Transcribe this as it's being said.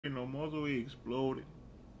No muzzle, he exploded.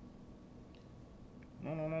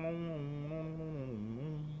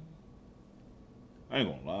 I ain't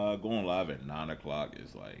gonna lie, going live at 9 o'clock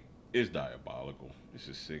is like, it's diabolical. It's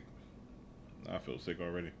just sick. I feel sick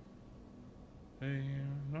already. Hey,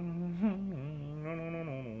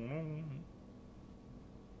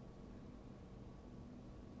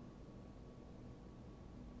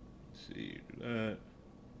 see, do that.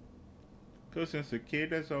 Cause since a kid,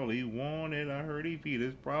 that's all he wanted. I heard he feed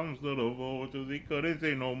his problems to the vultures. He couldn't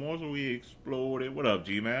say no more, so he exploded. What up,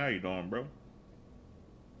 G-Man? How you doing, bro?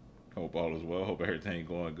 Hope all is well. Hope everything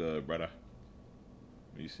going good, brother.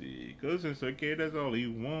 Let me see. Cause since a kid, that's all he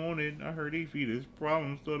wanted. I heard he feed his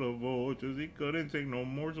problems to the vultures. He couldn't take no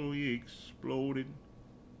more, so he exploded.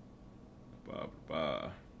 Blah, blah.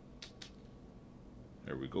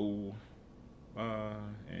 There we go.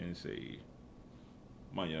 And say,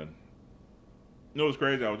 Manya. You know what's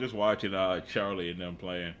crazy? I was just watching Charlie and them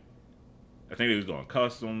playing. I think they was doing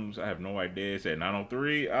customs. I have no idea. It said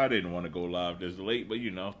 9:03. I didn't want to go live this late, but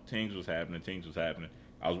you know, things was happening. Things was happening.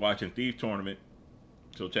 I was watching Thief tournament.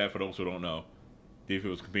 So, chat for those who don't know, Thief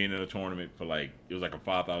was competing in a tournament for like it was like a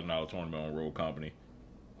 $5,000 tournament on Road Company.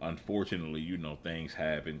 Unfortunately, you know, things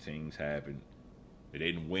happen. Things happen. They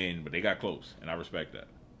didn't win, but they got close, and I respect that.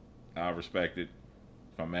 I respect it.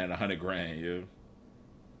 If I'm at 100 grand, yo,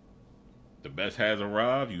 the best has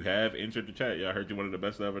arrived. You have entered the chat. Yeah, I heard you one of the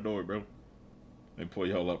best to ever do it, bro. Let me pull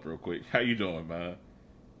y'all up real quick. How you doing, man?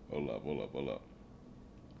 Hold up, hold up, hold up.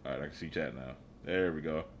 All right, I can see chat now. There we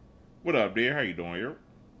go. What up, dear? How you doing, yo?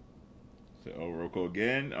 So, Rocco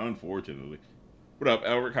again. Unfortunately. What up,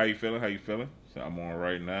 Elric? How you feeling? How you feeling? So I'm on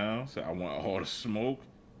right now. So I want all the smoke.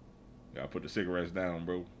 Gotta put the cigarettes down,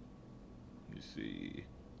 bro. Let me see.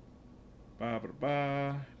 Ba ba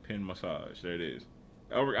ba. Pin massage. There it is.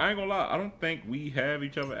 Elric, I ain't gonna lie. I don't think we have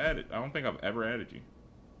each other added. I don't think I've ever added you.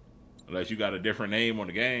 Unless you got a different name on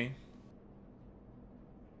the game.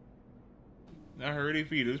 I heard he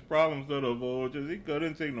feed his problems to the vultures. He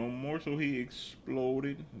couldn't take no more, so he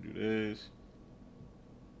exploded. Do this.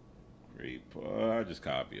 Great. I just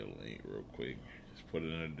copy a link real quick. Just put it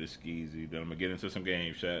in a disk easy. Then I'm gonna get into some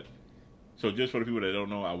game chat. So just for the people that don't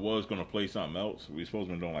know, I was gonna play something else. We supposed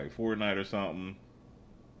to be doing like Fortnite or something,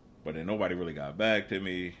 but then nobody really got back to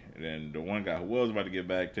me. And then the one guy who was about to get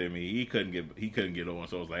back to me, he couldn't get on.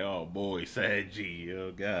 So I was like, oh boy, sad G,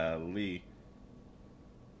 oh golly.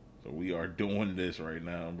 So we are doing this right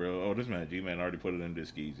now, bro. Oh, this man G Man already put it in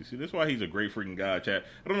this easy. See, this is why he's a great freaking guy, chat.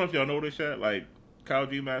 I don't know if y'all know this chat. Like Kyle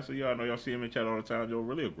G Master, y'all know y'all see him in chat all the time. Yo,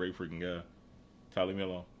 really a great freaking guy. Tally me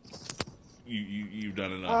alone. You've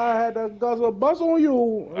done enough. I had the guzzle buzz on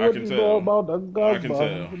you. I What can you know tell. about the I can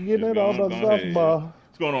tell. gusba? Getting Just it go out on, the go ahead, yo. gusba.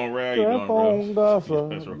 What's going on, Ray? How you Strap doing, bro? on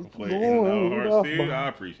That's gussa. real player in and out. Going Heart Steve, I gusba.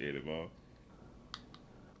 appreciate it, bro.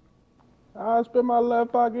 I spend my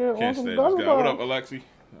left pocket on Can't some stand this guy. What up, gusba. Alexi?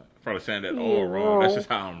 Probably saying that Yeah, all wrong. That's just wrong.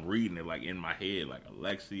 how I'm reading it, like in my head, like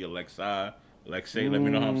Alexi, Alexa, Alexei. Let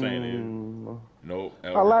me know how I'm saying it. Mm. Nope,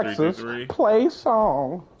 Elric three three Alexis, three. play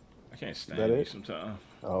song. I can't That stand you it? sometimes.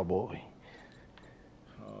 Oh boy.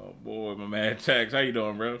 Oh boy, my man Tex, how you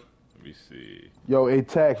doing, bro? Let me see. Yo, hey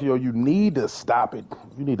Tax, yo, you need to stop it.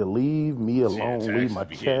 You need to leave me Yeah, alone. Leave my Texas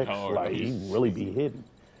be hitting checks. hard. Like Let me he really see. be hitting.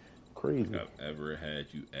 I don't think Crazy. I've ever had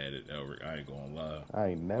you added, Elric. I ain't gonna lie. I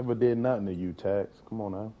ain't never did nothing to you, Tax. Come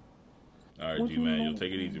on now. All right, What G you man, you'll know?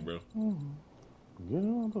 take it easy, bro. Get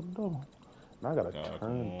on the door. Now I gotta Come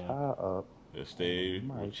turn on. tie up Let's on the stay.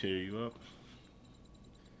 We'll mic. cheer you up.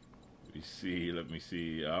 Let me see. Let me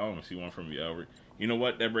see. I don't see one from you, Albert. You know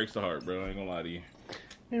what? That breaks the heart, bro. I ain't gonna lie to you.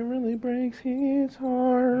 It really breaks his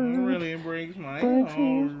It heart. really breaks my Breaks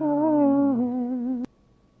his heart. heart.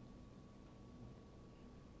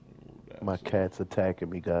 My That's cat's attacking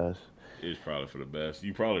me, guys. it's probably for the best.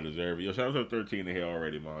 You probably deserve it. Yo, shout out to 13 in here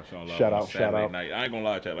already, man. Showing love Shout on a out, shout Saturday out. night. I ain't gonna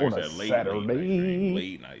lie to you. Like I On a said, late night stream. Saturday.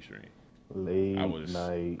 Late night stream. I Late was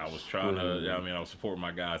night I was trying to. I stream. mean, I was supporting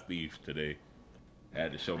my guy Thief today.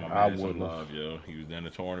 Had to show my I man some wouldn't have. love, yo. He was in the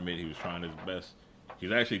tournament. He was trying his best.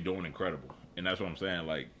 He's actually doing incredible, and that's what I'm saying.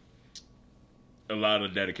 Like a lot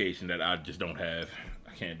of dedication that I just don't have.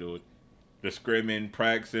 I can't do it. The scrimming,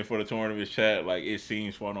 practicing for the tournament chat, like it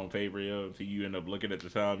seems fun on paper, yo. Until you end up looking at the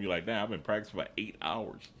time, you're like, damn, I've been practicing for 8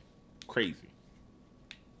 hours. Crazy.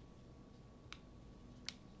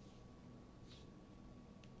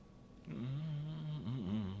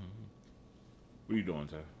 What are you doing,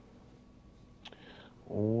 Ty?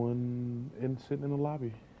 On and sitting in the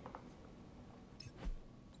lobby.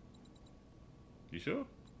 You sure?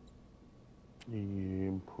 Yeah,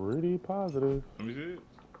 I'm pretty positive. Let me see it.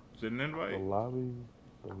 Is it an The invite? lobby,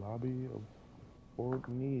 the lobby of Fort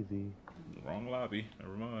Neasy. Wrong lobby.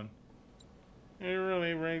 Never mind. It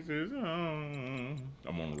really breaks his own.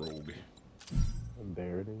 I'm on rogue. And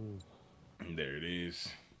there it is. There it is.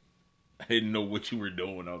 I didn't know what you were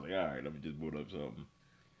doing. I was like, all right, let me just boot up something.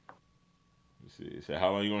 Let's see. It said,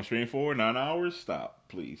 how long you gonna stream for? 9 hours? Stop,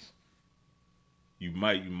 please. You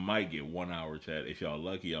might get 1 hour, chat. If y'all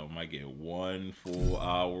lucky, y'all might get 1 full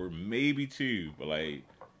hour, maybe 2. But like,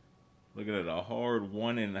 looking at a hard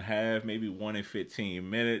 1.5, maybe 1 in 15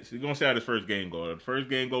 minutes. You're gonna see how this first game goes. If the first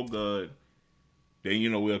game go good,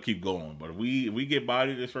 then we'll keep going. But if we get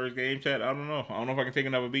bodied this first game, chat, I don't know. I don't know if I can take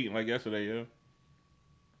another beating like yesterday, yo.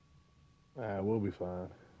 We'll be fine.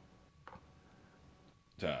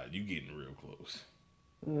 Todd, you getting real close.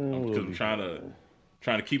 We'll Because I'm be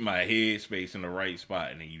trying to keep my head space in the right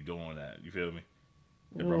spot, and then you doing that. You feel me?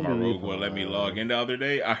 They brought We'll my be rogue will let me log fine. in the other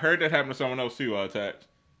day. I heard that happened to someone else too. Tax.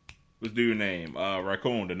 What's dude name?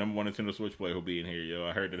 Raccoon, the number 1 Nintendo Switch player who'll be in here, yo.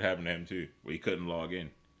 I heard that happened to him too, where he couldn't log in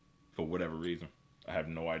for whatever reason. I have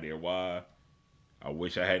no idea why. I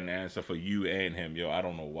wish I had an answer for you and him, yo. I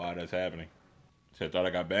don't know why that's happening. So I thought I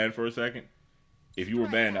got banned for a second. If you were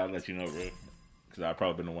banned, I'd let you know, bro. Because I've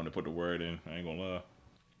probably been the one to put the word in. I ain't gonna lie.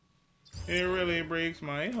 It really breaks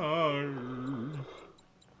my heart.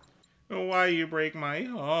 Why you break my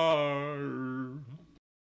heart?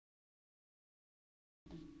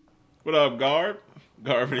 What up, Garb?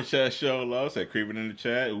 Garb in the chat show love. Said creeping in the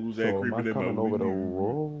chat. Who's that So am I creeping in my coming over to window?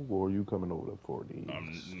 Rogue or are you coming over to 4Ds?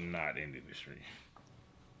 I'm not in the industry.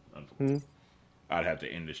 Hmm? I'd have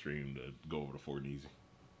to end the stream to go over to 4Ds.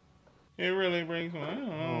 It really breaks my Oh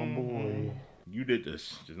heart. boy. You did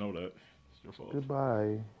this. Just know that. It's your fault.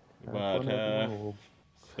 Goodbye. Have Goodbye, fun at Ty. Rogue.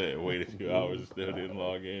 Said waited 2 hours and still didn't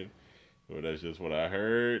log in. Well, that's just what I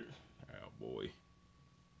heard. Oh boy.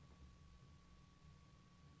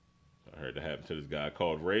 I heard that happened to this guy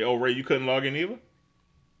called Ray. Oh, Ray, you couldn't log in either?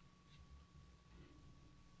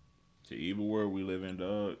 It's the evil world we live in,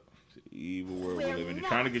 dog. It's the evil world we live in. They're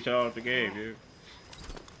trying to get y'all out the game, dude.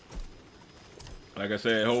 Like I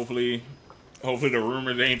said, hopefully the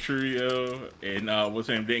rumors ain't true, yo. And what's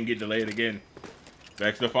his name didn't get delayed again.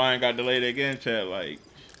 Vex Defiant got delayed again, chat. Like,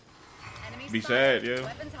 be sad, yo.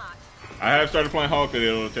 I have started playing Hawk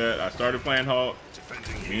today, little chat. I started playing Hawk.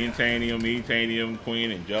 Me and Tanium,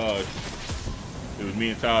 Queen, and Josh. It was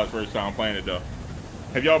me and Todd's first time playing it, though.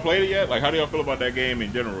 Have y'all played it yet? Like, how do y'all feel about that game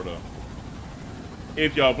in general, though?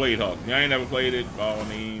 If y'all played Hawk. Y'all ain't never played it, by all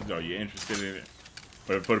means, or you're interested in it.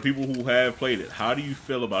 But for the people who have played it, how do you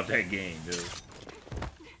feel about that game, dude?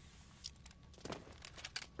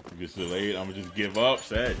 If it's delayed, I'm gonna just give up.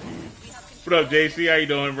 Sad, dude. What up, JC? How you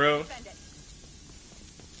doing, bro?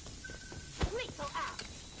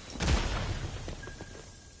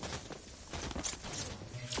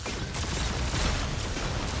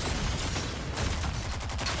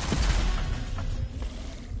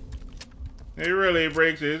 It really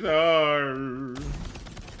breaks his heart.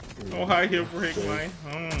 Oh, how he'll break my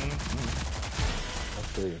heart. I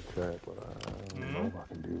stay in chat, but I don't know if I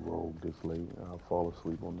can do Rogue this late. I'll fall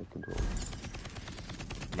asleep on the controller.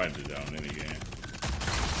 Might do that on any game.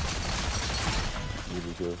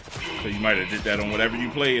 Good. So you might have did that on whatever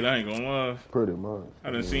you played. I ain't gonna lie. Pretty much.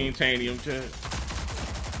 I done seen Tanium chat.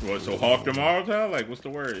 What? So Hawk tomorrow, Tyler? Like, what's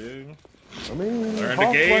the word? Yeah. I mean, learn the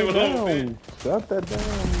game a little bit. Shut that down.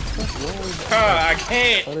 I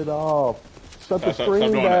can't. Cut it off. Shut the Stop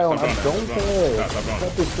stream down. I don't care.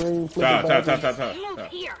 Shut the stream. Flip it back.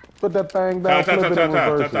 Put that thing down. Flip it and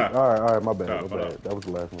reverse it. All right. My bad. That was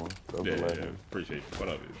the last one. That was the last one. Appreciate you. What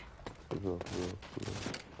up, dude?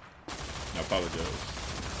 I apologize.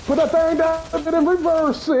 Put that thing down and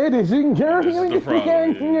reverse it. This is the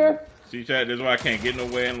problem. See, chat, this is why I can't get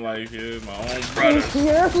nowhere in life, yeah. My own brothers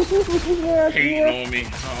hating on me.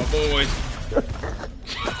 Oh, boy.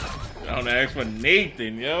 I don't ask for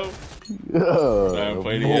Nathan, yo. I haven't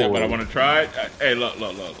played it yet, but I want to try it. Hey, look,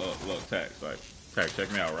 Tax. Like, Tax,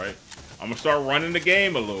 check me out, right? I'm going to start running the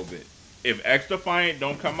game a little bit. If X Defiant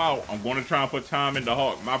don't come out, I'm going to try and put time into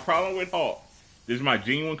Hawk. My problem with Hawk, this is my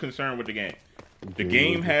genuine concern with the game. The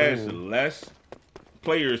game has less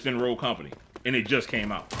players than Rogue Company, and it just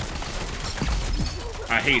came out.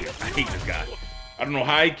 I hate it. I hate this guy. I don't know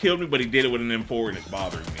how he killed me, but he did it with an M4 and it's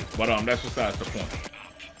bothering me. But that's besides the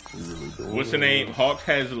point. What's the name? Hawk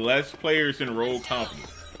has less players than Rogue Company.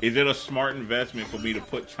 Is it a smart investment for me to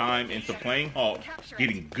put time into playing Hawk,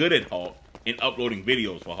 getting good at Hawk, and uploading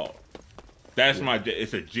videos for Hawk? That's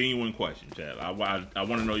it's a genuine question, Chad. I want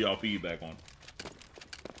to know y'all feedback on it.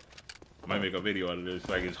 I might make a video out of this.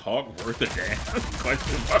 Like, is Hawk worth a damn?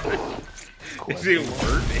 Question mark. Is it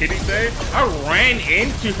worth anything? I ran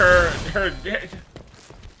into her.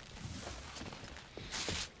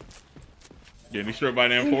 Getting stripped by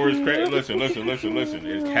them four is crazy. Listen.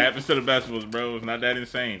 It happens to the best of us, bro. It's not that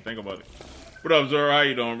insane. Think about it. What up, Zoro? How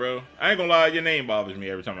you doing, bro? I ain't gonna lie, your name bothers me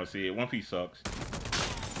every time I see it. One Piece sucks.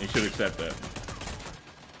 You should accept that.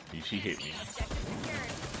 She hit me.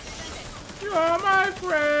 You are my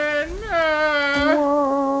friend.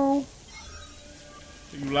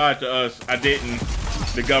 You lied to us. I didn't.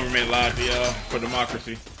 The government lied to y'all for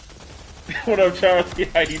democracy. What up, Charlie?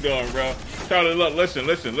 How you doing, bro? Charlie, look, listen.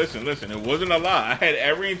 It wasn't a lie. I had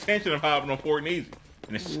every intention of hopping on Fort Easy.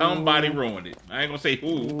 And then somebody ruined it. I ain't gonna say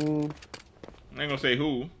who.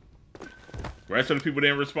 The rest of the people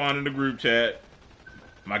didn't respond in the group chat.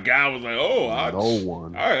 My guy was like, "Oh, I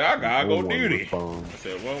gotta go duty." I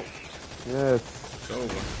said, "Well, yes, it's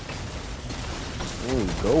over."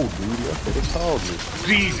 Go duty. I said it called me.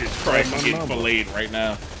 Jesus Christ, I'm getting filleted right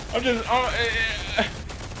now. I'm just.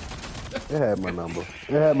 It had my number.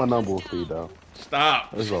 It had my number with speed though.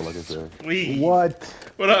 Stop. That's all I can say. Please. What?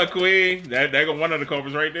 What up, Queen? That got one of the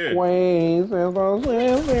covers right there. Queen. We've been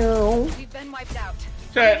wiped out.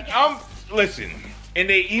 Chat, listen. And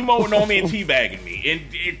they emoting on me and teabagging me. And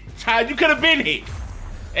Ty, you could have been here.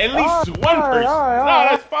 At least one person. No,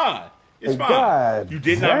 that's fine. It's fine. God, you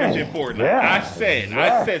did not mention Fortnite. I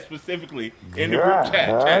said specifically in the group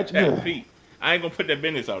chat, Pete. I ain't gonna put that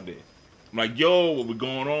business out there. I'm like, yo, what we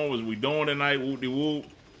going on? What we doing tonight? Whoop de whoop.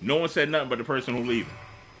 No one said nothing but the person who leaving.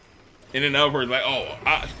 And then the other person's like, oh,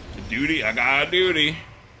 duty. I got a duty.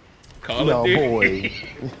 Call it duty. Boy.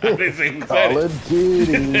 I didn't say who said it.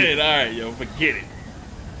 Duty. All right, yo, forget it.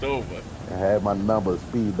 It's over. I had my number,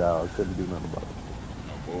 speed dog. Couldn't do nothing about it.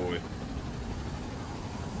 Oh boy.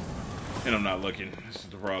 And I'm not looking. This is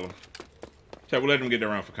the problem. Chat, we'll let them get their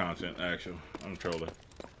round for content. Actually, I'm trolling.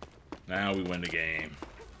 Now we win the game.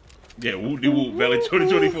 Yeah, whoop-de-whoop, Belly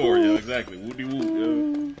 2024. Yeah, exactly. Whoop-de-whoop,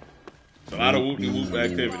 yeah. It's a lot of whoop-de-whoop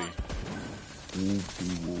activity.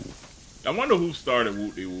 Whoop-de-whoop. I wonder who started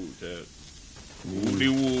whoop-de-whoop, Chad.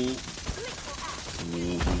 Whoop-de-whoop.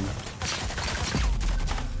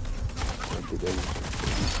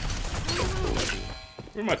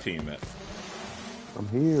 Where my team at? I'm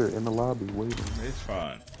here in the lobby waiting. It's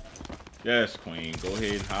fine. Yes, Queen. Go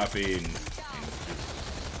ahead and hop in. And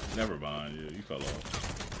just, never mind. You fell off.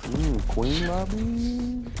 Queen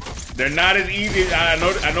lobby? They're not as easy. I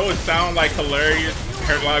know it sounds like hilarious.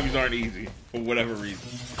 Her lobbies aren't easy for whatever reason.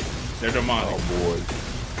 They're demonic. Oh boy.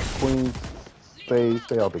 Queen,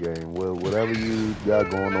 stay out the game. Well, whatever you got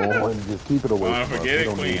going on, just keep it away from us. Forget it,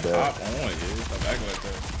 don't Queen. need that. Hop on, yeah. Stop acting like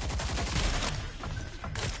that.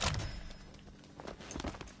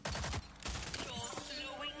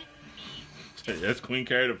 That's Queen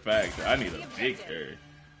carry the fact. I need a big carry.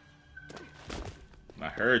 I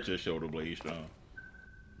heard your shoulder blade strong.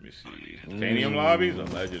 Let me see. Titanium lobbies?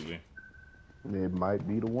 Allegedly. It might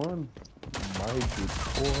be the one. Might be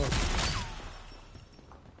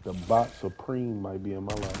the bot supreme might be in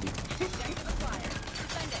my lobby.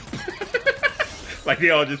 Like they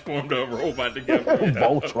all just formed a robot together.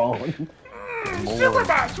 Voltron.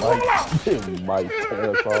 Superbots, roll out! It might tear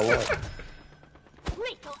us all up.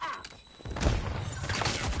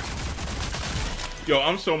 Yo,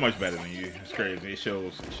 I'm so much better than you. It's crazy. It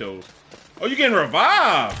shows. Oh, you're getting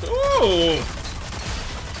revived. Ooh.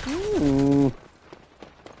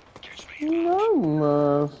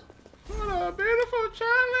 Nice. What a beautiful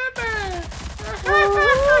Charlie man.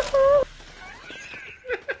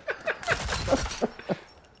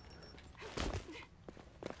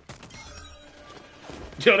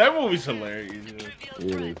 Yo, that movie's hilarious.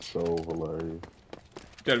 It is so hilarious.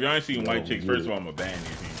 If y'all ain't seen White Chicks, first of all, I'm a band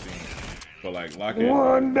if you ain't seen it. But like, lock it.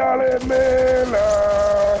 $1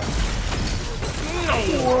 Miller. No.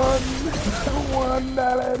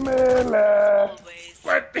 $1 Miller.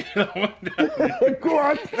 What the hell?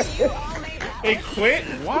 They quit?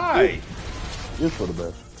 Why? It's for the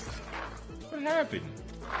best. What happened?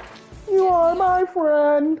 You are my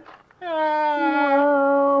friend.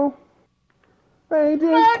 Wow. They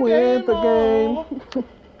just quit the game.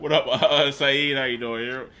 What up, Saeed? How you doing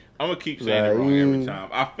here? I'm gonna keep saying it wrong every time.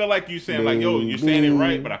 I feel like you saying like, yo, you're saying it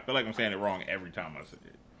right, but I feel like I'm saying it wrong every time I say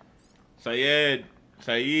it.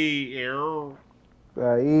 Saeed, here.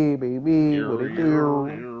 Saeed, baby, what it do?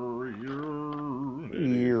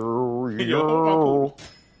 Yo,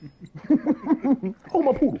 hold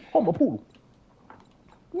my poodle.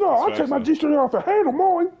 No, I'll take my G-string off and handle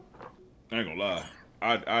mine. I ain't gonna lie.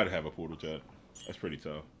 I'd have a poodle, Chad. That's pretty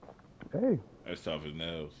tough. Hey. That's tough as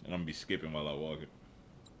nails. And I'm gonna be skipping while I walk it.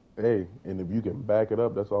 Hey, and if you can back it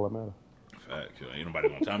up, that's all that matters. Facts. Ain't nobody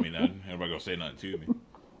gonna tell me nothing. Ain't nobody gonna say nothing to me.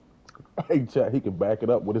 Hey, Chad, he can back it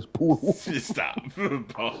up with his poodle. Just stop.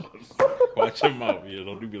 Pause. Watch your mouth. Yeah,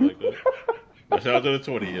 don't do me like that. Shout out to the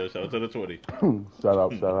 20, yo. Shout out to the 20. Shout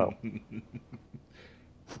out.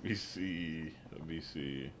 Let me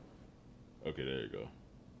see. Okay, there you go.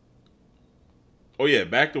 Oh yeah,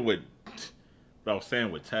 back to what I was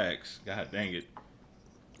saying with Tax. God dang it.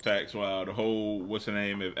 Tax, wow, the whole, what's the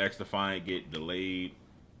name, if X Defiant get delayed,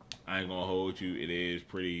 I ain't gonna hold you. It is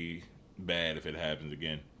pretty bad if it happens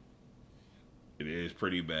again. It is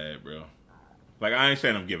pretty bad, bro. Like, I ain't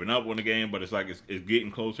saying I'm giving up on the game, but it's like it's getting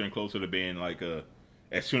closer and closer to being like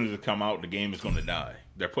as soon as it come out, the game is gonna die.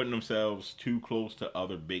 They're putting themselves too close to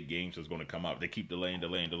other big games that's gonna come out. They keep delaying.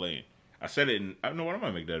 I said it in, I don't know what, I'm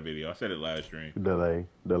gonna make that video. I said it last stream. Delay.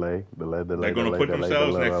 They're gonna put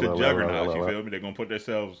themselves next to juggernauts, you feel me? They're gonna put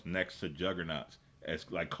themselves next to juggernauts as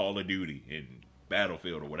like Call of Duty and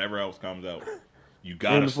Battlefield or whatever else comes out. You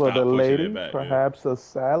gotta stop pushing lady, it back. Perhaps a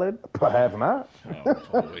salad, perhaps not.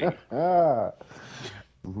 Oh,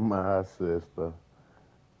 my sister.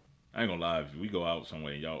 I ain't gonna lie, if we go out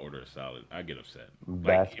somewhere and y'all order a salad, I get upset. Like,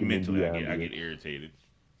 Basking mentally, I get irritated.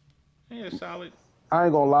 Yeah, salad. I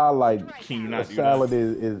ain't gonna lie, like a salad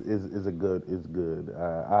is good.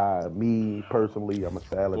 Me personally, I'm a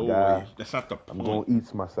salad guy. That's not the point. I'm gonna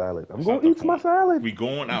eat my salad. My salad. We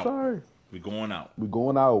going out. Sorry. We going out.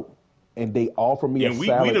 And they offer me a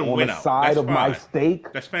salad on the side of my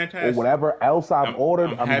steak. That's fantastic. Or whatever else I've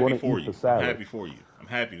ordered. I'm gonna eat the salad. I'm happy for you. I'm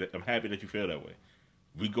happy that you feel that way.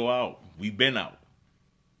 We go out. We been out.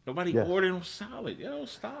 Nobody ordering no salad. Yo,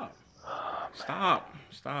 stop.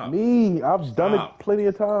 Me, I've done it plenty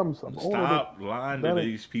of times. Stop lying to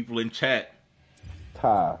these people in chat.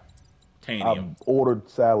 I've ordered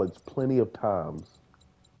salads plenty of times.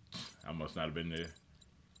 I must not have been there.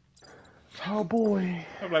 Oh boy.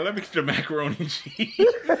 I'm like, let me get the macaroni and cheese.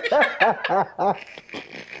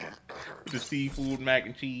 The seafood mac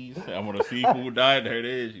and cheese. I'm on a seafood diet. There it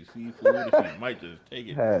is. You seafood. You might just take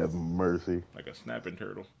it. Have mercy. Like a snapping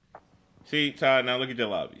turtle. See, Todd, now look at your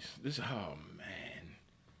lobbies. Oh, man.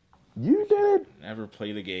 You did? Never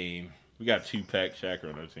play the game. We got 2-pack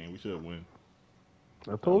Shacker on our team. We should win.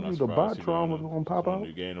 I told you the Botron was going to pop out.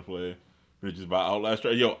 New game to play. Which is by Outlast.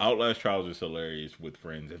 Yo, Outlast Trials is hilarious with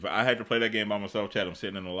friends. If I had to play that game by myself, chat, I'm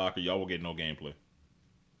sitting in the locker, y'all will get no gameplay.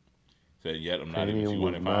 Said, yet, I'm not even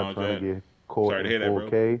 200 pounds yet. Sorry to hear that,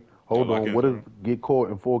 bro. Hold on, what is get caught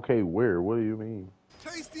in 4K where? What do you mean?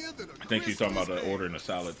 I think she's talking about the ordering a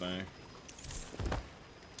salad thing.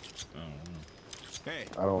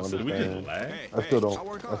 I don't understand. We just lag? I still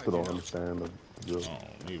don't understand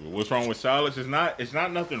What's wrong with salads? It's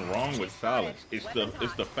not nothing wrong with salads. It's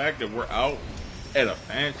the fact that we're out at a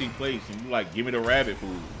fancy place and you like, give me the rabbit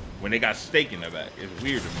food when they got steak in the back. It's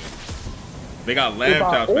weird to me. They got lamb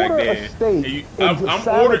chops back there. I'm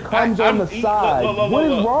ordering. Comes on the side. What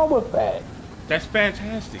is wrong with that? That's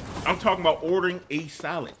fantastic. I'm talking about ordering a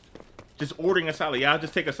salad. Just ordering a salad. Yeah, I'll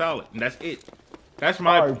just take a salad and that's it. That's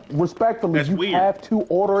my respectfully. That's you weird. Have to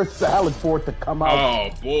order a salad for it to come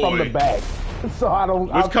out from the bag. So I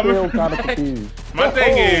don't. I'm still kind of confused. My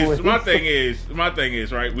thing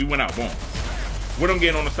is, right? We went out, boom. What I'm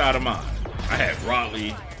getting on the side of mine? I had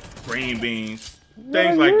broccoli, green beans,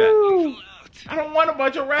 things like that. I don't want a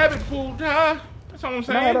bunch of rabbit food, huh? That's all I'm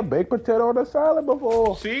saying. I had a baked potato on a salad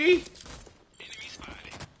before. See?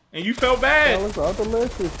 And you felt bad. Salads are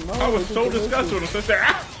delicious. No, I was so disgusted with them. So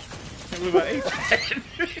it was like,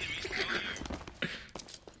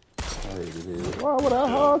 why would I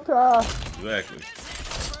hog tie? Exactly.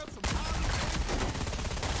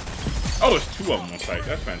 Oh, it's 2 of them on site.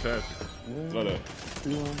 That's fantastic. Love that.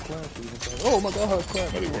 Oh my God, her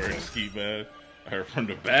crap. Buddy wearing a ski mask. I heard from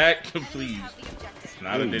the back. Please. It's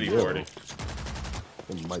not a Diddy party.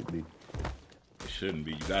 It might be. It shouldn't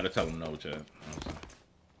be. You gotta tell them no, Chad.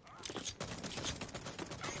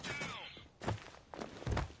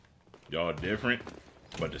 Y'all different,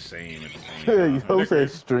 but the same at the same time. You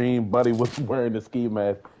said stream, buddy was wearing the ski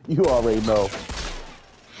mask. You already know.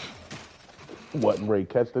 Wasn't ready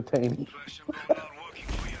to catch the tanny.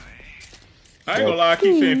 I ain't gonna lie, I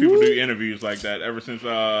keep seeing people do interviews like that ever since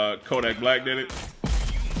Kodak Black did it.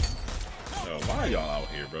 Yo, why y'all out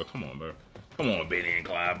here, bro? Come on, bro. Come on, Benny and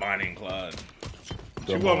Clyde, Bonnie and Clyde.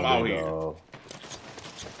 2 of them out here. You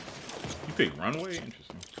picked Runway?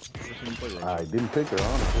 Interesting. I didn't pick her,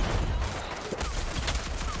 honestly.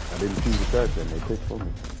 I didn't choose the character, and they picked for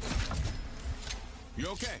me. You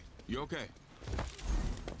okay? You okay?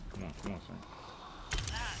 Come on, son.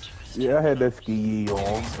 Yeah, I had that ski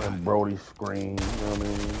on and Brody screamed, you know what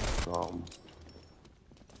I mean?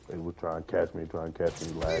 They were trying to catch me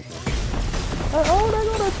lagging. Oh, they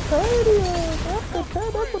got a stadium.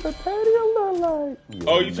 That's what the stadium look like.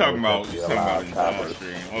 Oh, you talking about in live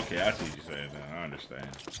stream? Okay, I see what you're saying now. I understand.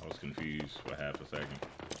 I was confused for half a second.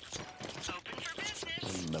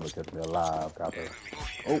 You'll never catch me alive, copper.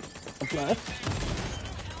 Oh, I'm flying.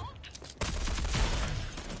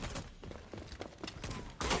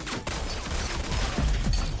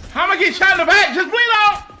 How am I getting shot in the back? Just bleed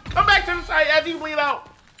out. Come back to the side after you bleed out.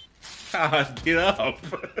 Get up.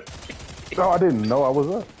 No, I didn't know I was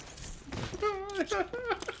up.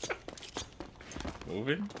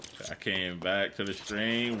 Moving. I came back to the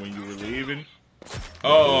stream when you were leaving.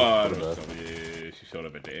 Oh, yeah, she showed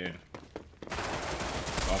up at the end.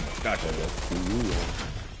 Almost got you.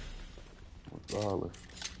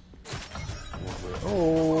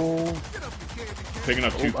 Oh. Picking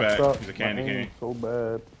up 2-pack. He's a candy cane. So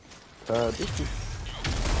bad.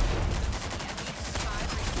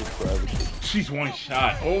 She's one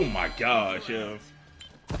shot. Oh my gosh, yo.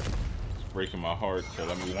 It's breaking my heart. So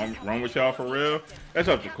let me run with y'all for real. That's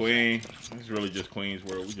up to Queen. It's really just Queen's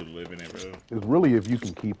world. We just live in it, bro. It's really if you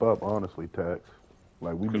can keep up, honestly, Tyx.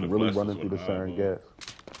 Like, we be really running through the siren gas.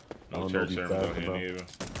 No church sermons out here neither.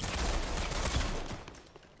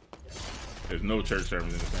 There's no church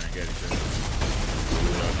sermons in the Serengeti.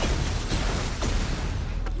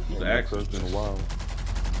 Who's access in a while.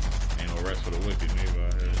 Ain't no rest for the wicked neither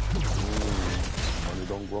out here. Money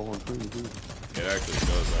don't grow on trees, either. It actually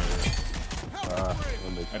does out here.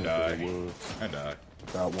 I died.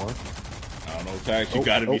 Got one. I don't know, Tyx. You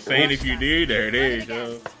gotta be sane if you did. There it is,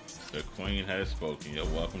 yo. The Queen has spoken. Yo,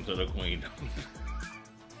 welcome to the Queendom.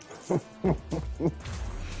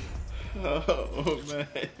 Oh man.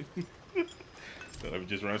 So let me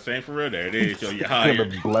just run same for real. There it is. Yo, you're hired.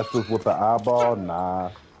 Could have blessed us with the eyeball.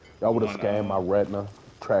 Nah. Y'all would have scanned my retina,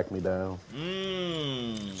 tracked me down.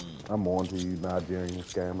 I'm on to you, Nigerian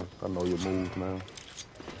scammers. I know your moves now.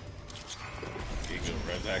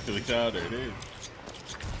 That's actually child. There it is.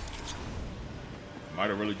 Might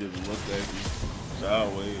have really just looked at you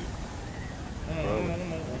sideways.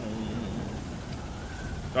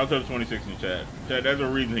 Talk to the 26 in the chat. Chat, there's a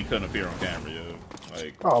reason he couldn't appear on camera, yo.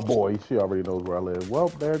 Like, oh boy, she already knows where I live. Well,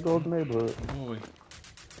 there goes the neighborhood. Boy.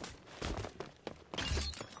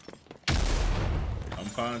 I'm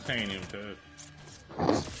containing him, Chat.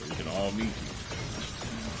 So we can all meet you.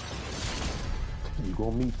 You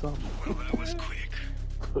gonna meet something? Well, that was quick.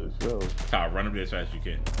 For sure. Kyle, run him as fast as you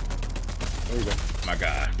can. There you go. My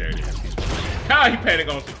God, there it is. Kyle, he panicked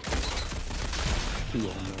on you. Two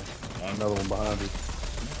on there. Another one behind you.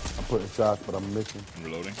 I'm putting shots, but I'm missing. I'm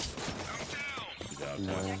reloading.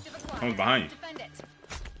 Comes behind you.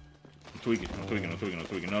 I'm tweaking.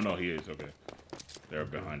 No, he is. Okay. They're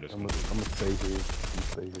behind us. I'm gonna stay here.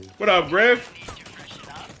 What up, Griff?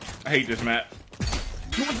 I hate this map.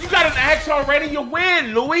 You got an axe already? You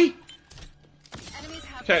win, Louis.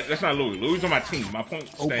 Chat, that's not Louis. Louis on my team. My point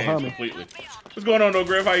stands completely. What's going on, though,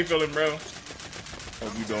 Griff? How you feeling, bro?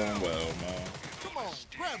 Hope you doing well, man. Come on,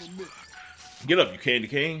 grab him. Get up, you candy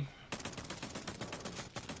cane.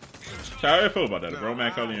 How do you feel about that? A grown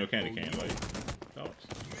man calling you a candy cane, like, thoughts?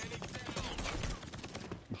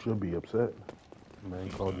 You should be upset. Man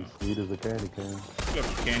called you sweet as a candy cane. Get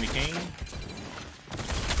up, you candy cane.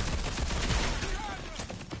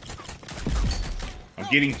 I'm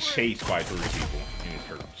getting chased by 3 people, and it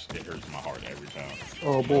hurts. It hurts my heart every time.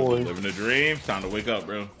 Oh boy. Living the dream. It's time to wake up,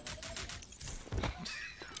 bro.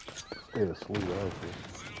 Stay asleep, actually.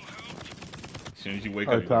 As soon as you wake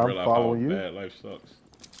up, you realize how bad life sucks.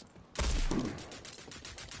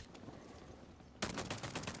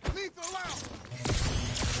 Lethal out.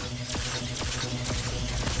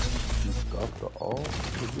 You got the all.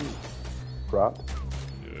 Dropped.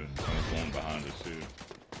 Yeah, there's one behind us too.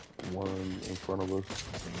 One in front of us.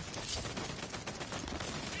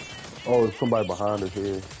 Oh, there's somebody behind us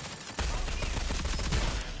here.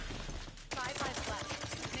 5 lives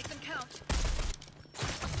left. Make them count.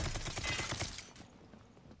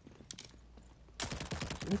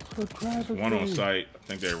 There's one on site. I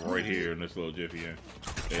think they're right here in this little jiffy.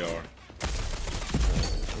 They are.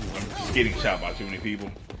 I'm just getting shot by too many people.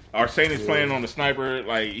 Our Saint is playing on the sniper.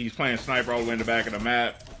 Like, he's playing sniper all the way in the back of the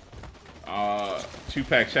map.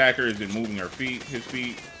 2-pack Shacker has been moving his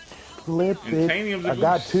feet. Flip it. I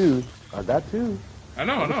got two. I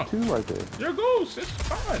know. 2 right there. You're a goose. It's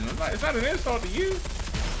fine. It's not an insult to you.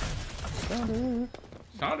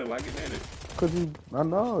 Sounded like it, did it? Cause I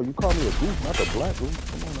know you call me a goose, not the black goose.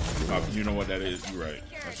 Come on, you know what that is. You're right.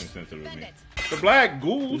 That's insensitive of me. The black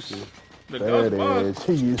goose. The there it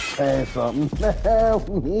is. You saying something? Help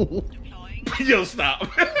me. Yo, stop.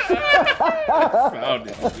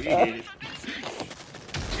 Sounded weird.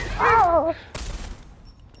 I'm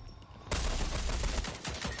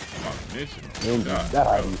missing. And God,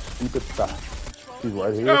 die, bro. you stupid stuff. He's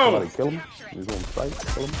right here. Go. Somebody kill him. He's on site.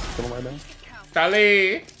 Kill him right now.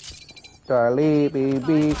 Dale. Charlie,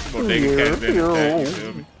 baby. Bodega cats in the chat, you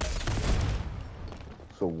feel me?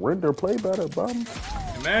 Surrender, play better, bum.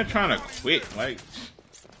 Man, trying to quit. Like,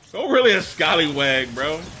 go really a scallywag,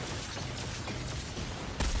 bro.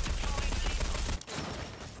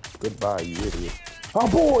 Goodbye, you idiot. Oh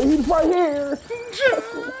boy, he's right here.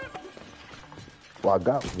 Well, I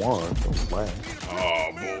got one. Don't laugh.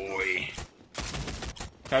 Oh, boy.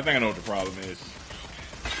 I think I know what the problem is.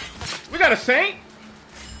 We got a Saint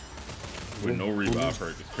with no revive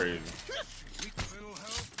perk. It's crazy.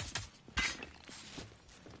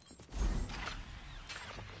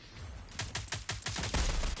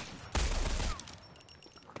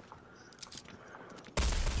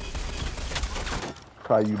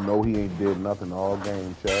 How you know he ain't did nothing all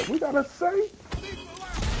game, Chad? We got a Saint.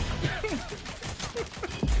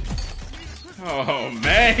 Oh,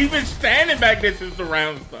 man. He been standing back there since the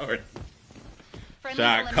round started.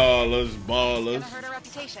 Shot callers, ballers. Gonna hurt our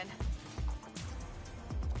reputation.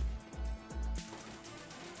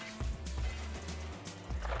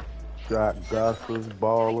 Shot gossers,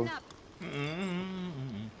 ballers.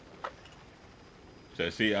 So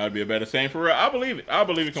see, I'd be a better Saint for real. I believe it. I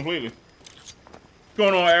believe it completely. What's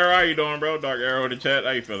going on, Arrow? How you doing, bro? Dark Arrow in the chat.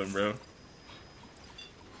 How you feeling, bro?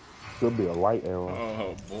 Should be a light arrow.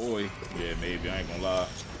 Oh, boy. Yeah, maybe. I ain't gonna lie.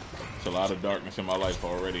 It's a lot of darkness in my life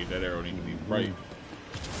already. That arrow need to be bright.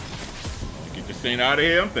 Get this thing out of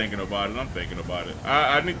here. I'm thinking about it.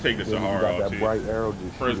 I need to take this Sahara off, too. Bright arrow,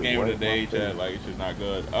 just First game of the day, chat. Like, it's just not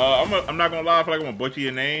good. I'm not gonna lie. I feel like I'm gonna butcher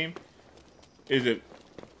your name. Is it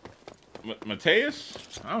Mateus?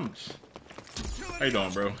 How you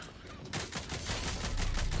doing, bro?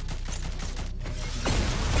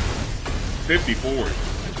 54.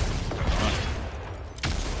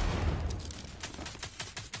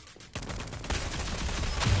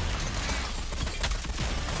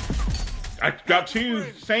 I got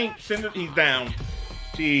two. Saint, send it. He's down.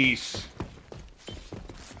 Jeez.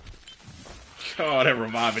 Oh, they're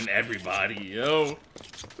reviving everybody, yo.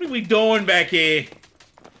 What are we doing back here?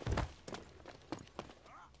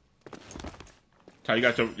 Ty, you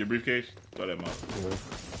got your briefcase? Throw that out.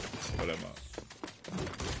 Throw that out.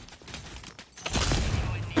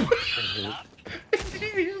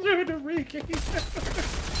 He's doing the briefcase.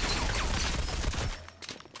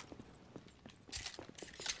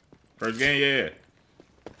 First game, yeah.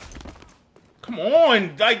 Come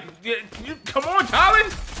on, like, come on, Talon.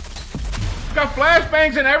 You got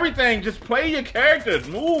flashbangs and everything. Just play your characters.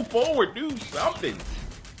 Move forward. Do something.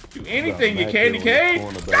 Do anything you can.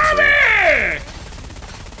 Talon!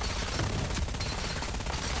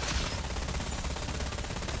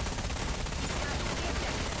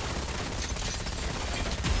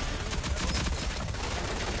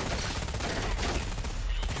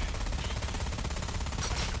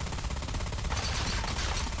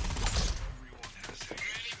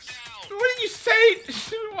 What did you say?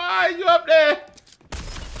 Why are you up there?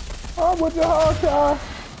 I'm with your hard shot.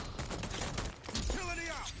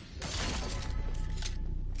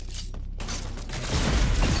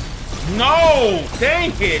 No!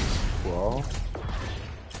 Dang it! Well,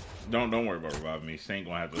 don't worry about reviving me. Saint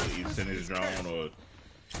gonna have to either send his drone or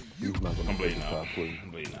he's not gonna I'm bleeding top, out. please.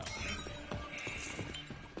 I'm bleeding out.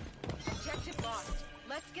 Objective lost.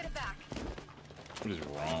 Let's get it back. What is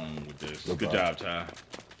wrong with this? Good Good job. job, Ty.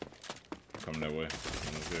 Coming that way.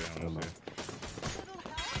 Almost there.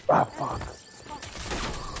 Ah, fuck.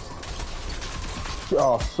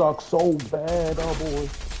 Y'all suck so bad, oh boy.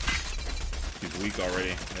 He's weak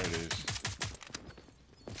already. There it is.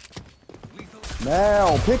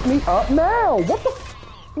 Now, pick me up now. What the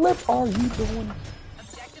flip are you doing?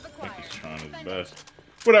 Objective I think acquired. he's trying his best.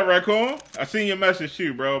 What up, Raccoon? I seen your message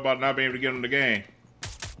too, bro, about not being able to get in the game.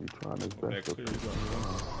 He's trying his best. That clear.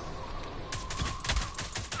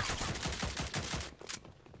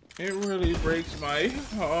 It really breaks my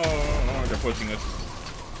heart. They're pushing us.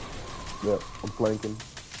 Yep, I'm flanking.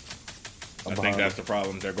 I think that's the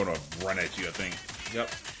problem. They're gonna run at you, I think. Yep.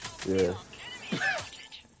 Yeah.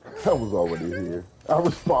 I was already here. I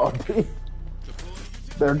responded.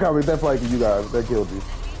 They're coming. They're flanking you guys. They killed you.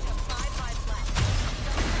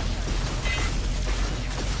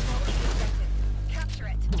 Capture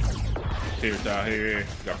it. Here, Ty. Here.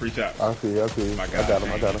 Got free shots. I see. My I God, got him.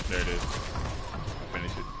 There it is.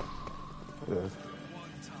 Finish it. Yeah.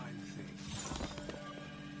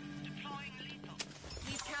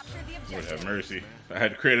 We've captured the Lord objective. have mercy. I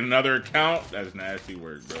had to create another account. That's nasty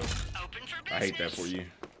work, bro. I hate that for you.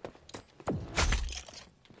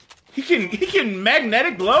 He can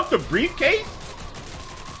magnetic glove the briefcase?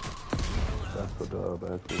 That's the dub,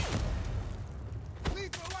 actually.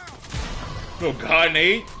 Lethal out. Oh god,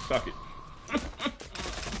 Nate. Suck it.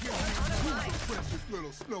 Precious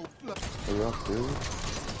little snow flake. Are y'all serious?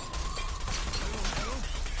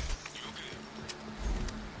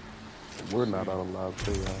 We're not out of live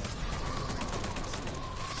too, y'all.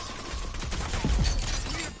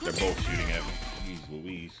 They're both shooting at me. Jeez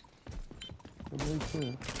Louise. That makes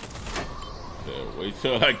sense. Yeah, wait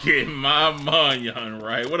till I get my money on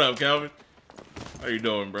right. What up, Calvin? How you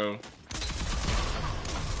doing, bro?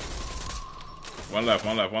 One left.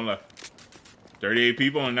 38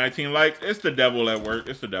 people and 19 likes. It's the devil at work.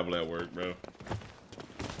 Bro.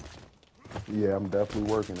 Yeah, I'm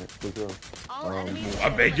definitely working it, for sure. I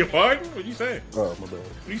beg your pardon? What you saying? Oh, my bad.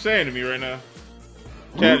 What you saying to me right now?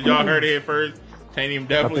 Chad, y'all heard it here first. Tanium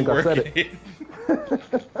definitely working it.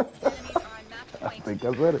 I think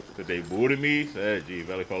I said it. But they booted me. Said, gee,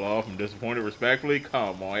 Velli fell off. I'm disappointed, respectfully.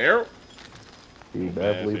 Come on, Arrow. He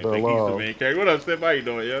definitely fell He's the off. main character. What up, Steph? How you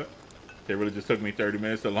doing, yeah? They really just took me 30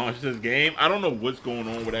 minutes to launch this game. I don't know what's going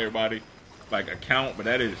on with everybody, like account, but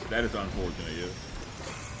that is unfortunate, yeah.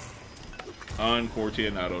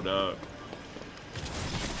 Unfortunate, dog.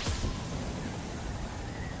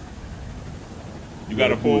 You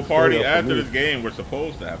got a full party after this game. We're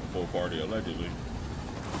supposed to have a full party, allegedly.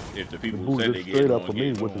 If the people who said they get straight it up for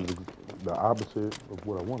me, on. which is the opposite of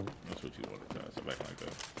what I wanted. That's what you wanted, something like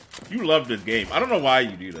that. You love this game. I don't know why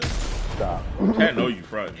you do that. Stop. Can't know you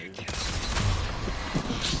front. Dude.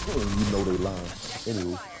 You know they lying.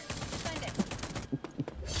 Anyway.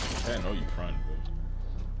 Can't know you front,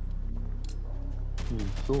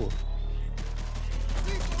 bro. Sure.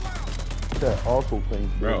 That also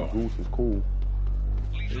thinks Bro. that Goose is cool.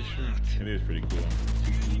 It is pretty cool.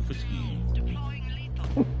 For ski.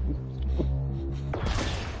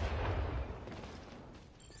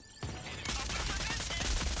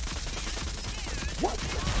 What?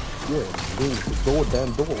 Yeah, dude, the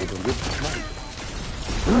damn door open. Get the snipe.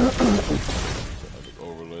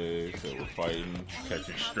 Overlay, so we're fighting,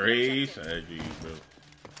 catching strays. Geez, bro.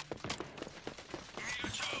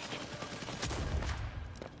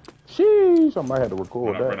 Sheesh, I might have to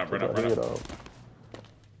record Run that. up.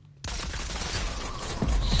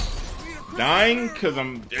 Dying because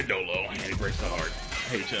I'm dolo. He breaks the heart.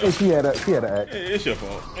 I hate y'all. And she had an axe. It's your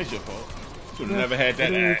fault. Should have never had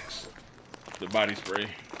that axe. The body spray.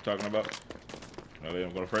 Talking about. I'm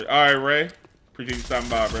going first. All right, Ray. Appreciate you stopping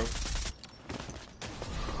by, bro.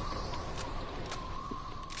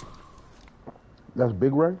 That's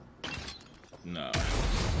Big Ray? Nah.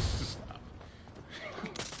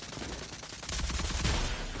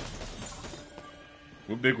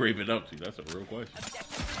 What Big Ray been up to? That's a real question.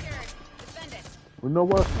 You know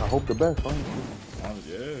what? I hope the best, honestly.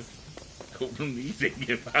 Yeah. Hope them knees they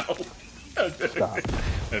give out. Stop.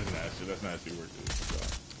 That's nasty. That's nasty work, dude.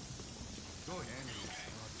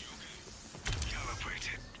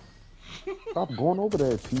 Stop going over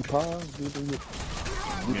there, T-Pod.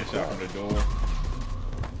 Get shot from the door.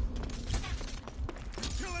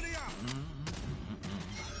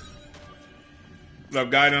 What up,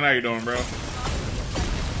 guy? How you doing, bro?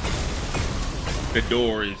 The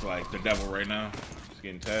door is like the devil right now. Just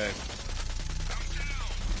getting tagged.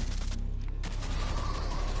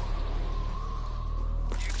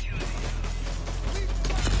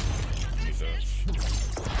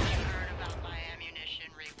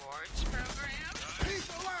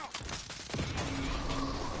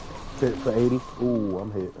 Hit for 80. Ooh,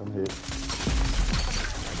 I'm hit.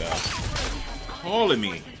 Calling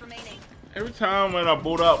me. Every time when I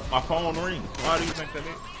boot up, my phone rings. Why do you think that is?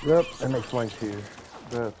 Yep, and they flanked here.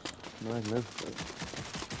 That's magnificent.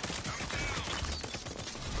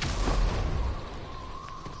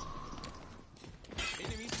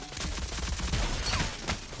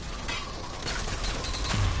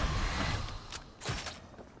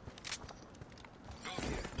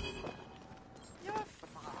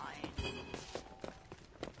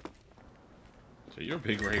 So you're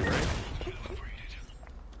Big Ray, right?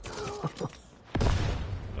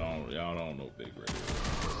 Y'all don't know Big Ray.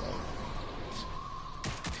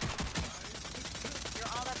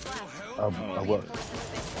 I was.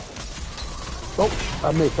 Oh,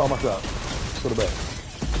 I missed all my shots. To the back.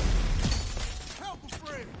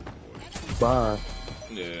 Bye.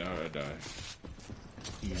 Yeah, I died.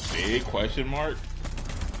 Big question mark?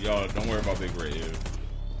 Y'all, don't worry about Big Ray.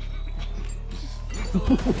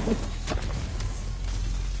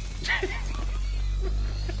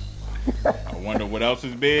 I wonder what else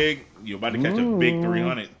is big. You're about to catch a big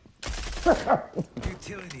 300.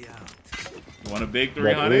 Utility out. You want a big That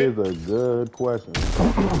 300? is a good question.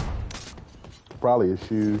 Probably his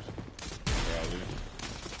shoes. Probably.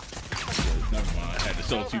 Never mind. I had to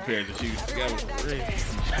sew 2 pairs of shoes together.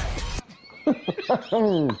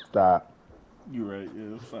 Stop. You right?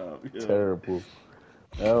 Yeah, stop. Yeah. Terrible.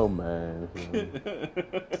 Oh man.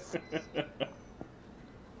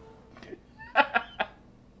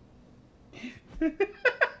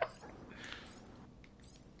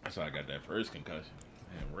 That's how I got that first concussion.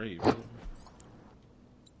 Man, Ray, bro.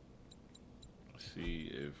 Let's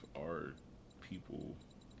see if our people.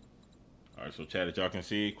 All right, so chat that y'all can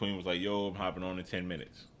see. Queen was like, "Yo, I'm hopping on in 10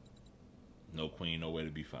 minutes." No Queen, nowhere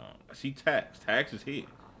to be found. I see Tax. Tax is here.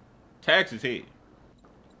 Tax is here.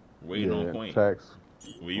 Waiting on Queen. Tax.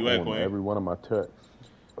 Where you at, Queen? Every one of my texts.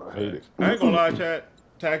 I hate it. I ain't gonna lie, chat.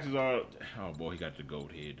 Taxes are. Oh boy, he got the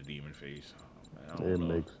gold head, the demon face. Oh, man, I don't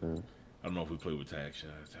know. Makes sense. I don't know if we play with tax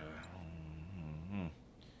shots.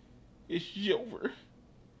 It's over.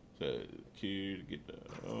 So, kid, get the.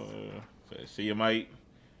 So, see you, mate.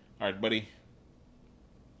 All right, buddy.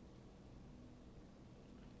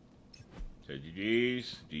 So,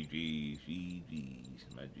 GG's,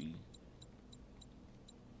 my G.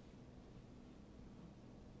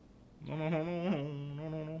 No.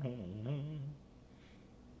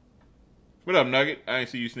 What up, Nugget? I ain't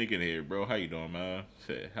see you sneaking here, bro. How you doing, man?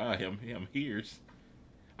 Said hi. I'm here.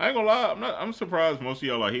 I ain't gonna lie. I'm surprised most of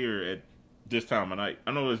y'all are here at this time of night.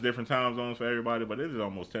 I know there's different time zones for everybody, but it is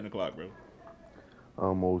almost 10 o'clock, bro.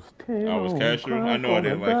 Almost 10. I was casual. I know I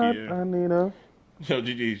didn't like you. I need a Yo,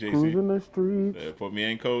 GG's, JC. Cruising the streets. Put me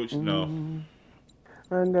in, coach. No.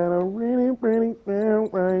 I got a really right.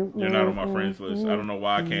 You're not on my friends list. I don't know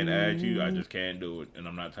why I can't add you. I just can't do it. And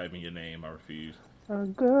I'm not typing your name. I refuse. I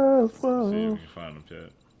guess so. See if we can find him,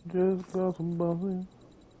 chat. Just got some buzzing.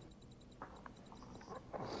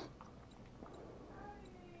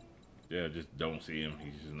 Yeah, just don't see him.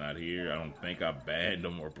 He's just not here. I don't think I banned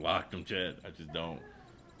him or blocked him, chat. I just don't.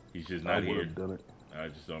 He's just not here. Done it. I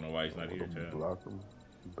just don't know why he's not here, chat. Blocked him.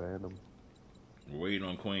 Banned him. We're waiting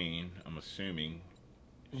on Queen. I'm assuming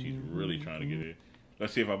she's really trying to get here.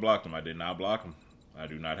 Let's see if I blocked him. I did not block him. I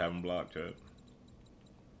do not have him blocked, chat.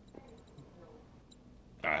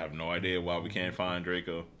 I have no idea why we can't find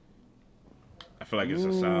Draco. I feel like it's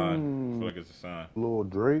a sign. Little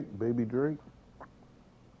Drake, baby Drake.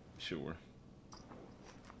 Sure.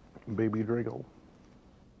 Baby Draco.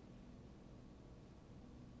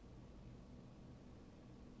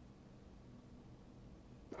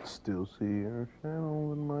 Still see her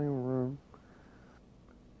shadow in my room.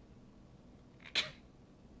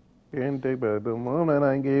 Can't take back the moment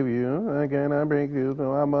I gave you. I cannot break you,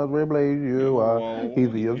 so I must replace you.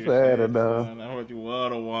 Easier said than done. I heard you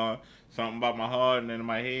want something about my heart and then in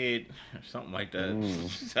my head, something like that.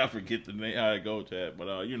 I forget the name, how it goes, chat.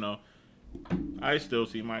 But you know, I still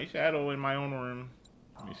see my shadow in my own room.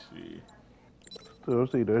 Let me see. Still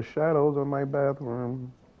see the shadows in my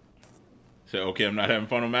bathroom. Say, okay, I'm not having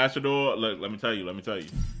fun on Master Duel. Look, let me tell you.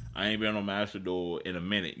 I ain't been on Master Duel in a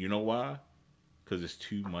minute. You know why? Because it's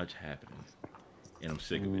too much happening. And I'm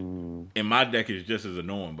sick of it. And my deck is just as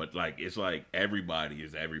annoying, but like it's like everybody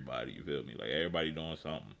is everybody, you feel me? Like everybody doing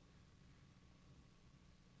something.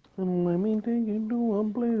 Let me take you to a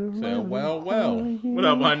place. Say, well. What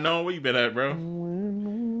up, Unknown? Where you been at, bro?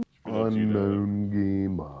 Unknown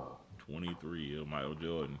gamer. 23, Michael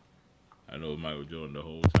Jordan. I know Michael Jordan the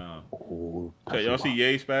whole time. Okay, y'all see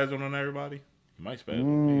Ye spazzing on everybody? He might spaz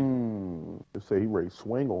on me. They say he ready to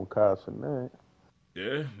swing on Castanet.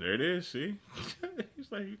 Yeah, there it is. See, he's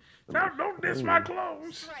like, "Don't diss my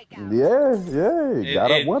clothes." Yeah,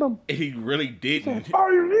 got up with him. He really didn't.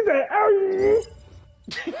 I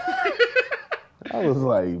was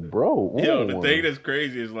like, bro. Yo, the thing that's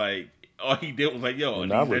crazy is like, all he did was like, "Yo,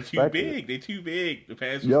 they're too big. They're too big. The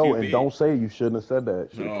pants was too big." Don't say you shouldn't have said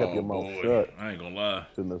that. Should have kept your mouth shut. I ain't gonna lie.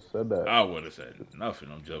 Shouldn't have said that. I would have said nothing.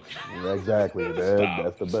 I'm joking. Yeah, exactly.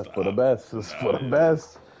 That's the best for the best. It's for the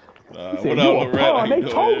best. What up,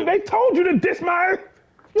 Loretta? They told you to diss my.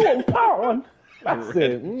 You a pawn. I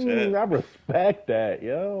said, I respect that,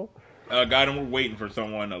 yo. Got him. We're waiting for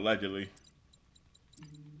someone allegedly.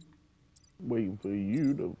 Waiting for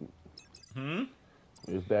you to.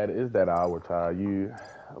 Is that our tie?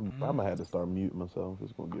 I'm gonna have to start muting myself.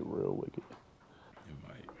 It's gonna get real wicked. It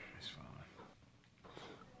might. It's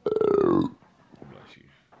fine. Bless you.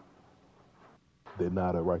 Did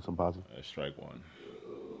not write some positive. Strike one.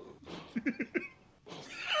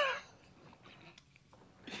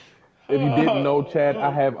 If you didn't know, Chad,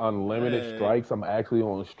 I have unlimited strikes. I'm actually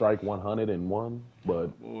on strike 101,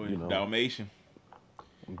 but you know, Dalmatian.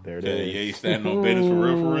 There it is. Yeah, he's standing on business for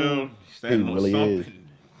real. He's standing on really something.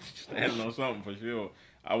 Is. Standing on something for sure.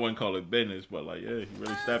 I wouldn't call it business, but like, yeah, he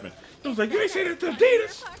really stepping. I was like, you ain't say that to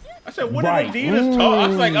Adidas. I said, what did Adidas talk? I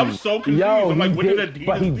was like, I'm so confused. Yo, I'm like, what did Adidas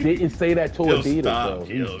but he do? didn't say that to Adidas, Stop,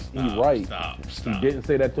 though. stop, He's right. Stop. He didn't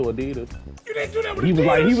say that to Adidas. You didn't do that with He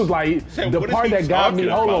Adidas. was like, Said, the part that got me,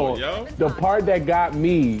 hold on. Yo? The part that got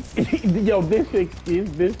me, yo, this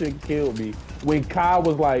shit killed me. When Kyle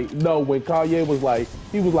was like, no, when Kanye was like,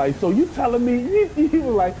 he was like, so you telling me, he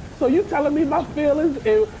was like, so you telling me my feelings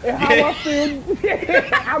and how I feel,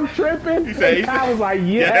 I'm tripping? And Kyle was like,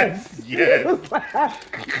 yes. You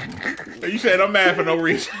said I'm mad for no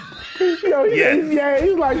reason. Yo, yeah,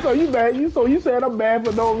 he's like, so you mad? So you said I'm mad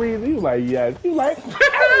for no reason? He was like, yes. He was like,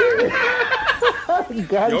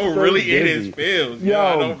 God, yo, so really busy. in his feels. Yo,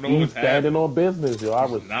 I don't know he's what's standing happening. on business, yo. I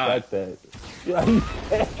respect that. Yo, he's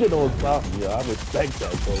standing on something, yo. I respect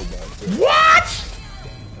that so much. Yo. What?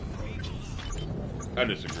 I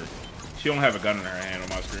disagree. She don't have a gun in her hand on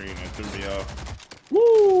my screen and threw me off.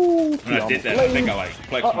 Woo! When I did that, I think I like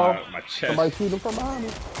flexed my chest. Somebody shooting from behind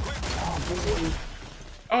me.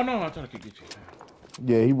 Oh no, I thought I could get you.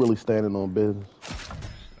 Yeah, he really standing on business.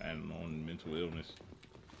 Standing on mental illness.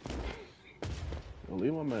 Well,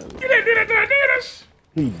 leave my man. You didn't do that to Adidas.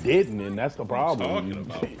 He didn't, and that's the problem. What are you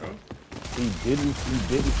talking about, bro? He didn't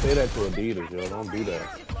say that to Adidas, yo. Don't do that.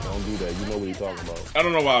 Don't do that. You know what he's talking about. I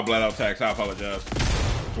don't know why I bled out tax. I apologize.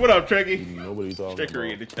 What up, Trekkie? You know what he's talking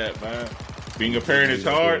Trickery about. in the chat, man. Being a parent is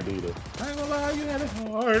hard. I ain't gonna lie, you had it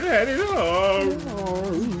hard. Had it hard.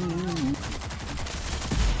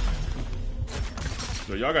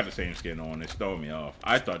 So y'all got the same skin on. It's throwing me off.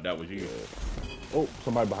 I thought that was you. Oh,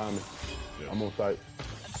 somebody behind me. Yeah. I'm on site.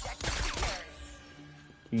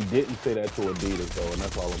 He didn't say that to Adidas, though, and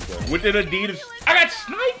that's all I'm saying. What did Adidas? I got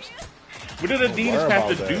sniped. What did Adidas have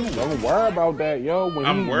to do? Don't worry about that, yo.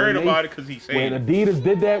 I'm worried about it because he's saying when Adidas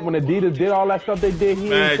did that, when Adidas did all that stuff they did, he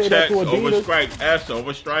didn't say that to Adidas. Overstripes, S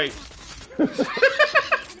overstripes.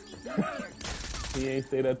 He ain't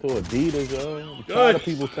say that to Adidas, yo. I'm Good. tired of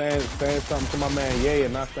people saying something to my man Ye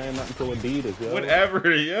and not saying nothing to Adidas, yo.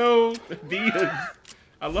 Whatever, yo. Adidas.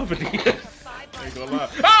 I love Adidas. I ain't gonna lie.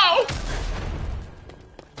 Oh!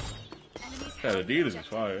 That Adidas is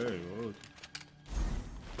fire. Hey,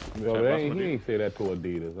 yo, he ain't say that to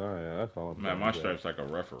Adidas. That's all I'm saying. Man, my stripe's like a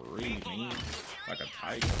referee, man. Like a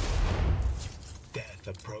tiger. Death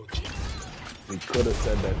approaching. He could have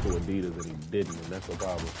said that to Adidas and he didn't, and that's the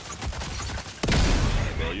problem.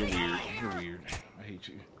 Bro, you're weird. You're weird. I hate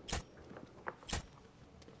you.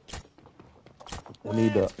 We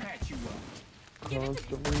need to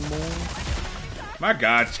constantly more. My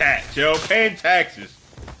God, tax, yo. Paying taxes.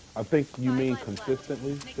 I think you mean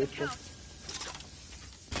consistently, sister.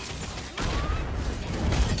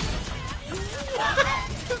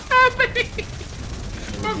 What's happening?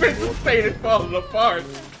 My mental state is falling apart.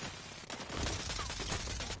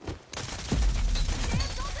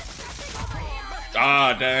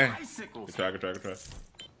 Ah, dang. Good try.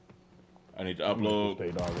 I need to upload. I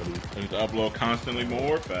need to upload constantly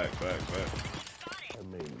more. Fact. That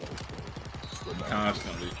made no sense.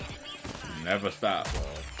 Constantly. Never stop.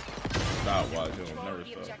 Stop while you don't never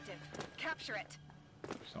stop. Capture it.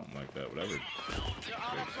 Something like that. Whatever. You're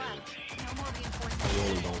almost right. No more I reinforcements.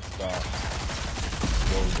 really don't stop.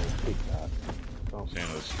 Really don't pick that.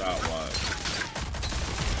 Saying to stop while.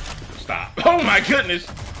 Stop. Oh my goodness.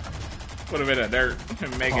 Put him in the dirt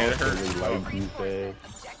and make it hurt. Like you said.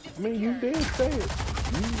 I mean, you did say it. It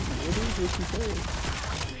is what you said.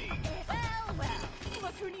 Well,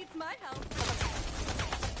 look who needs my help.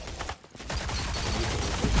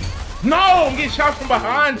 No, I'm getting shot from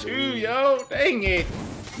behind too, yo. Dang it.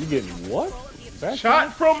 You getting what?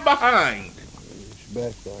 Shot from behind.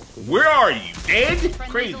 Where are you? Dead?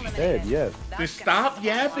 Crazy. Dead, yes. Just stop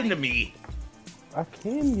yapping to me. I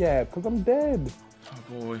can yap, because I'm dead. Oh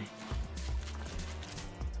boy.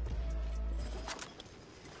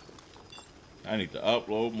 I need to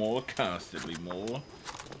upload more, constantly more.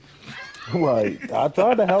 Right. I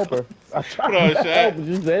tried to help her. I tried to help her.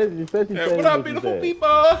 She said what up, beautiful people?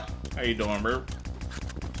 How you doing, bro?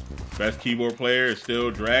 Best keyboard player is still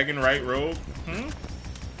Dragon, right, Rogue?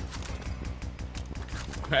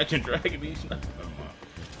 Imagine dragging these.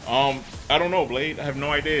 I don't know, Blade. I have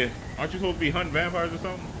no idea. Aren't you supposed to be hunting vampires or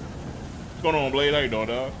something? What's going on, Blade? How you doing,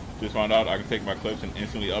 dog? Just found out I can take my clips and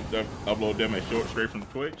instantly upload them as short straight from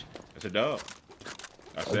Twitch. That's a dub.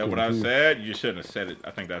 I said what I said. You just shouldn't have said it.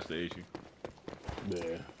 I think that's the issue.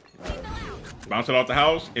 Yeah. Bounce it off the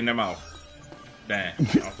house, in their mouth. Damn,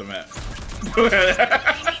 off the map.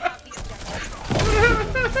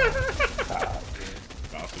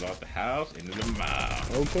 Bounce it off the house, into the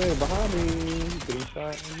mouth. Okay, behind me. Getting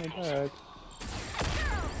shot in the back.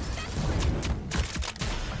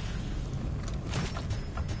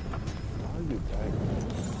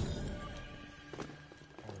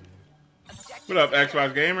 What up,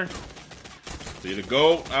 Xbox Gamer? See the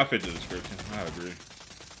goat? I fit the description. I agree.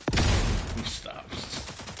 Stop.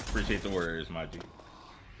 Appreciate the words, my G.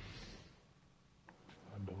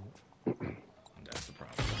 I don't. That's the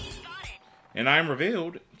problem. And I am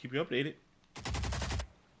revealed. Keep you updated.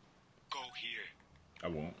 Go here. I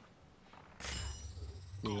won't.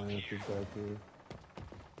 Lance is back here.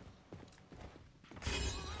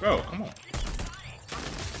 Bro, come on.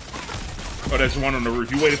 Oh, that's one on the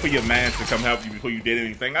roof. You waited for your man to come help you before you did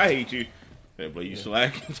anything. I hate you. That boy, you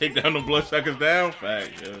slack and take down the bloodsuckers down.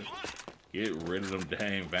 Fact, yo. Get rid of them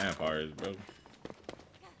dang vampires, bro.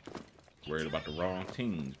 Worried about the wrong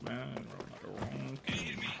teams, man. Worried about the wrong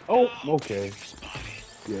teams. Oh, okay.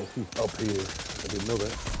 Yeah, she's up here. I didn't know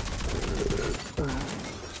that.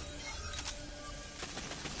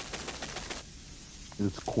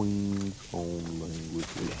 It's Queen's own language.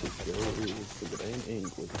 If it ain't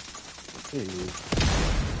English. I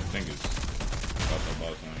think it's about the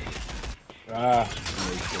boss language. Ah,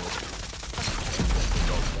 makes sense.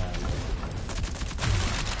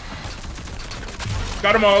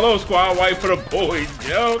 Got them all those squad white for the boys,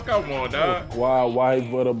 yo. Come on, dog. Squad white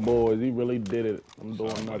for the boys. He really did it. I'm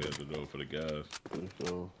doing Somebody nothing. has to do it for the guys.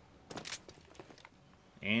 So,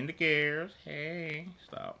 And the girls. Hey.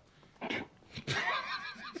 Stop.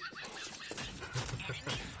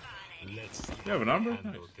 Let's see You have a number?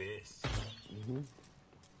 handle Nice. this.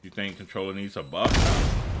 You think controller needs a buff?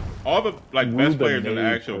 All the best Ruben players in the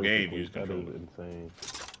made actual game perfectly. use That controller. is insane.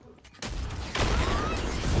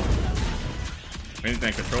 If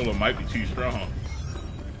anything, controller might be too strong.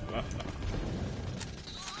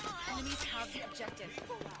 Enemies have the objective.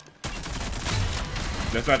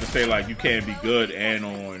 That's not to say like you can't be good and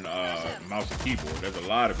on mouse and keyboard. There's a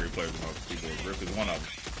lot of great players on mouse and keyboard. Riff is one of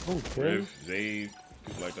them. Okay. Riff, Zave,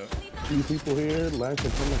 people like that. Few people here. Lance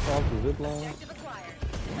can come across the zip line. Objective acquired.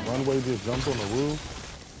 Runway just jumped on the roof.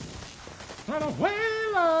 Run away,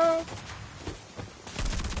 love.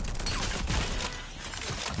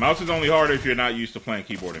 Mouse is only harder if you're not used to playing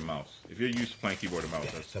keyboard and mouse. If you're used to playing keyboard and mouse,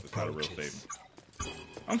 that's not a real statement.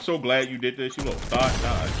 I'm so glad you did this, you little thought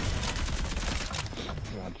dodge.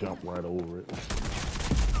 I jumped right over it.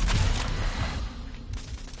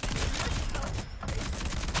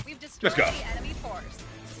 We've destroyed Let's go. the enemy force.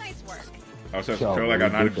 Nice work. I was saying Yo, controller, I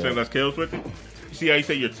got we did 90% that. less kills with it. You see how you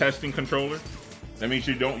say you're testing controller? That means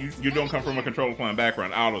you don't come from a controller playing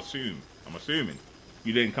background. I'll assume. I'm assuming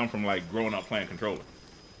you didn't come from like growing up playing controller.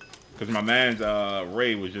 Because my man's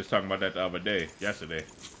Ray was just talking about that the other day. Yesterday,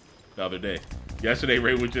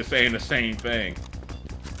 Ray was just saying the same thing.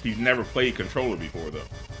 He's never played controller before though.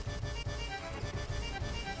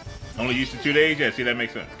 Only used to 2 days? Yeah, see that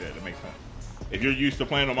makes sense. Yeah, that makes sense. If you're used to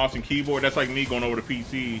playing on mouse and keyboard, that's like me going over to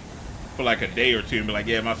PC for like a day or two and be like,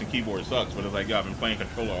 yeah, mouse and keyboard sucks. But it's like, yeah, I've been playing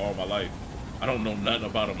controller all my life. I don't know nothing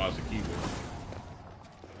about a mouse and keyboard.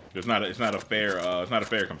 It's not a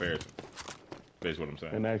fair comparison. That's what I'm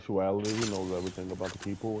saying. In actuality, he knows everything about the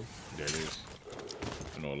keyboard. There it is.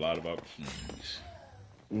 I know a lot about keys.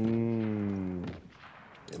 And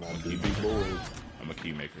I do be boys. I'm a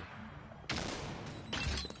key maker.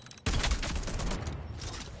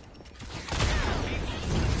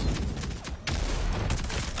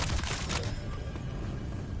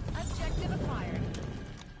 Objective acquired.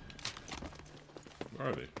 Where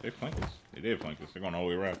are they? They flank us. They did flank us. They're going all the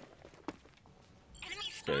way around. Enemy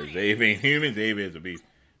So spotted. Zave ain't human. Zave is a beast.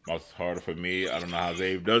 Mouse is harder for me. I don't know how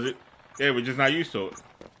Zave does it. Yeah, we're just not used to it.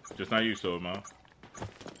 Just not used to it, man.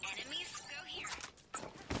 Enemies go here.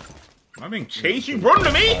 Am I being chased? You run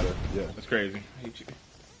to me? Yeah. That's crazy. I hate you.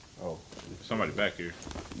 Oh. Somebody back here.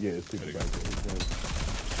 Yeah, it's people back there.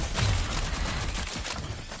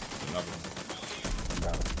 Another one.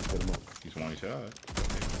 Got him. Hit him up. He's one shot.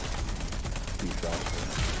 He's shot.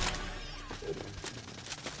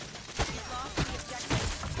 We've lost the objective.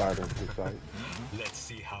 Fired him to sight. Let's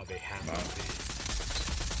see how they handle Wow. this.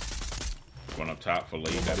 One up top for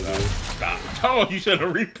late. That's out. Stop. Oh, you should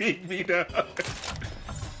have repeat me, dog.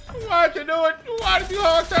 Why'd you do it? Why did you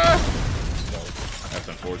hard time? That's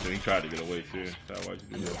unfortunate. He tried to get away too. So why'd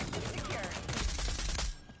you do that?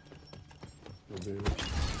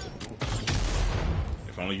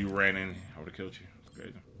 If only you ran in, I would have killed you. It's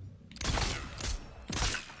crazy.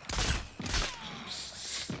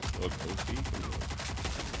 Look,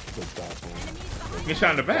 Good shot, man. get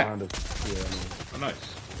shot in the back. Behind us. Yeah, man. Oh, nice.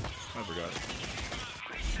 I forgot.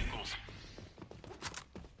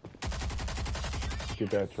 Get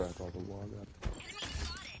that track off the wall. Got it.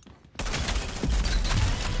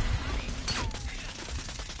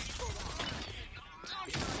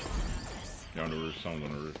 You're on the roof. Someone's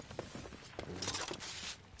on the roof.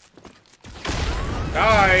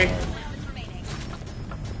 Die!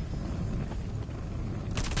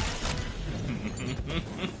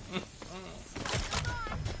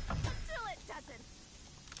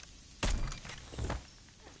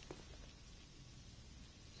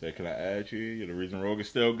 Say, can I add you? You're the reason Rogue is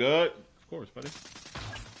still good? Of course, buddy.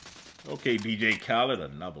 Okay, DJ Khaled,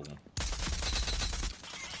 another one.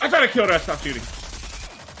 I try to kill that. Stop shooting.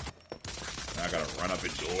 Now I gotta run up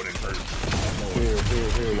and Jordan first. Here.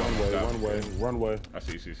 One way. I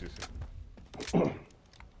see.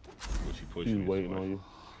 What she pushing? She's waiting on you.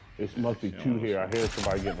 It must be two here. I hear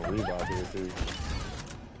somebody getting a rebound here too.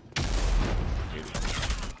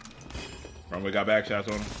 Runway got back shots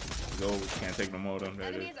on him. Go. Can't take no more of them. There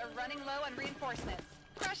it Enemies is. are running low on reinforcements.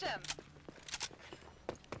 Crush him.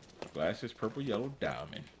 Glasses, purple, yellow,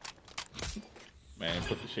 diamond. Man,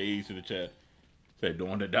 put the shades to the chat. Said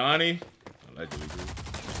doing the Donnie. Allegedly, dude.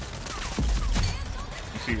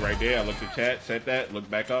 You see right there, I looked at chat, said that, looked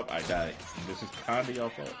back up, I died. And this is kinda your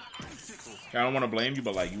fault. I don't want to blame you,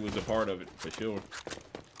 but like you was a part of it for sure.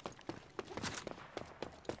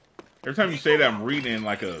 Every time you say that, I'm reading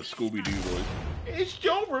like a Scooby-Doo voice. It's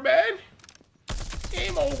over, man.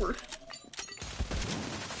 Game over.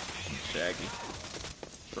 Shaggy.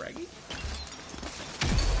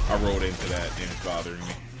 I rolled into that and it's bothering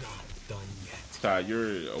me. Ty,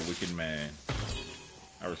 you're a wicked man.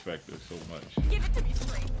 I respect this so much. Give it to me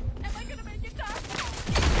straight. Am I gonna make it time?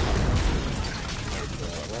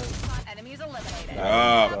 Enemies eliminated.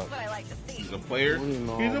 That's what I like to see. He's a player. He's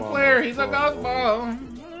He's a player. He's a gospel.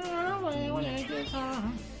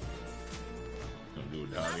 Don't do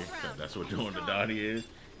it, Donnie. That's what doing the Donnie is.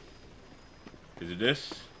 Is it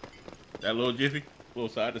this? That little jiffy? Little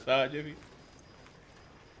side to side jiffy?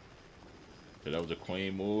 So that was a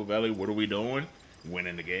queen move, Ellie. What are we doing?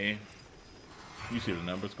 Winning the game. You see the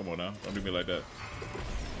numbers. Come on now. Don't do me like that.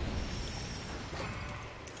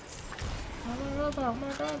 Oh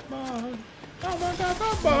my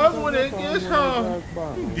God, when it gets hard.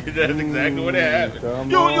 That's exactly what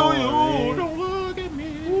happened. Yo, don't look at me.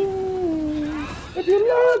 If you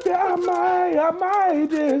look at I might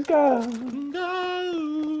just go.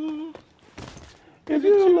 If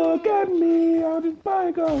you look at me, I'll just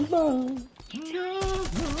might go slow.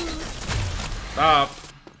 Stop.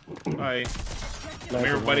 Bye. Come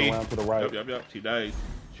here, buddy. To the right. Yep. She died.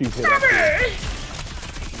 She's hit He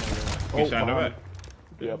Oh, shined her behind. back.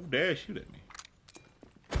 Yep. Dare shoot at me.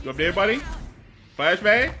 You up there, buddy?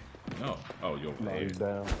 Flashbang? No. Oh, you're over No, there. he's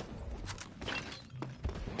down.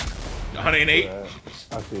 108. I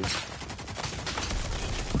see.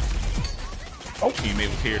 Teammate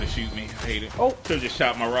was here to shoot me. I hate it. Oh. Should have just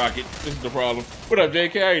shot my rocket. This is the problem. What up,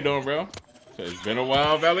 JK? How you doing, bro? So it's been a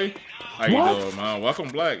while, Valley. How you What? doing, man? Welcome,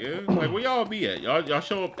 Black. Yeah. Like, where y'all be at? Y'all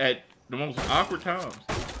show up at the most awkward times.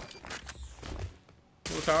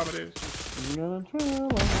 What time it is? I'm gonna trail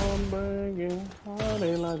on bringing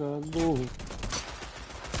honey like a goose.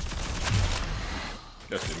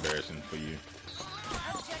 That's embarrassing for you.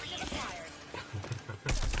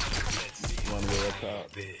 One way up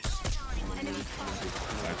top.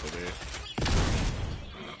 That's what it is.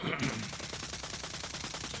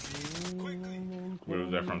 Where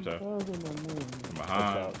was that from, Ty? From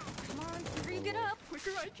behind. Come on, hurry, get up.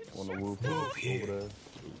 Quicker, I can On the roof Move over here. there.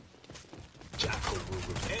 Jacko will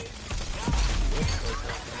repay.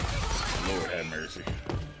 Lord have mercy.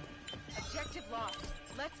 Objective lost.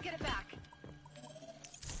 Let's get it back.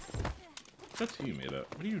 That teammate up.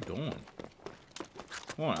 What are you doing?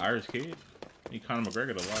 Come on, Irish kid. Need Conor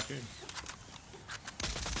McGregor to lock in.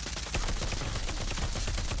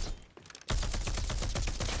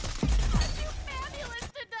 Too fabulous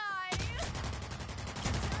to die.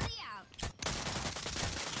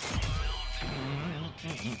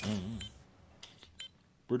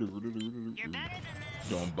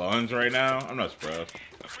 Doing buns right now? I'm not surprised.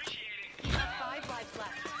 5 lives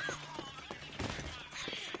left.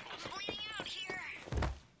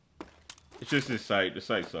 It's just this site. The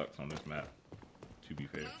site sucks on this map, to be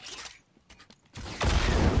fair.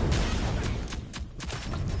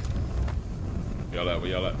 Y'all at? Where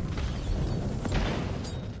y'all at?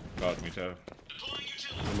 Talk to me, Chad.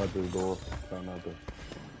 I'm at this door. Down out there.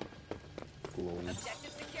 Cool.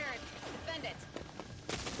 Objective secured. Defend it.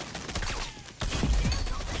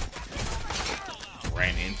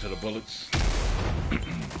 Ran into the bullets.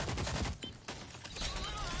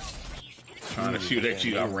 Trying to shoot at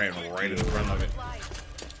you, I ran right in front of it.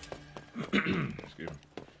 Excuse me.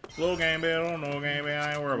 Slow game, baby. I don't know game, baby.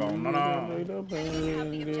 I ain't worried about no.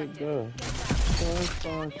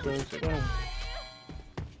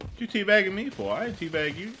 What you teabagging me for? I didn't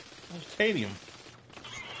teabag you. I was stadium.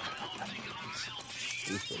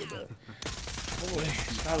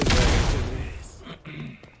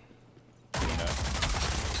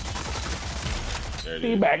 There it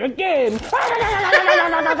See is. back again.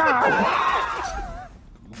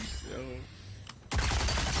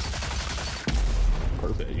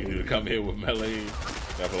 come here with melee.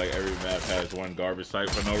 I feel like every map has one garbage site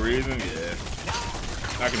for no reason. Yeah,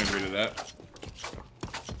 I can agree to that.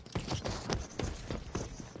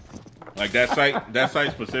 Like that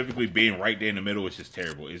site specifically being right there in the middle is just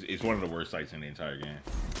terrible. It's one of the worst sites in the entire game,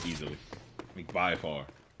 easily, like by far.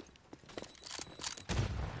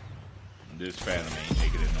 This Phantom ain't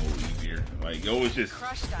making it no easier. Like it was just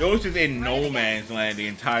in no man's land the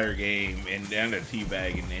entire game, and then the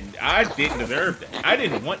teabag, and I didn't deserve that. I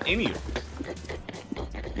didn't want any of it.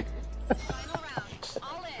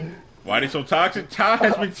 Why they so toxic? Ty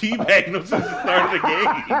has been teabagging them since the start of the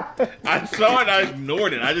game. I saw it, I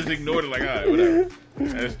ignored it. I just ignored it like, alright, whatever.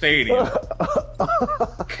 That's stadium.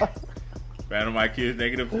 Phantom my kids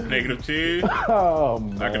 -2. Oh,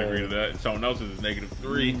 man. I can agree to that. Someone else's is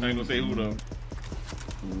 -3. I ain't gonna say who though.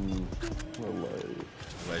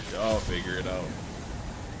 Let y'all figure it out.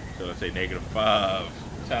 So let's say -5.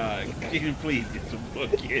 Ty, can you please get some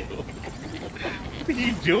book kills? What are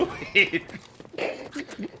you doing?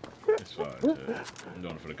 It's fine, Chad. I'm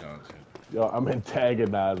doing it for the content. Yo, I'm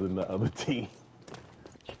antagonizing the other team.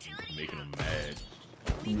 Making them mad.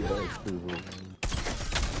 Yeah,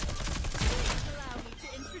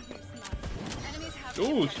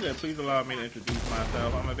 ooh, she said, please allow me to introduce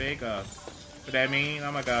myself. I'm a big guy. What that mean?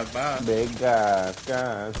 I'm a guy's boss. big guys.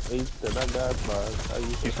 Each that I got boss.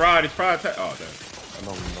 He's fried. Oh, damn. I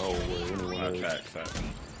don't know where anyone is. Track.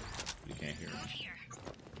 You can't hear me.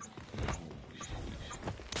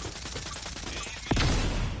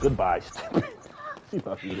 Goodbye, stupid.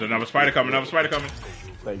 There's another spider coming.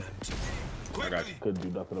 Like, I got you. couldn't do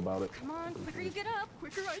nothing about it. Come on, quicker you get up,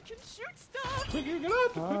 quicker I can shoot stuff. Quicker you get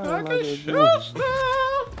up, quicker I can shoot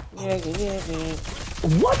stuff.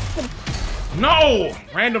 What the? No!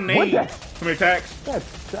 Random name. What the? Come here, Tax. Where'd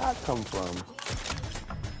that shot come from?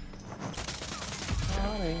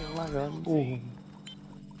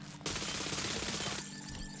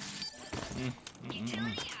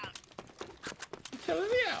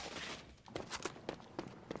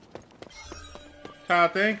 I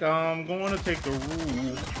think I'm going to take the rule.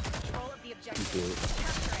 Control of the objective.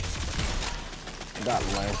 Got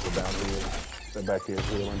Lancer down here. They're back here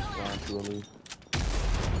healing. Trying to release. I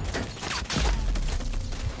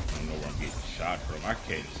don't know where I'm getting shot from. I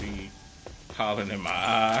can't see. Hollering in my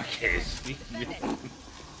eye. I can't see.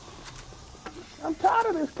 I'm tired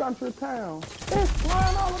of this country town. It's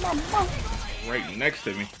flying all in my mouth. Right next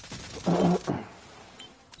to me.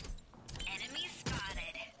 Enemy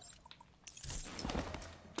spotted.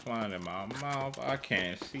 Flying in my mouth. I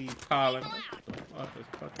can't see. Pollen. What the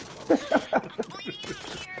fuck is fucking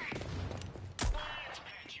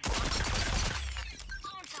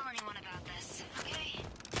Don't tell anyone about this, okay?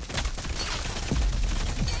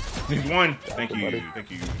 He's one. Thank you. Thank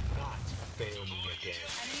you. Not fail me again.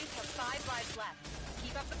 Enemies have 5 lives left.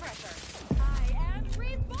 Keep up the pressure. I am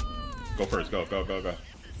reborn. Go first. Go. Let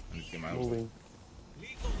me get my Moving.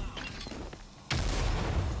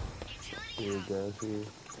 Here, guys, here.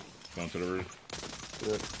 going to the roof.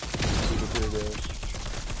 Yep. Here, guys.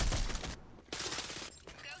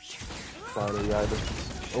 Spider, either.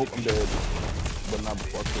 Oh, I'm dead. But not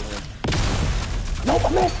before I kill him. No, I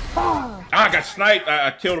missed! Ah! I got sniped.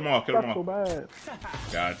 I killed them all. That's so bad.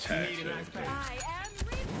 Got tagged. I am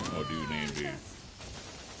reborn. Oh, dude named dude.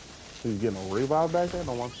 He's getting a revive back there?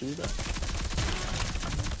 Don't want to see that.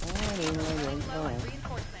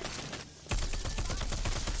 Reinforcement.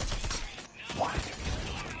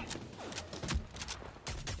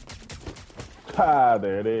 Ah,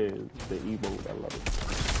 there it is. The emote. I love it.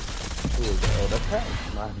 Who is that? Oh, that's Pat.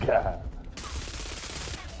 My God.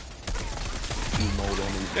 Emote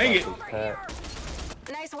on these. Dang it. Pat.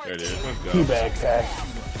 Nice work. There it is. Let's go. Teabag Pat.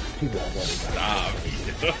 Teabag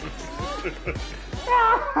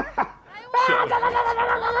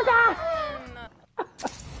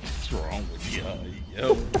What's wrong with you,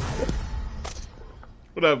 yo?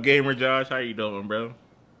 What up, gamer Josh? How you doing, bro?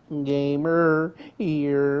 Gamer.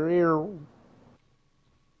 Here.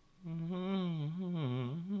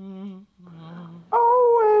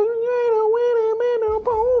 Always need a winning man to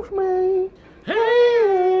post me.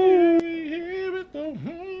 Hey, with the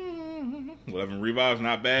 11 revives,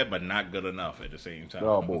 not bad, but not good enough at the same time.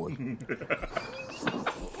 Oh, boy.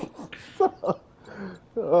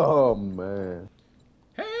 Oh, man.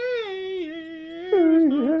 Hey,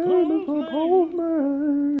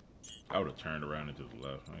 I would have turned around and just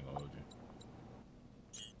left. I ain't gonna hold you.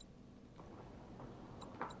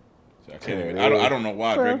 See, I can't even, I don't know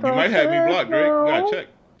why, Drake. You might have me blocked, Drake. You gotta check.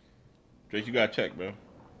 Drake, you gotta check, bro.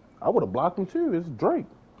 I would have blocked him too. It's Drake.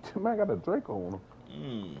 Man, I got a Drake on him.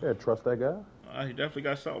 Yeah, trust that guy. He definitely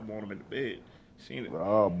got something on him in the bed. Seen it.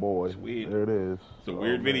 Oh boy, It's weird. there it is. It's a Oh,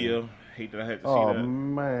 weird man. video. Hate that I had to see Oh that.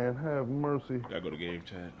 man, have mercy. Gotta go to game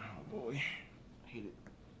chat. Oh boy. Hate it.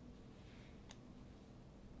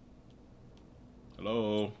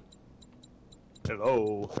 Hello.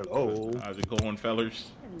 Hello. How's it going,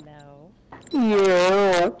 fellers? Hello.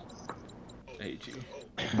 Yeah. I hate you.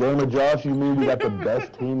 Gamer Josh, you mean we got the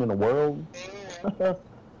best team in the world?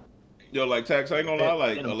 Yo, like Tax, I ain't gonna lie,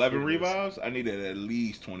 like And I'm 11 serious. revives, I needed at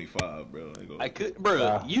least 25, bro. I could,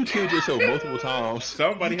 bro. You killed yourself multiple times.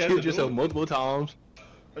 Somebody you has killed to do yourself it. multiple times.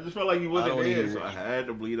 I just felt like he I wasn't don't wanna there, hear so it. I had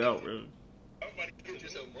to bleed out, bro.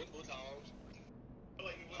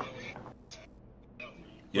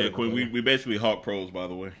 Yeah, Quinn, we basically Hawk Pros, by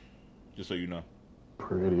the way. Just so you know.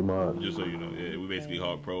 Pretty much. Just so you know. Yeah, we basically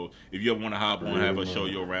Hawk Pros. If you ever want to hop on, have us show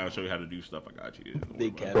you around, show you how to do stuff, I got you. Don't worry Big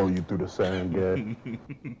about cat. Throw you through the sand gate.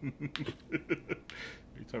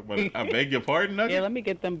 You talking about it? I beg your pardon, Nugget? Yeah, let me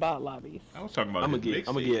get them bot lobbies. I was talking about I'm his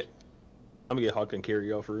gonna mixtape. get Hawk and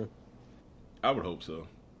carry off for real. I would hope so.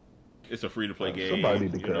 It's a free-to-play game. Somebody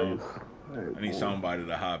need to you carry know. us. Hey, I need boy. somebody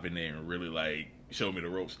to hop in there and really like show me the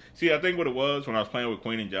ropes. See, I think what it was when I was playing with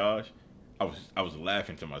Queen and Josh, I was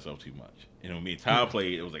laughing to myself too much. You know, me and Ty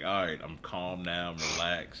played. It was like, all right, I'm calm now. I'm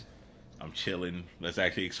relaxed. I'm chilling. Let's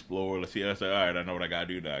actually explore. Let's see. I said, all right, I know what I gotta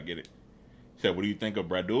do now. I get it. He said, what do you think of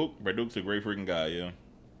Braddock? Braddock's a great freaking guy, yeah. And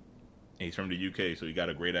he's from the UK, so he got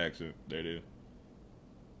a great accent. There it is.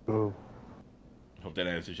 Oh. Hope that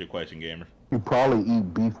answers your question, gamer. You probably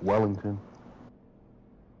eat beef Wellington.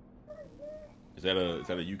 Is that a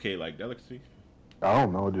UK like delicacy? I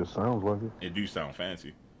don't know. It just sounds like it. It do sound fancy.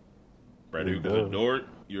 It Braddock is a does. dork.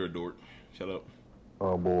 You're a dork. Shut up.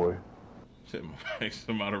 Oh boy. Said my max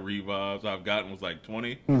amount of revives I've gotten was like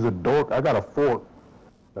 20. He's a dork. I got a fork.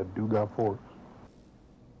 I do got forks.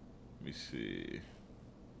 Let me see. You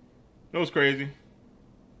know what's crazy?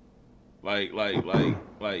 Like,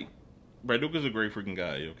 Braddock is a great freaking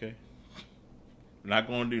guy, okay? Not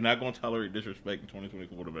gonna tolerate disrespect in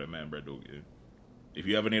 2024 to that man Braddock is. If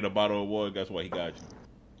you ever need a bottle of water, guess what? He got you.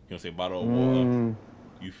 You gonna say bottle of water?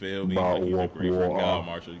 You feel me? Like he's a great freaking guy,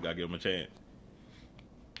 Marshall. You gotta give him a chance.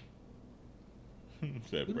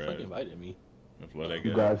 Said Who the fuck Brad. invited me? That's what I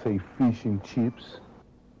You got. guys say fish and chips?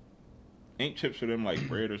 Ain't chips for them like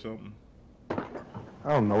bread or something?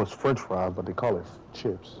 I don't know. It's French fries, but they call it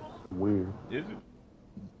chips. Weird. Is it?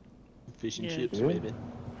 Fish and Yeah. chips, Yeah. baby.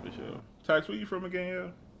 For sure. Tax, where you from again, yeah?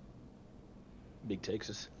 Big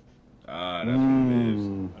Texas. Ah, that's what it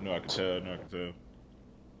is. I know I can tell.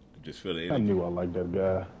 Just feel the I energy. knew I liked that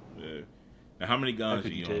guy. Yeah. Now, how many guns How do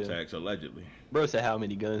could you you own, tell? Tax, allegedly? Bro said how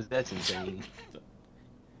many guns? That's insane.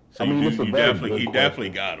 So I mean, it's a he very definitely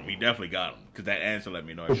good got him. He question. definitely got him. Because that answer let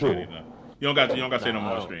me know For everything. sure. You know. You don't got to say no Nah, more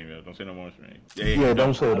I on don't. stream, yo. Don't say no more on stream. Yeah,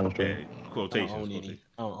 don't say it on Yeah, stream. I don't quotations. own any.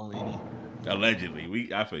 I don't own any.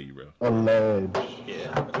 Allegedly. I feel you, bro. Alleged.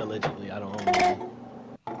 Yeah, allegedly, I don't own any.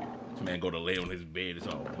 This man go to lay on his bed. It's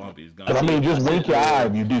all bumpy. It's But I gone. mean, just wink your eye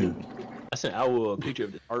if you do. I sent Owl a picture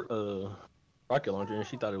of the rocket launcher, and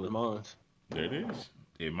she thought it was mine. There it is.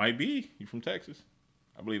 It might be. You from Texas.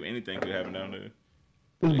 I believe anything could happen down there.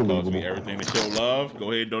 It's It costs me believable. everything to show love.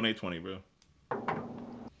 Go ahead and donate 20, bro.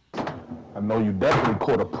 I know you definitely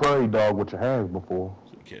caught a prairie dog with your hands before.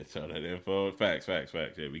 So you can't tell that info. Facts.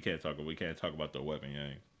 Yeah, we can't talk about the weapon,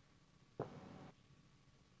 yeah.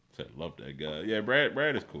 Said love that guy. Yeah,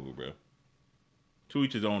 Brad is cool, bro. To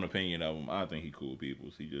each his own opinion of him. I think he cool people.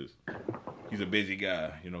 He's a busy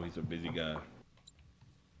guy. You know, he's a busy guy.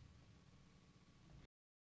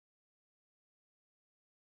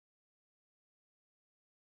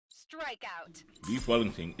 Strikeout. Beef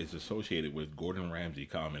Wellington is associated with Gordon Ramsay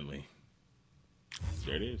commonly.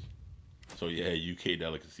 There it is. So yeah, UK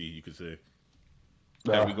delicacy, you could say.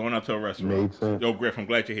 Yeah, we going out to a restaurant. Made sense. Yo, Griff, I'm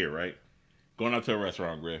glad you're here, right? Going out to a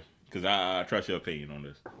restaurant, Griff, because I trust your opinion on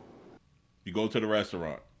this. You go to the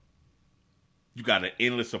restaurant. You got an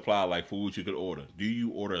endless supply like foods you could order. Do you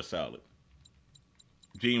order a salad?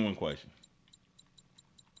 Genuine question.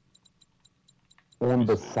 On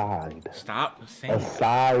the side. Stop saying A that.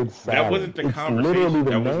 side salad. That wasn't the It's literally conversation.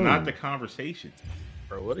 the That was name. not the conversation.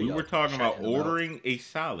 Bro, what are We y'all were talking about chatting ordering a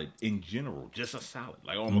salad in general, just a salad.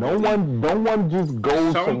 Like, oh, No one just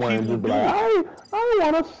goes Some somewhere and people just be do. like, I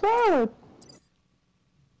want a salad.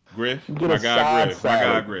 Griff, Get my a guy side Griff, my guy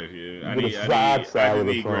salad. Griff. Yeah, I Get a need side salad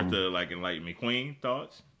or need Griff something. to like enlighten me. Queen,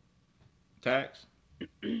 thoughts, Tax,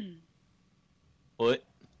 What?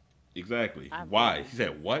 exactly. I've Why? ordered He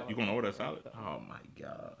said, "What? You gonna order a salad?" salad. Oh my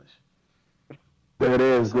gosh. There it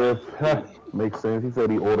is, Griff. Makes sense. He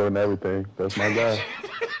said he ordering everything. That's my guy.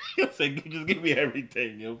 He'll say, "Just give me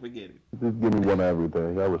everything. Yo, forget it." Just give me one of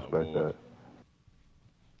everything. I respect boy. that.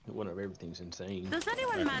 One of everything's insane. Does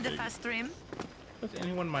anyone mind if I stream? Does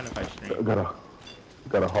anyone mind if I I stream?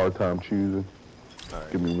 got a hard time choosing.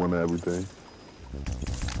 Alright. Give me one of everything.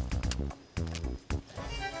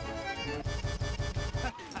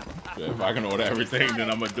 If I can order everything, then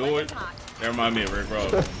I'm gonna do it. That remind me of Rick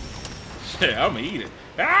Ross. Shit, I'm gonna eat it.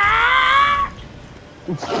 Ah!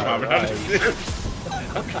 That's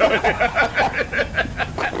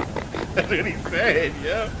what he said,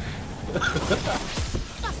 yeah.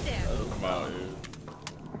 Come out here.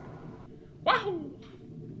 Wahoo!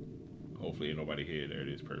 Hopefully ain't nobody here. There it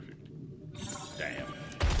is, perfect. Damn.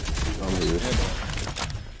 I'm here.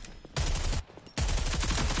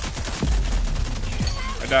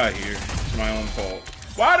 I died here. It's my own fault.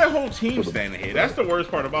 Why the whole team standing here? That's the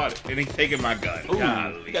worst part about it. And he's taking my gun. Ooh,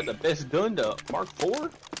 Golly. you got the best gun to Mark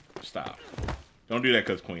IV? Stop. Don't do that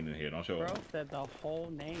because Queen in here. Don't show Bro up. said the whole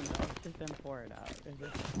name, though. Just didn't pour it out. It's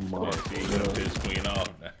just... Mark. Yeah, see, you gonna piss Queen off.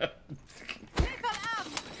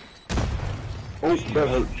 Oh, that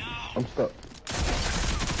hurt. I'm stuck.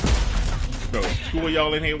 Bro, 2 of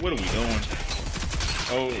y'all in here. What are we doing?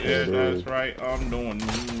 Oh, yeah, that's right. I'm doing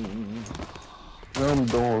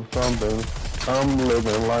something. I'm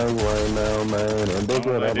living life right now, man. And look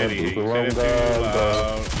what I'm gonna do. So I'm That's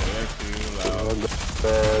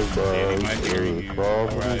too loud. He might hear you.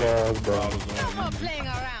 Alright. No more playing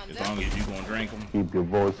around. As long as you gonna drink them. Keep your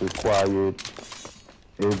voices quiet.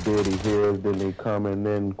 If Daddy hears, then they coming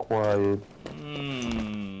in quiet.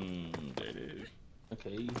 That is.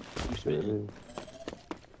 Okay, you There spit it it. is.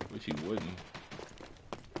 Which he wouldn't.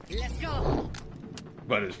 Let's go.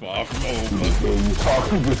 But it's far from over.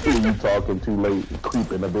 Just hear you talking too late,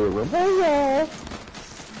 creep in the bedroom. Hey, y'all.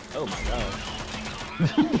 Oh my god.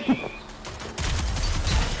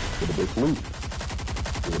 Could have been sleep.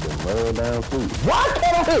 Could have been laying down sleep. Why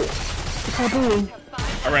can't I hit? What's happening?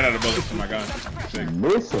 I ran out of bullets in my gun. Sick.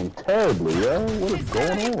 Missing terribly, yo. What is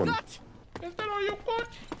going on? Is that all your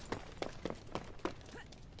punch?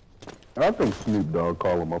 I think Snoop Dogg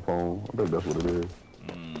calling my phone. I think that's what it is.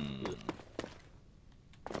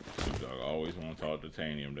 Snoop Dogg always want to talk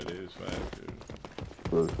titanium. That is fact. Dude.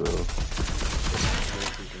 For sure.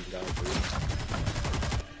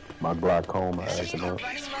 My glaucoma acting up.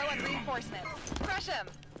 Running low on reinforcements. Crush him.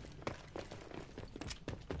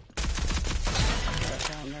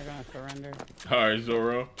 Tell them they're gonna surrender. Alright,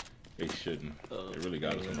 Zoro. They shouldn't. They really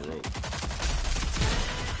got us on the rope.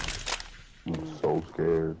 I'm so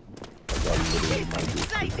scared. I got literally might just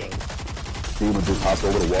Exciting. see him just hop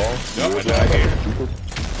over the wall. Yup, I died here.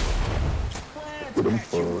 Get him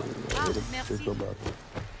for merci.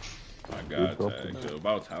 My God, tag. So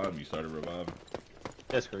about time you started reviving.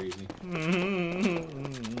 That's crazy.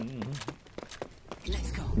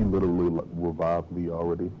 Let's go. He literally revived me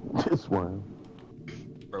already. This one.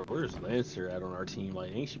 Bro, where's Lancer at on our team?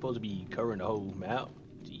 Like, ain't she supposed to be covering the whole map?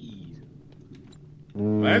 Jeez.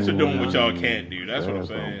 Lancer doing what y'all can't do. That's what I'm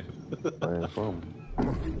saying. Saying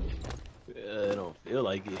something. I don't feel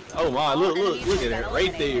like it. Oh my, look at it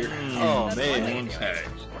right there. Oh man. Tag.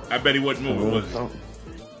 I bet he wasn't moving, was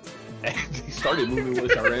he? He started moving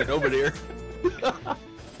once I ran over there.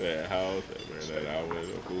 That house that I went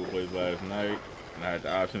to a cool place last night, and I had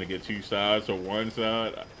the option to get 2 sides or 1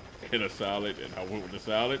 side. I hit a salad, and I went with the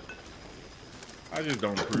salad. I just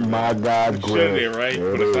don't approve. My God, Shouldn't they, Griff. right?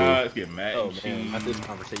 There Put it the is. sides, get mac Oh and man, cheese. not this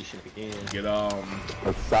conversation again. Get A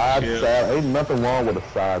side Chill. salad. Ain't nothing wrong with a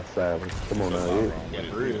side salad. Come on What's now. wrong Yeah. with Yeah, it?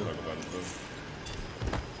 for real. Talk about it, bro.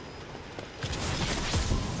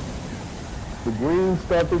 The green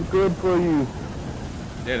stuff is good for you.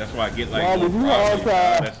 Yeah, that's why I get like Why would little you all broccoli.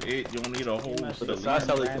 try? That's it. You don't need a whole But the salad. side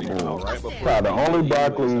salad thing Oh. out right before. Try the only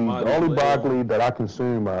broccoli, Might as well. that I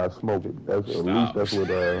consume, I smoke it. That's at least that's what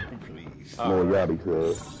Please. Moriarty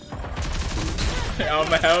said.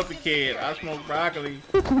 I'm a healthy kid. I smoke broccoli.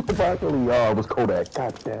 Broccoli, it was Kodak.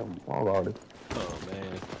 Goddamn, all of it. Oh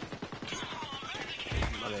man.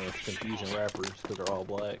 My man's confusing rappers because they're all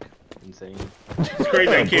black. Insane. It's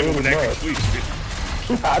crazy I came up with that Pretty conclusion.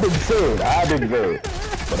 I didn't say it.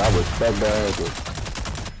 But I respect the answer.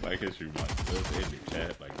 Black History Month. Those in the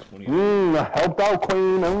chat like 20. I helped out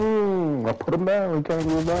Queen. I put him down. He can't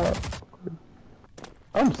revive.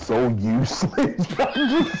 I'm so useless. I'm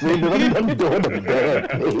just sitting. I'm doing the damn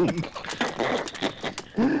thing.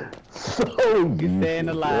 So useless. Staying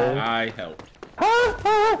alive. man. I helped.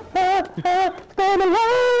 Staying alive.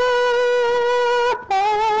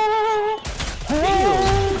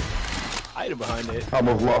 Hiding behind that. I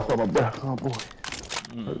almost lost all my breath. Oh boy.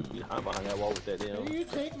 Hide behind that wall with that damn. You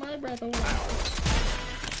take my breath away.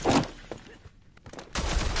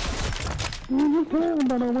 You can,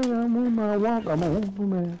 by the way I'm on my walk. I'm on,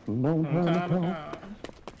 man. No time to talk.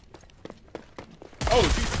 Oh,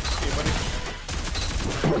 Jesus. Hey, buddy.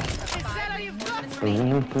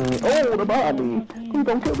 Oh, the body. Please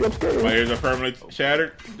don't kill me. I'm scared. My ears are permanently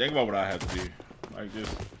shattered. Think about what I have to do. Like,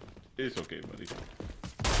 just, it's okay, buddy.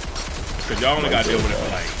 Cause y'all only got to deal with it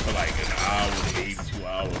for like an hour, maybe 2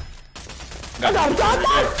 hours. I got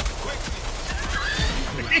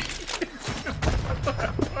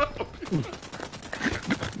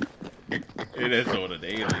It is on the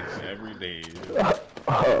daily, every day.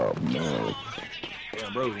 Oh man.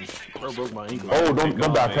 Damn, bro broke my ankle. Oh, don't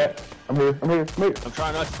die, Pat. I'm here. I'm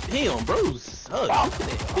trying not to. Damn, bro, suck. You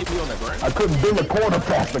couldn't hit me on the ground. I couldn't bend the corner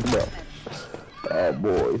fast enough. Oh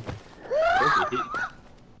boy.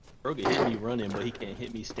 Bro can hit me running, but he can't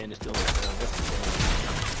hit me standing still on the ground. That's the thing.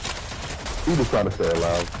 He just trying to stay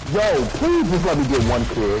alive. Yo, please just let me get one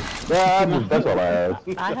kill. Yeah, that's all I ask.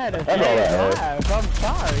 I had a That's all I ask. life. I'm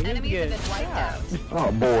sorry. He's Enemies have getting been wiped out.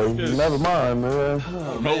 Oh boy, never mind, man. I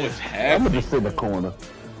don't know what's I'm happening. gonna just sit in the corner.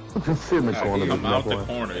 Just sit in the corner. Come out the Y'all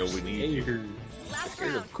corner, yo, we need you. Last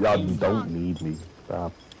round. don't need me.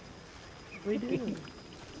 Stop. We do.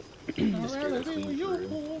 Just scared of Queen for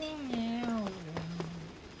real.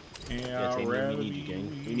 Yeah, Tane, we need you, gang.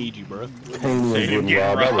 We need you, bro. Ain't even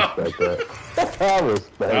getting robbed. I respect that. I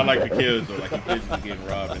respect I like the that. kids though, like the kids are getting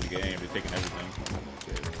robbed in the game. They're taking everything.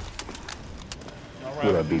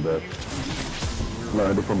 What I do best.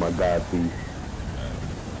 Learned it from my god thief.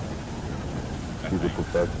 He's a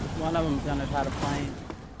professional. One of them's gonna try to plane.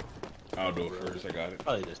 I'll do it first. I got it.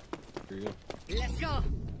 Probably just for you. Let's go.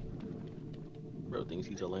 Bro thinks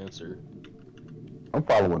he's a Lancer. I'm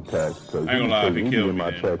following Tax because I ain't gonna lie, if he killed me,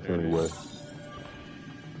 my then checks there it anyway.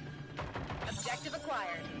 Objective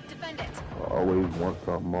acquired. Defend it. I always want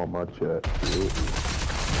something on my check.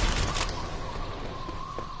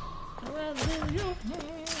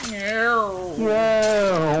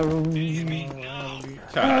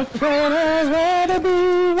 Child.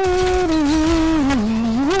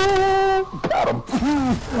 Got him.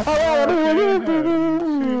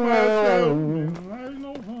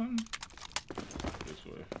 This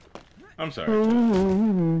way. I'm sorry.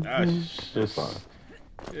 It's fine.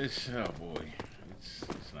 It's oh boy,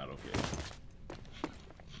 it's not okay.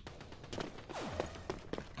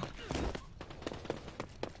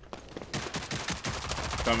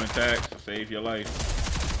 Come and tax, save your life.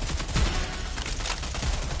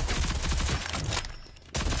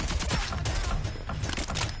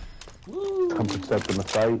 I'm protecting the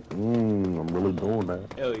site. I'm really doing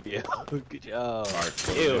that. Hell yeah. Good job. Alright,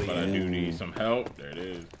 Hell but I yeah. do need some help. There it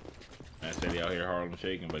is. I said he out here Harlem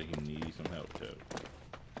shaking, but he needs some help too.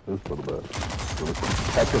 This for the best. Really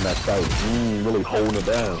protecting that site. Really holding it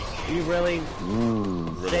down. You really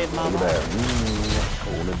saved my Look at life. that.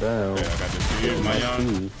 Holding it down. Okay, I got this for you, my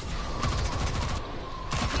young.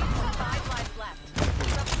 5 lives left.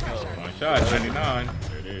 Keep up the pressure. One shot, 99.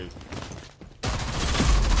 There it is.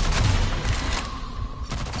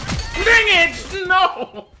 Dang it! No!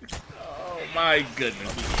 Oh my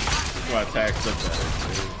goodness. That's why tax looked at it.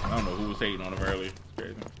 I don't know who was hating on him earlier. It's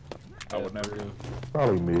crazy. I would never.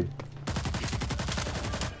 Probably me.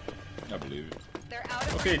 I believe it. They're out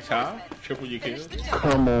of Okay, Ty. reinforcements. Triple your Finish kills. the job.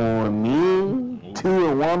 Come on, you. 2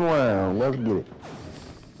 in 1 round. Let's get it.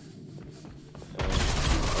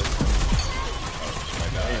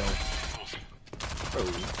 Bro,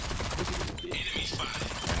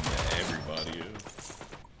 Everybody is.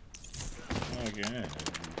 Again.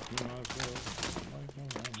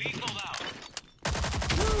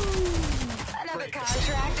 Another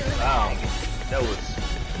contract in the wow. bag. That was.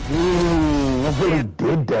 I really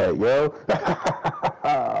did that, yo.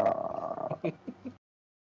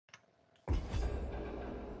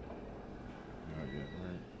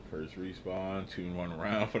 First respawn, 2 in 1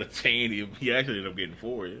 round for the Tanium. He actually ended up getting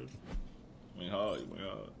 4. Yeah. Went hard, went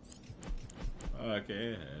hard. I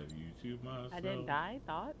can't have you to myself. I didn't die,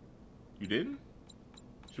 thought. You didn't?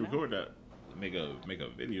 Should No. record that. Make a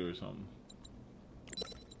video or something.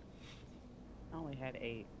 I only had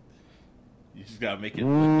 8. You just gotta make it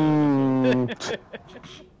look good.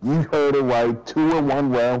 You heard it right. 2 in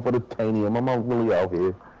 1 round for the Tanium. I'm not really out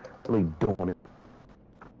here. Really doing it.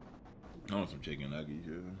 I want some chicken nuggets,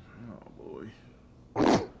 yeah. Oh boy.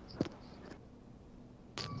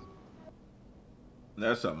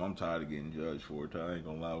 That's something I'm tired of getting judged for. I ain't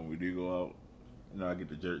gonna lie, when we do go out, you know, I get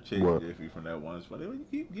the jerk chicken What? jiffy from that one spot. You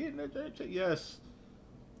keep getting that jerk chicken? Yes.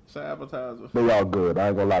 It's an appetizer. They all good. I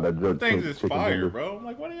ain't gonna lie. That jerk Things is chicken fire, tenders, bro. I'm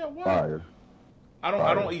like, what are y'all? What? fire. I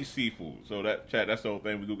Fire. don't eat seafood, so that's the whole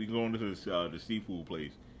thing. We go into this the seafood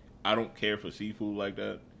place. I don't care for seafood like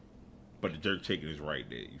that, but the jerk chicken is right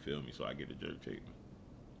there. You feel me? So I get the jerk chicken.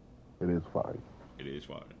 It is fire. It is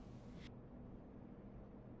fire.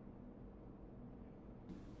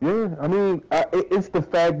 Yeah, I mean, it's the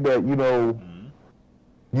fact that, you know,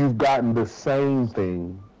 you've gotten the same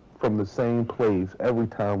thing from the same place every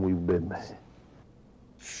time we've been there.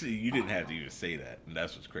 See, you didn't have to even say that, and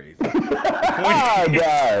that's what's crazy. Ah,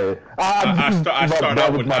 God. I start That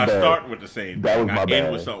out was with my bad. start with the same That thing. was my I end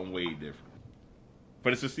bad. with something way different.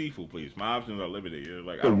 But it's a seafood place. My options are limited. You're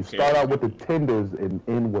like, I So don't you care. start out with the tenders and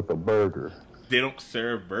end with a burger. They don't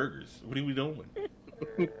serve burgers. What are we doing?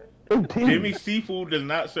 And Jimmy Seafood does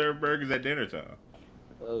not serve burgers at dinner time.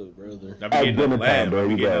 Oh, brother. I'll be At getting the dinner lamb. time, there I'll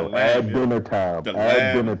be you getting the go. lamb. At Yeah. dinner time. The At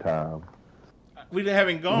lamb. dinner time. We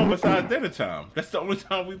haven't gone besides dinner time. That's the only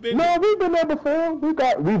time we've been No, there. we've been there before.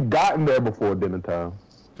 We've gotten there before dinner time.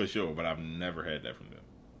 For sure, but I've never had that from them.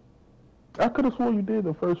 I could have sworn you did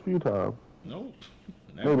the first few times. Nope.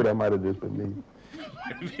 Maybe that might have just been me.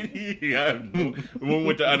 Yeah, when we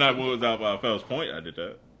went to when was out Fells Point, I did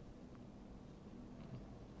that.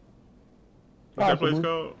 What's that place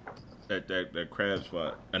called? That crab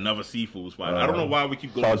spot. Another seafood spot. I don't know why we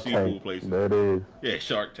keep going to seafood places. There it is. Yeah,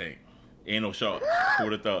 Shark Tank. Ain't no sharks. Who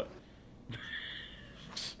would have thought?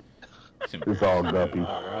 It's all guppy.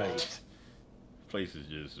 All right. Place is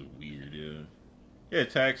just weird, yeah. Yeah,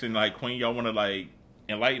 Tax and like Queen, y'all want to like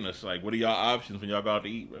enlighten us? Like, what are y'all options when y'all go out to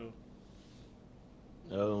eat, bro?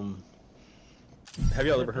 Have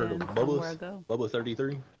y'all ever heard of Depends on where I Bubba's? go. Bubba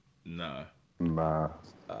 33? Nah. Nah.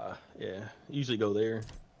 Yeah. Usually go there.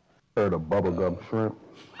 Heard of bubblegum shrimp.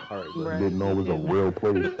 All right, Right. Didn't know it was a real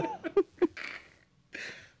place.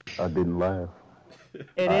 I didn't laugh. It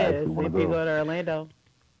I is. actually If wanna you go. go to Orlando,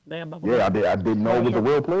 they have bubble Yeah, gum. I didn't know it was a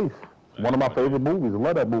real place. One of my favorite movies. I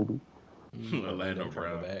love that movie. Orlando Never trying to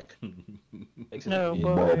Brown. go back. No,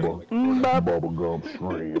 Yeah, boy. Bubblegum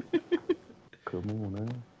shrimp. Come on,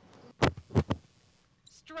 man.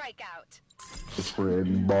 Strikeout.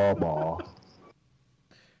 Friend Baba.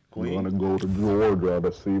 We're Queen. gonna go to Georgia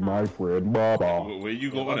to see my friend Baba. Where you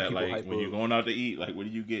Yeah, a lot going of at? people Like hype when you up. going out to eat? Like what are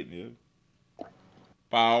you getting? Yeah?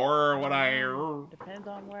 Power, what I hear. Depends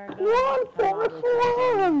on where I go. One for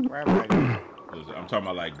one. Wherever I go. I'm talking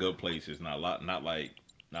about like good places, not like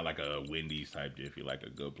a Wendy's type jiffy, like a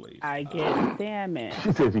good place. I get salmon,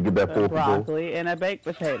 She said she get that a 4 for 4. broccoli, and a baked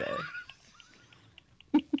potato.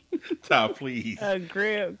 Top, please. A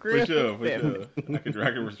grill For sure. salmon. I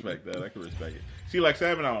can respect that. I can respect it. See, like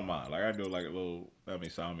salmon, I don't mind. Like I do like a little,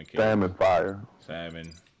 salmon cake, Salmon fire.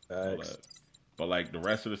 salmon, all Facts. that. But like the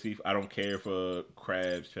rest of the seafood, I don't care for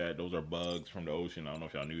crabs, Chad. Those are bugs from the ocean. I don't know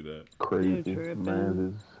if y'all knew that. Crazy.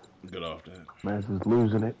 tripping. Get off that. Man's is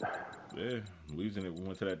losing it. Yeah, losing it. We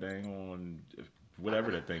went to that thing on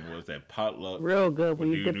whatever that thing was, that potluck. Real good when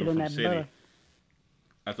What you do you dip do it in from that city? butter.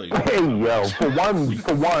 I thought you Hey yo,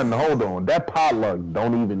 for one, hold on. That potluck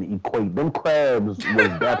don't even equate. Them crabs was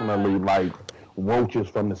definitely like roaches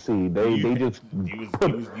from the sea. They just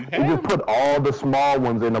put all the small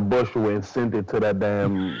ones in a bushel and sent it to that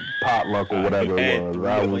damn potluck or whatever it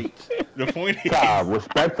was. The point is,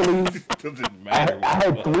 Respectfully, doesn't I matter.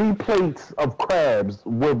 had 3 plates of crabs.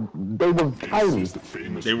 They were tiny.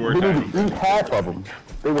 They were We tiny. didn't eat half of them.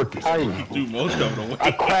 They were tiny. Dude, most of them.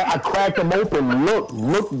 I cracked them open,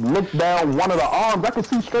 look down one of the arms. I could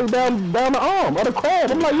see straight down the arm of the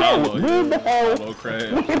crab. I'm like, yo, where the hell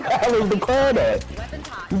is the crab at? Weapons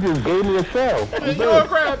hot. You just gave me a shell. You're a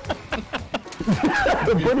crab.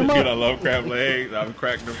 Pretty Dude, much. I love crab legs. I've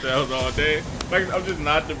cracking them shells all day. Like, I'm just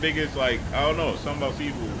not the biggest, like, I don't know, something about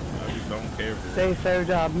seafood. I just don't care for it. They served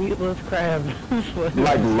y'all meatless crabs.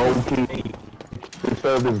 Like low key. They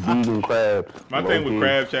serve this vegan crabs. My thing with Low-key.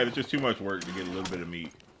 crab, Chad, it's just too much work to get a little bit of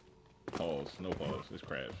meat. Pause. No pause. It's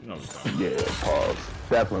crabs. You know what I'm talking about. Yeah, pause.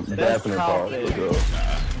 Definitely That's pause. For crawfish. sure.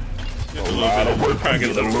 Just a little bit of work. Trying to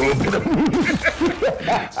get a little bit of meat.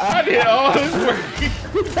 I did all this work.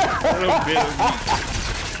 A little bit of meat.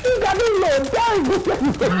 I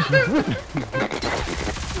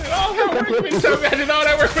All that work for me. Tell me I did all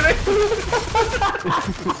that work for that.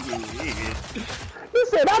 He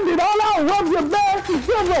said, I did all that, rub your back and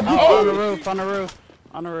shove up. On the roof, on the roof,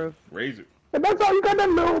 on the roof. Razor. And that's all you got that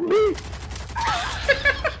little meat.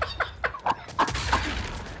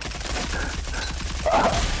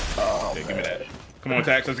 Yeah, give me that. Come on,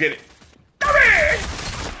 Tax, let's get it. Come here!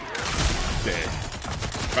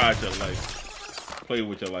 Yeah. Ride your life. Play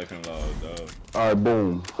with your life in laws, dog. All right,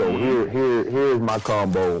 boom. So here's my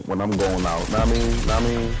combo when I'm going out. Know what I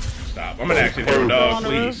mean? Stop. I'm gonna ask you here, dog, On the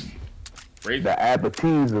please. Razor. The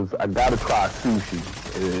appetizers, I gotta try sushi.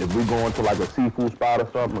 If we going to like a seafood spot or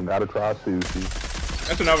something, I gotta try sushi.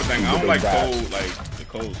 That's another thing. I don't like They got- cold, like the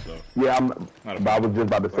cold stuff. Yeah, Not a but I was just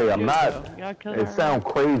about to say, I'm not. Y'all kill It her. sounds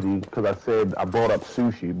crazy because I said I brought up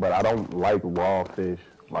sushi, but I don't like raw fish,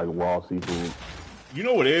 like raw seafood. You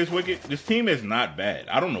know what is wicked? This team is not bad.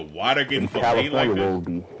 I don't know why they're getting played like California will this.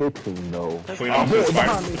 be hitting though. Queen on to the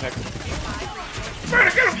spider.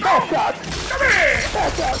 Spider, get him! Come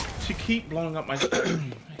here! She keep blowing up my. About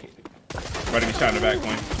to be shot in the back,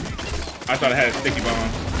 Queen. I thought I had sticky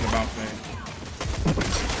bombs in the bounce man.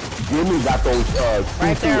 Jimmy got those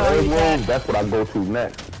Right CC there, egg Lily Cat. rolls. That's what I go to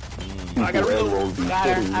next. I got CC egg rolls be Got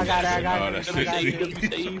her. hitting. I got her. I Oh, got her. that's I got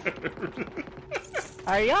you.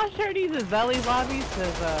 Are y'all sure these is Velli lobbies?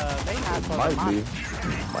 Cause they not It supposed might to be.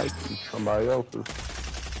 Might be somebody else's.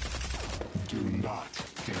 Do not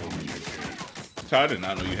kill me again. So I did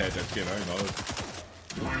not know you had that skin. I didn't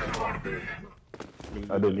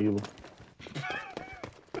know. I didn't either.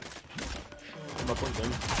 My point,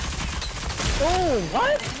 baby. Oh,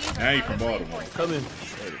 what? Now you from Baltimore. Coming,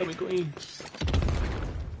 Queen.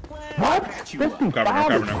 What?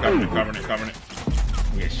 Covering it.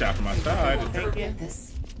 We get shot from outside. Thank you.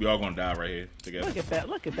 We all gonna die right here together. Look at that.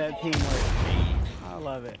 Look at that teamwork. I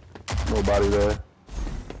love it. Nobody there.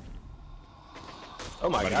 Oh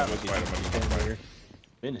my God. Spider.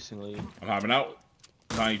 Menacingly. I'm hopping out.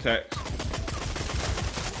 Behind you, Tax.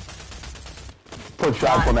 Put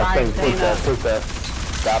shots on that Fine, thing. Push that. Push that.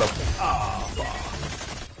 Got him.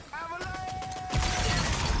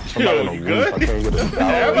 Somebody on Yo, the you roof. I good? can't get a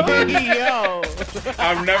shot. Yo,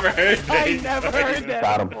 I've never heard I that. never heard Got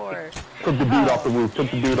that him. before. Took the dude off the roof.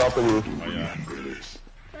 Took the dude off the roof. Oh,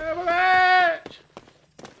 yeah. Avalanche!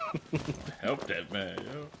 Help that man,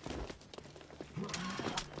 yo.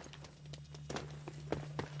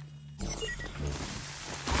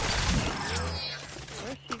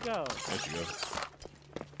 Where'd she go? There she goes.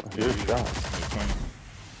 Good shot. Good point.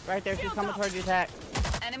 Right there. She's coming towards you, Tack.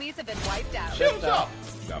 Enemies have been wiped out. Shields up!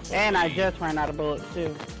 Got And I 14. just ran out of bullets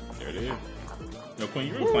too. There it is. Yo, Queen,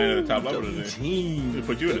 you really playing at the top level today. Team. They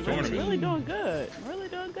put you in the Really tournament. doing good. Really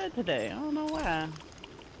doing good today. I don't know why.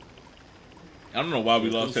 I don't know why we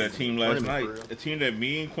lost to that team last night. Tournament, for real. The team that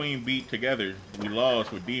me and Queen beat together, we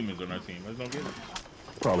lost with demons on our team. I just don't get it.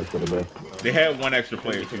 Probably should have been. They had one extra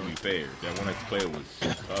player, to be fair. That one extra player was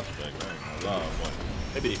suspect. I ain't gonna lie, but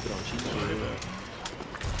Maybe they put on cheat.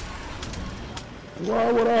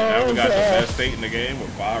 Well, what now we got the else? best state in the game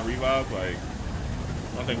with 5 revives. Like,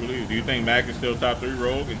 I don't think we lose. Do you think Mac is still top 3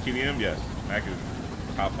 rogue in TDM? Yes. Mac is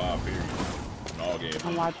top 5 period in all games.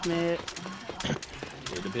 I'm watching it. Yeah,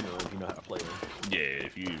 depending on if you know how to play them. Yeah,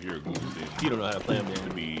 if you're a goose, then If you don't know how to play them, to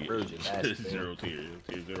then be Virgin, that's 0 tier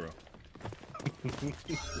 0.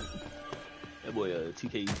 that boy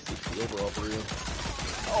TK60 overall for real.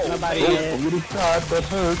 Nobody Oh, hit. little shot that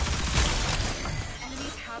hurt.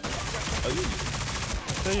 Enemies have Oh, you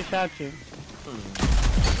Who just shot you?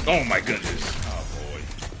 Oh my goodness. Oh boy.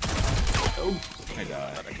 oh, I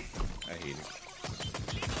died. I hate it.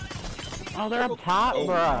 Oh, they're up top, Oh,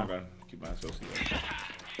 bruh. I'm gonna keep my associate.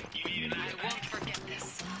 won't forget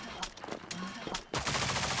this.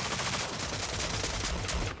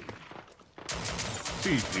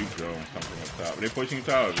 See, Duke Jones come from up top. Are they pushing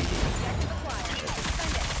towers?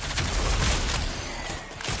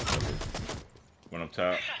 One up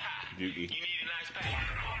top. Dookie.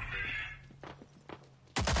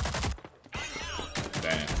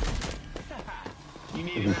 Damn.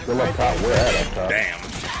 Is he still up top? Where at up top? Damn.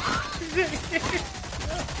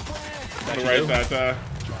 On the right side, Ty.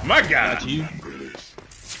 My God. got you.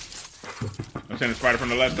 I'm sending Spider from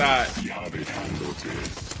the left side.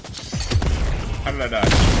 How did I die?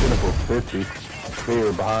 Pinnacle 50.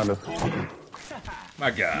 Clear behind us. My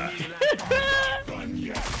God.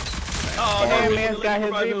 Oh, that man's got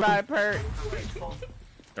his revive perk.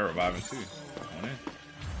 They're reviving too. On in.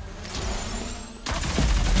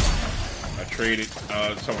 I traded.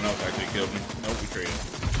 Someone else actually killed me. Nope, we traded.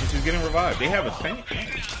 She's getting revived. They have a tank.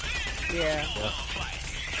 Yeah.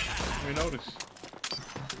 We noticed.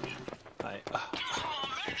 Alright.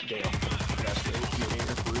 Damn. That's the OP in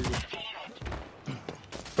here for real.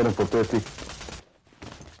 Pinnacle 50.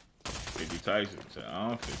 50 Tyson.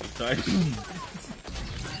 50 Tyson.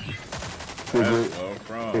 Secret. That's well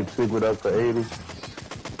from. Big secret up to 80.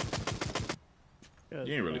 Good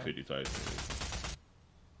You ain't really stuff. 50 Tyson.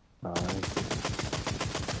 Nice.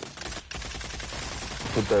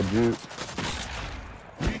 Put that juke.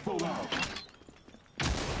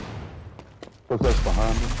 What's that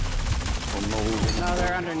behind me? Oh, no, No,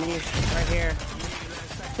 they're underneath. Right here.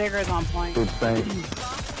 Stigger's on point. good thing.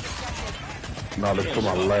 No, they're to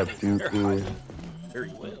my left, juke. Yeah. Very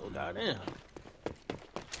well, goddamn.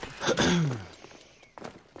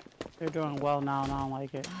 They're doing well now, and I don't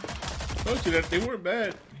like it. Told you that they weren't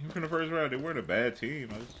bad. Even from the first round, they weren't a bad team.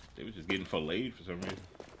 They were just getting filleted for some reason.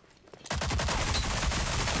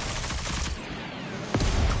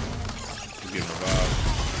 He's getting revived.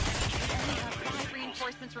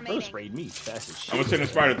 remaining. sprayed me fast as shit. I'm gonna send a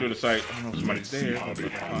spider through the site. I don't know if somebody's there.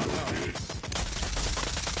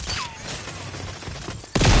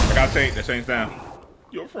 I got Saint. That Saint's down.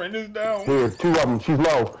 Your friend is down. Here, 2 of them. She's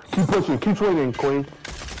low. Keep pushing. Keep swinging, Queen.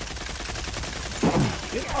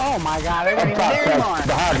 Oh my god, I didn't Top, even Tax. more.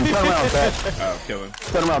 Behind you. Turn around, Tax. Oh, kill him.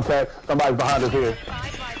 Turn around, Tax. Somebody's behind us here.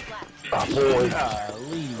 5 lives left. Oh, boy.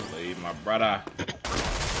 Leave my brother.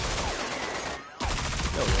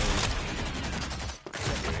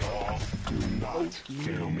 Do not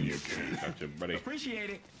kill me again. Gotcha, buddy. Appreciate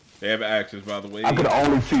it. They have axes, by the way. I could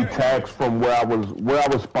only see Tax from where I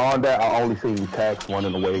was spawned at. I only seen Tax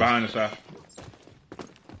running away. Behind the side.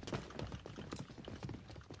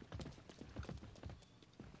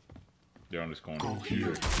 They're on this corner. Go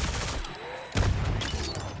here.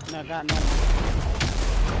 No, got no.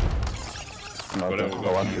 No, Whatever, that's go.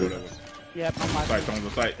 all I see. Whatever. Yep, I'm like, Site's on the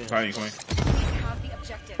site. Behind you, Queen. We have the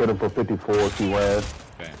objective. Hit him for 54. She ran.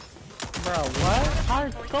 Bam. bro, what?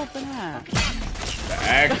 Hard scoping that. The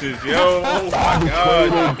axes, yo. Oh my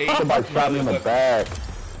god. I hate Somebody shot me in the back.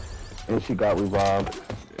 And she got revived.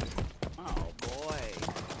 Oh boy.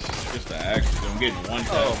 Just the axes. I'm getting one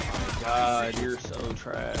tap. Oh my god, you're so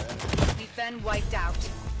trash. We've been wiped out.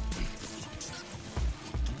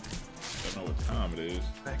 Don't know what time it is.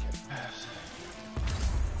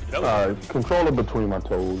 Alright, controller between my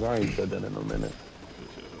toes. I ain't said that in a minute.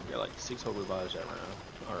 Got like 6 whole revives that round.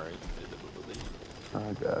 Alright.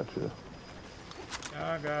 I got you.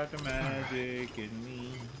 I got the magic in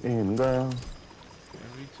me. And down.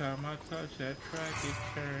 Every time I touch that track, it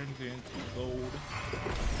turns into gold.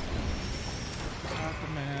 Got the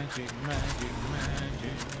magic, magic,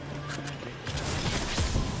 magic, magic,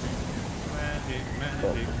 magic,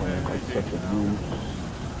 That's playing like magic, such a move.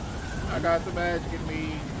 I got the magic in me.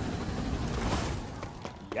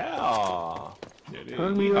 Yeah. There it is.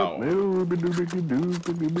 Turn me up.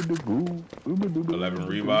 11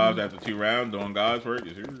 revives after 2 rounds, doing God's work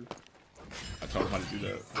is here. I taught him how to do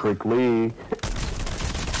that. Trick Lee.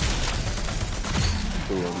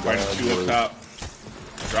 Right 2 up top.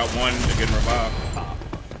 Drop 1, they're getting revived.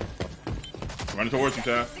 Running towards you,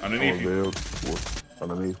 Ty. Underneath you.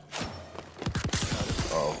 Underneath.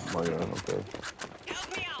 Oh, my god, okay.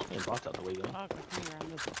 And box out the way, though. Fuck, I think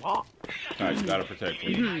around this block. Alright, you gotta protect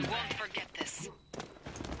me. I won't forget this.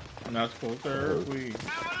 I'm not supposed to hurt me.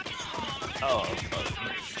 Oh, fuck.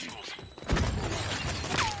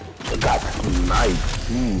 I got sniped.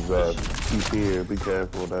 Jesus. Keep here. Be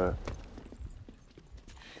careful of that.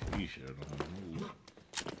 You should have moved.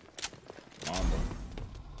 Mama.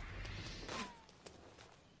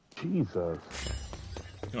 Jesus.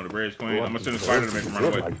 You know the bridge, Queen? I'm gonna send a spider to make him run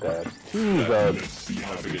away. Like that. Jesus.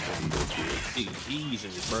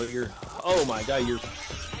 Jesus, bro. You're. Oh my god, you're.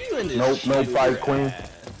 Nope, no fight, Queen.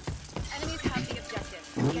 Enemies have the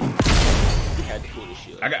objective. You had to pull this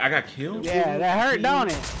shit. I got killed? Yeah, that hurt, don't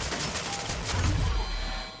it?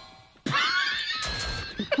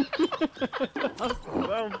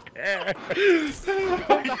 Okay.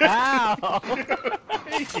 Ow.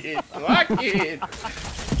 Lock it.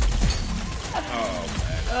 Oh,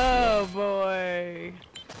 man. Oh boy.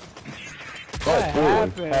 Oh, boy.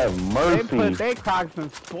 happened? Have They mercy. put their Crocs in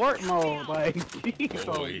sport mode, like, jeez,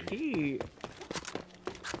 Boy. oh, geez.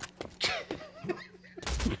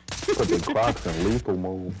 Put the Crocs in lethal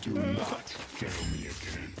mode. Do not kill me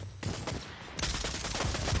again.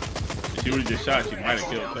 If she would've just shot, she might have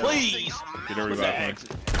killed her. Please. Get her revive,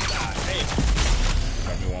 Queen.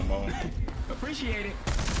 Got me one more. Appreciate it.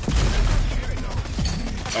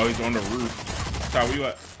 Oh, he's on the roof. Ty, where you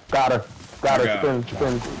at? Got her. Got her. Okay.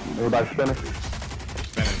 Spin. Everybody spinning.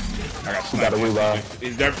 Spinning. I got She got a revive.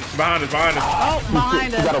 He's there. It's behind us, behind us. Oh,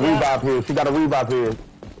 behind She us. got a yeah. revive here. She got a revive here.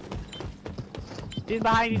 She's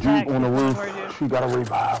behind you, Juke Jack. on the Towards roof. you. She got a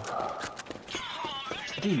revive.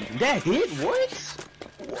 Dude, that hit? What?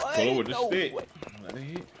 What? Pull with the No stick. way. Let it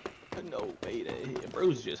hit. No way that hit.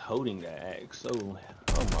 Bro's just holding that axe. So, oh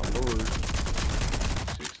my lord.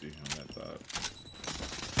 60 on that side.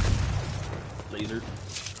 Laser.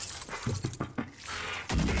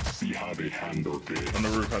 Let's see how they handle this. On the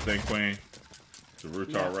roof, I think, Queen. The roof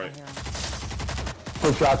Yeah, top right.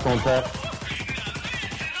 Put shots on tap.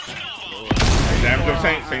 Damage of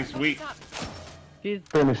Saint's weak. She's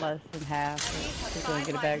Finish. less than half. She's gonna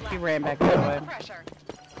get it back. She ran back that way. Pressure.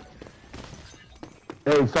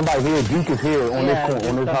 Hey, somebody here. Juke is here on Yeah, this corner,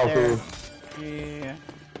 on Juke's this up house there. here. Yeah.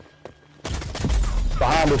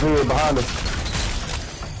 Behind us here. Behind us.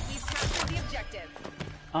 We've captured the objective.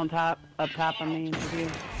 On top, up top, I mean, with you.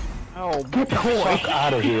 Oh, Get the fuck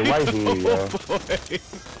out of here, right here, yo.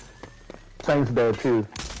 Saints dead too.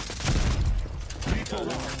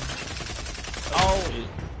 oh,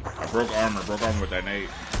 I broke armor with that nade.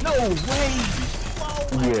 No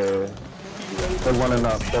way! Yeah. They're running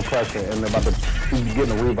up. They're pressing, and they're about to. He's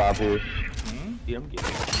getting a revive here. Yeah, I'm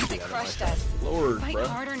getting They crushed us. Lord, Fight bro.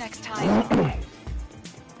 harder next time.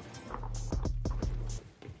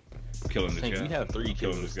 Killing the Hey, guy. we have 3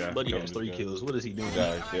 Killing kills. this guy. Buddy Killing has this 3 guy. kills. What is he doing?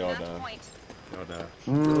 Guys, they all Match die. point. They all die.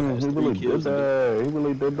 He has really 3 did kills in that. He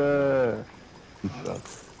really did that. He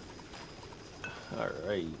sucks.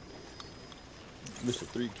 Alright. Mr.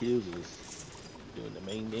 3 kills is doing the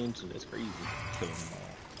main game, so that's crazy. Killing them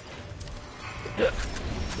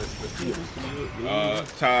Let's do it. all.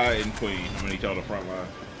 Ty and Queen. I'm gonna need y'all the front line.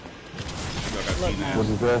 Y'all got Look, T-Nas. What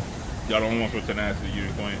is that? Y'all the only ones with tenacity, you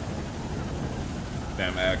and Queen.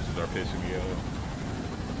 Damn axes are pissing me off.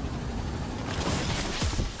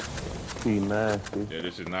 He nasty. Yeah,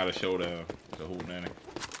 this is not a showdown. It's a hootenanny.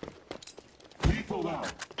 Lethal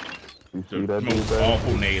out. You The see that dude most there?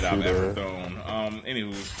 awful nade I've See ever that? thrown.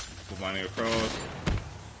 Anywho, lining across.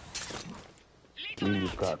 He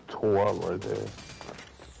just got tore up right there.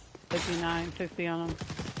 59, 60 on him.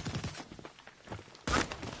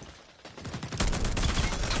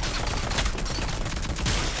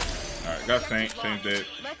 Alright, got Saint. Saint dead.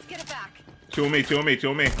 Let's get it back. Two on me.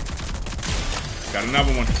 Got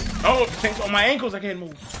another one. Oh, Saint's on my ankles. I can't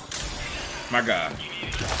move. My God.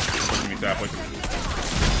 Pushing me down, pushing me.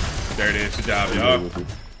 There it is. Good job, y'all.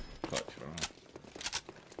 Clutch.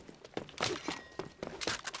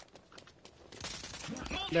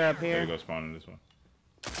 They're up There you here. go, spawning this one.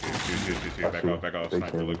 See. Back off.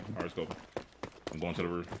 Sniper, look. Hard scope. I'm going to the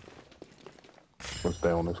roof. Let's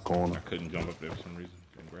stay on this I corner. couldn't jump up there for some reason.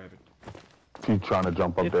 Didn't grab it. She's trying to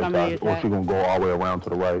jump up If there, somebody or attack- she gonna go all the way around to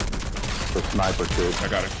the right. The sniper shit. I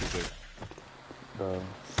got it. She's good.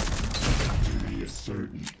 Duty is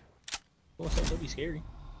certain. What's up? Don't be scary.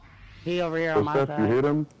 He over here on my Steph, you side. hit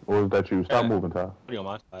him, or is that you? Stop Yeah. moving, Ty. Somebody on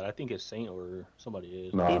my side. I think it's Saint or somebody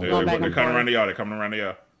is. Nah, He's They're going back coming and forth. around the yard. They're coming around the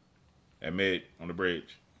yard. At mid, on the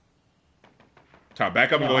bridge. Ty,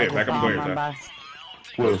 back up and go ahead. Back up and go ahead, Ty.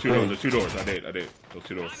 Where's Two doors. Saint? The 2 doors. I did. Those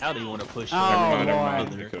 2 doors. How do you want to push? Oh, Never Lord.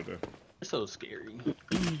 mind. They killed her. It's so scary.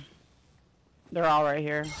 They're all right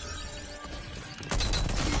here.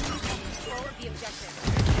 Forward the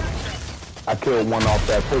objective. I killed one off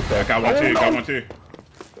that push. I got one too. Got one too.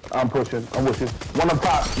 I'm pushing. I'm with you. One up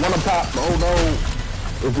top. Oh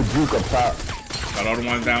no. It's a juke up top. Got all the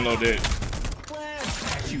ones down low dead.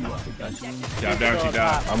 Y'all down, she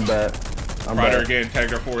died. I'm back. I'm Brought her back. again,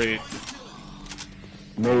 tagged her forehead.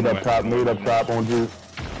 Made up top on juke.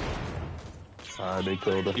 Alright, they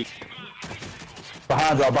killed her.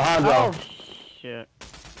 Behind y'all. Oh, shit.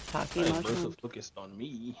 Taki That burst mushroom. focused on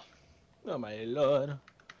me. Oh my lord.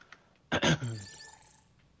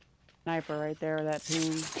 Sniper right there, that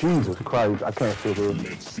team. Jesus Christ, I can't sit here.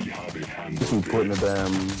 Let's see how they handle Keep putting a this.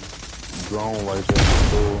 damn drone right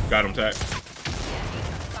there. Got him tagged.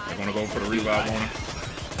 They're gonna go for the revive on him.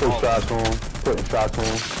 Put shots on. Putting shots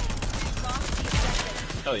on.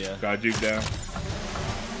 Oh yeah. Got juke down.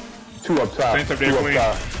 2 up top. Saints up there, 2 Queen.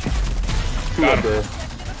 up top. 2 Got up him. there.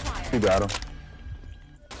 He got him.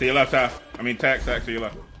 To your left, Ty. I mean, tack to your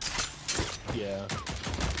left. Yeah.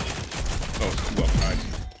 Oh, 2 up, nice.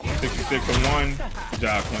 66 on 1. Good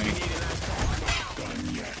job, Queen.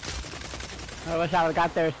 I wish I would've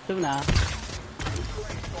got there sooner.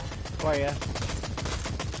 For ya.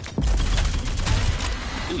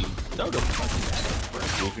 Dude, no, no.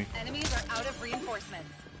 Goofy. Enemies are out of reinforcements.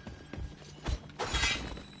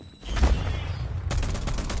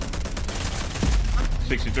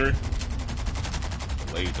 $63.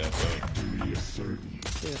 Laid that way. Duty is certain.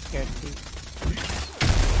 She was scared to see.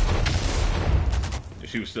 If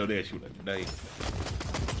she was still there, she would have died.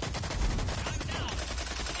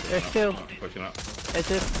 There's 2. Pushing up. It's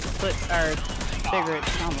just split, or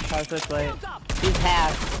cigarette. Almost pass this way. He's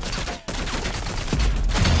half.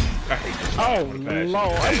 I hate this. Oh,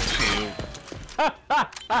 Lord.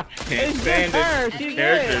 Can't stand her. this She's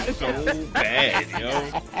character good. so bad, yo.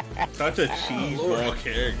 Such a cheeseball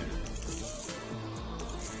character.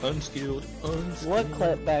 Unskilled. What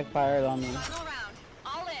clip backfired on me? Final round.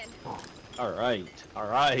 All in.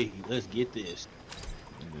 Alright. Let's get this.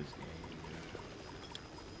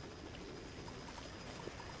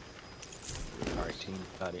 Alright, team.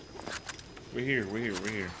 Got it. We're here.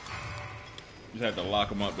 Just had to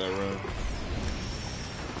lock him up that road.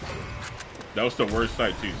 That was the worst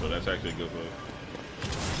sight too, so that's actually a good play.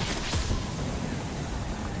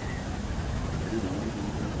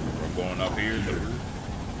 We're going up here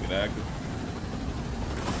to get active.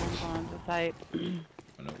 I'm going to site.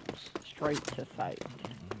 I know. Straight to site.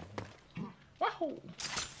 Wahoo!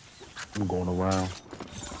 I'm going around.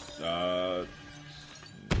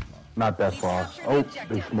 Not that far. Oh,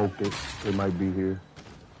 they smoked it. They might be here.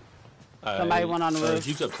 Somebody went on the roof.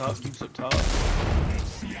 Juke's up top. Juke's up top.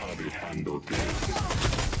 See how they handle this.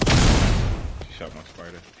 She shot my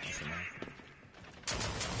spider.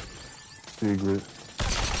 Secret.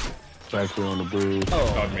 Back there on the bridge.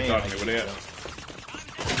 Talk to me, what they at?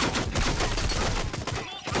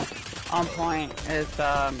 On point is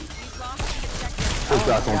Good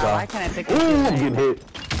shots on God, top. why can't I think Ooh, of I'm his getting name? hit.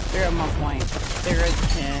 They're at one point.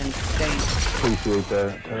 Cigarettes and James. Appreciate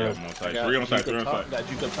that. Three on site. Three on site. Three on site. Got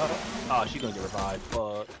Juke up top. Oh, she gonna get revived.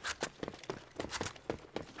 Fuck.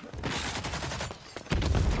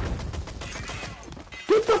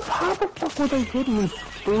 What the how the fuck were they hitting me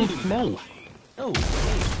through smoke? No.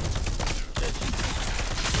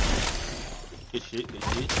 Good shit. Good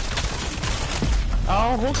shit.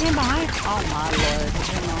 Oh, who came behind? Oh my lord, he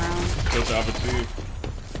came around. Still top of two.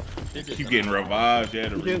 Keep getting revived. Yeah,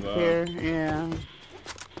 the Juke's revive. here, yeah.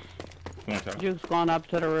 Come on, Tyler. Juke's going up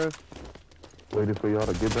to the roof. Waiting for y'all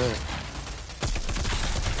to get back.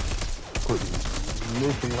 Quit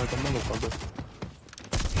missing like a motherfucker.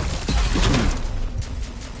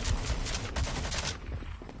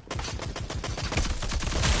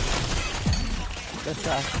 Good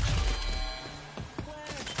stuff.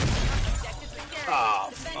 Ah,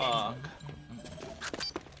 fuck.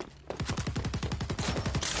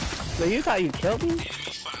 So you thought you killed me?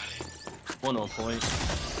 One on point.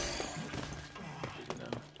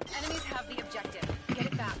 Enemies have the objective. Get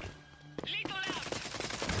it back.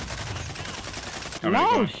 How many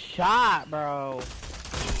No going? shot, bro.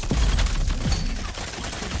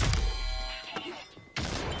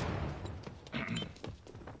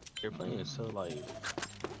 They're playing so like.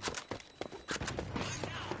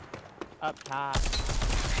 Up top.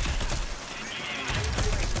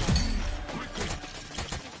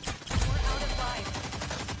 We're out of life.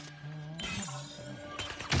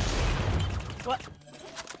 What?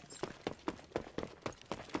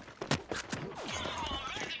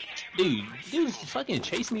 Dude, fucking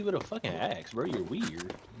chase me with a fucking axe, bro. You're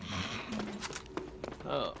weird.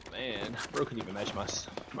 Oh man, bro couldn't even match my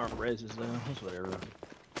reses though. That's whatever.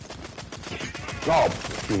 Oh,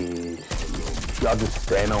 jeez. Y'all just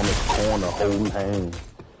stand on this corner holding hands.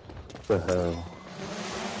 What the hell?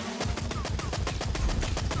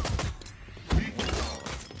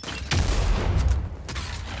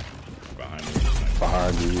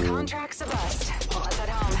 Behind you. Contracts a bust. I'll let that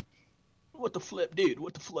home. What the flip, dude?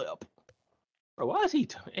 What the flip? Bro, why is he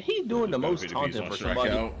doing the most taunting for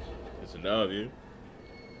somebody? Out. It's a W.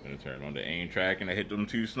 Gonna turn on the aim track and I hit them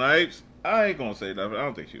two snipes. I ain't gonna say nothing. I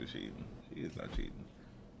don't think she was cheating. She is not cheating.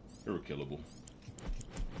 They were killable.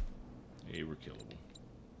 They were killable.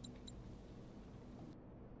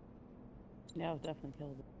 Yeah, it was definitely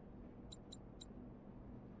killable.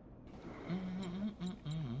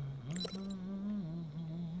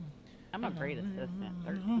 I'm a great assistant.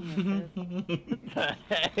 13 assists. What the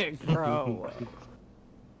heck, bro?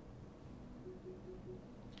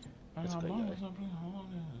 That's good, guys.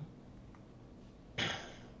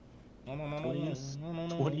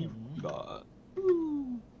 25.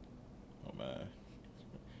 Oh man.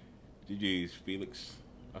 GG's Felix.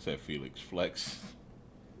 I said Felix Flex.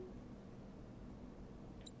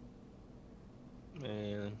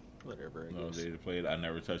 Man, whatever. I No guess. day to play it. I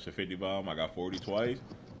never touched a 50 bomb. I got 40 twice.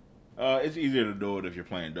 It's easier to do it if you're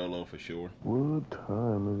playing Dolo for sure. What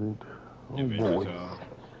time is it? Oh Adventure boy. time.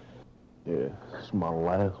 Yeah, it's my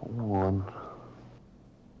last one.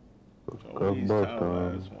 Always That's time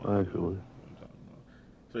time, last one. actually.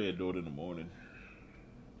 So you do it in the morning.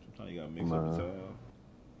 Sometimes you gotta mix up the time.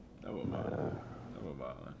 Never mind. Never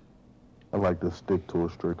mind. I like to stick to a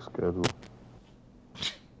strict schedule.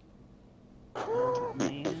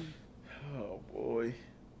 Man. Oh boy.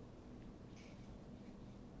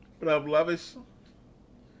 What up, Lovis?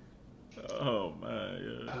 Oh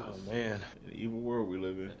man, yeah. Oh man, In the evil world we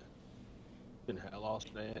live in. been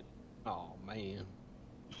lost that. Oh man.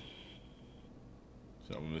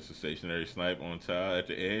 So I'm gonna miss a stationary snipe on Ty at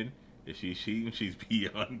the end. If she's cheating, she's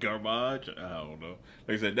beyond garbage. I don't know.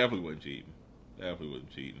 Like I said, definitely wasn't cheating. Definitely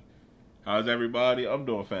wasn't cheating. How's everybody? I'm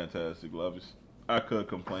doing fantastic, Lovis. I could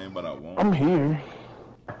complain, but I won't. I'm here.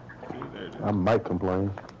 See, there it is. I might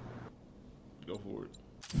complain. Go for it.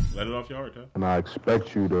 Let it off your heart, Ty. And I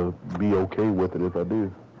expect you to be okay with it if I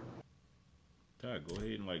do. Ty, go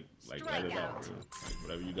ahead and like let it out, bro. Like,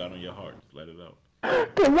 whatever you got on your heart, just let it out.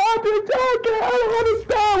 Then why did y'all get? I don't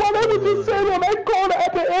understand why they was just sitting on that corner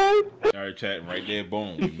at the end. Started chatting right there,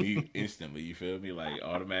 boom, we mute instantly. You feel me? Like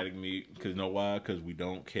automatic mute. Cause know why? Cause we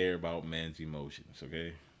don't care about men's emotions.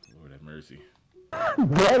 Okay, Lord have mercy.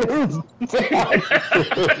 That is.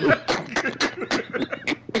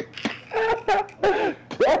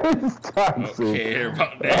 It's toxic. Don't care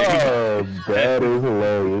about that. Oh, that is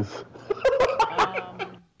hilarious.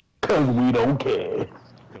 Cause we don't care.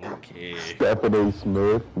 Don't care. Stephanie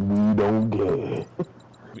Smith, we don't care.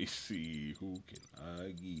 Let me see who can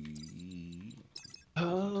I give.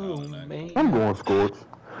 Oh man. I'm going Scorch.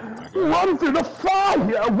 Run to the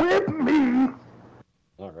fire with me.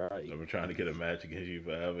 All right. I've been trying to get a match against you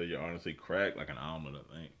forever. You're honestly cracked like an omelet,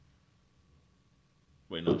 I think.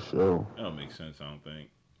 Wait, no. For sure. That don't make sense, I don't think.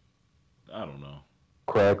 I don't know.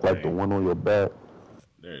 Crack like the one on your back.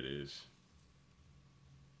 There it is.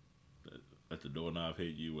 Let the doorknob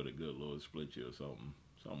hit you with a good Lord split you or something.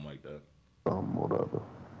 Something like that. Whatever.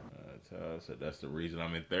 That's how I said that's the reason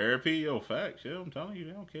I'm in therapy. Yo, facts. Yeah, I'm telling you,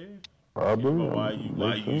 they don't care. Probably.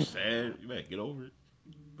 Why you sad? You better get over it.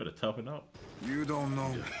 Better toughen up. You don't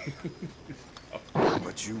know,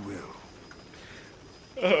 but you will.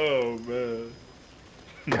 Oh man.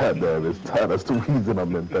 God damn, it's time. That's the reason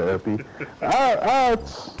I'm in therapy. I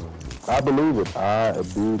believe it. I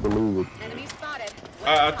do believe it. Enemy spotted.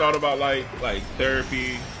 I thought about like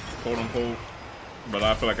therapy, quote unquote, but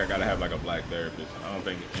I feel like I gotta have like a black therapist. I don't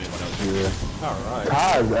think anyone else. Yeah. All right.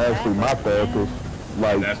 Kai is actually my therapist.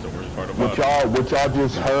 Like That's the worst part about it. what y'all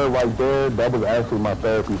just heard right there, that was actually my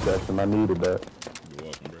therapy session. I needed that. You're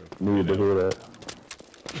welcome, bro. Needed to hear that.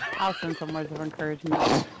 I'll send some words of encouragement.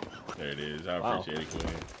 There it is. I Wow. appreciate it,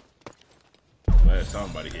 Queen. Glad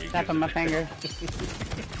somebody here. Tap on my finger.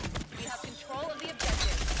 You have control of the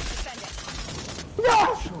objective. Defend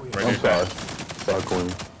it. Right I'm there, sorry. Sorry, Queen.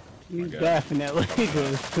 You Okay. definitely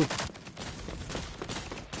do.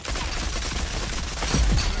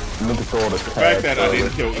 Look at all the The fact that I cash,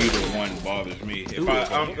 didn't kill either one bothers me. If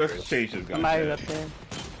let's change this Somebody's guy. up there.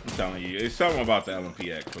 I'm telling you, it's something about the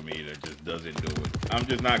LMPX for me that just doesn't do it. I'm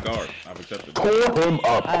just not guard. I've accepted that. Pull him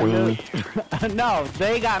up, I knew. Queen. No,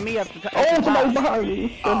 they got me up to top. Oh, somebody's behind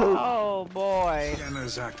me. Oh boy.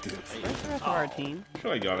 Scanner's active. Where's the rest of our team? I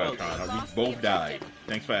feel like y'all got trying. We both died.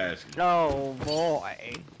 Thanks for asking. Oh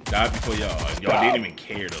boy. Died before y'all. Y'all didn't even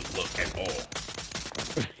care to look at all.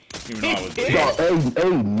 Even though I was dead. Yo, hey,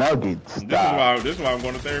 Nuggets. Stop. This is why I'm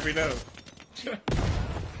going to therapy now.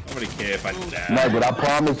 Nobody care if I die. Nugget, I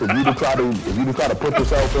promise, if you to try to put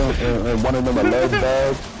yourself in one of them alleged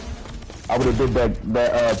bags, I would have did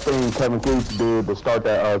that thing Kevin Gates did to start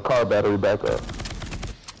that car battery back up.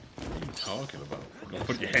 What are you talking about? Don't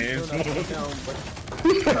put your hands on it.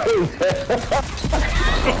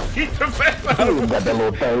 Get the fuck out. Got that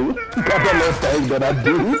little thing. Got that little thing that I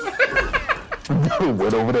do.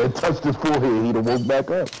 Went over there and touched his forehead. He'd have woke back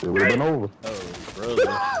up. It would have been over. Oh, brother.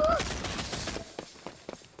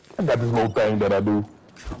 I got this little thing that I do.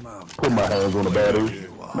 Come out. Put my hands on the battery.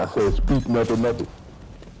 And I said, speak nothing, nothing.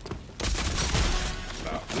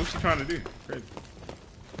 Stop. What's she trying to do? Crazy.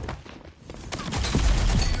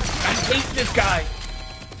 I hate this guy.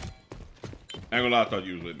 I ain't gonna lie, I thought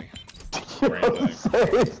you was with me.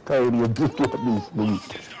 Stadium, just let me sleep.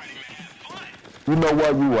 You know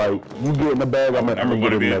what? You right. You get in the bag. I'm I never gonna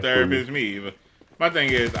want to get be in a that for you. therapist, me either. My thing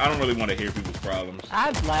is, I don't really want to hear people's problems.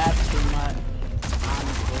 I'd laugh too much.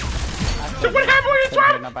 Honestly. So what happened when you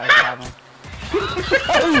tried? Nobody's problem.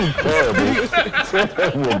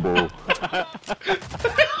 Terrible.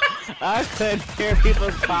 I couldn't hear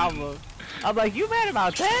people's problems. I'm like, you mad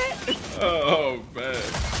about that? Oh man.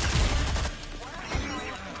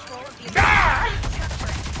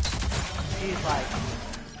 He's like,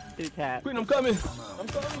 do tap. Queen, I'm coming.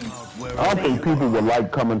 I don't think people would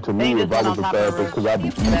like coming to me They if just I went was a on top of the therapist because I'd be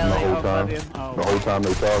eating the whole Oh, time. love you. Oh. The whole time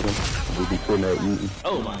they talking, we'd be sitting there eating.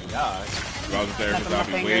 Oh my god. If I was a therapist,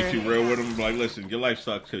 Snapping I'd be my way finger. too real with them. Like, listen, your life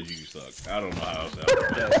sucks because you suck. I don't know how else.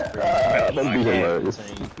 That'd be hilarious.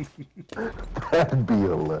 Insane. That'd be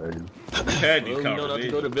hilarious. We had these Well, you know not to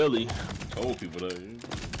go to conversations. Billy. Told people that.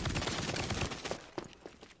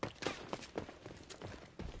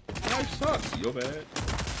 Life sucks. You're bad.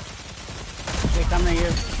 They come to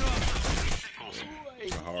you.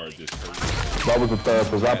 My heart just hurts. If I was a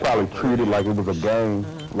therapist, I'd probably treat it like it was a game.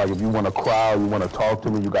 Like if you want to cry, you want to talk to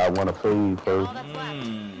me, you gotta want to feed first. All that's left.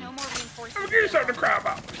 No more reinforcements. I'm gonna give you something to cry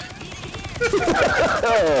about.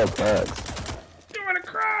 Oh, facts. You wanna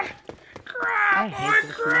cry? I Cry, hate boy,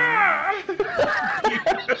 this cry. Look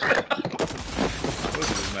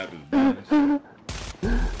at this map is bad.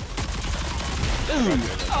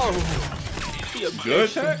 Oh. He a Good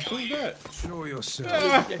bitch. tech? Who's that? Show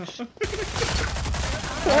yourself.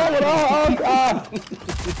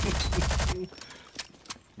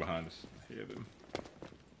 Behind us. I hear them.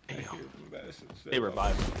 I hear them. They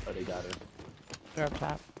revived him, but they got her. They're up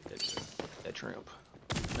top. That tramp.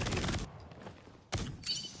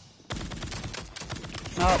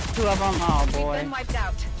 Oh, two of them. Oh We've boy. been wiped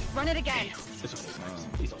out. Run it again.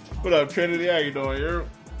 What up, Trinity? How you doing, here?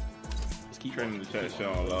 Just keep Trinity chat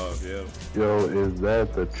showing love, yeah. Yo, is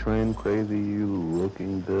that the trend? Crazy, you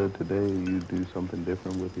looking good today? You do something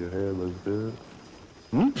different with your hair? Looks good.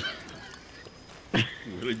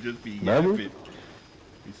 Really just be Never? yapping.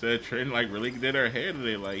 He said Trent like really did her hair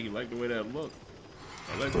today. Like he liked the way that looked.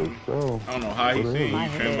 I like For him. sure. I don't know how he For seen My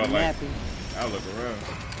you. Trent, head but like nappy. I look around.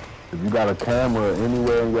 If you got a camera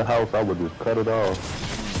anywhere in your house, I would just cut it off.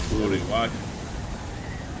 Oh, they watching.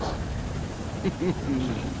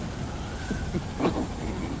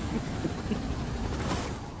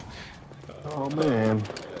 Oh man.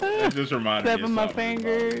 That just reminded me of Snapping my something.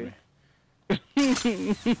 finger.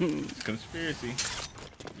 It's conspiracy.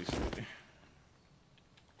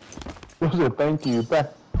 What's it? Thank you.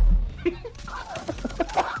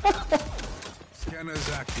 Scanner's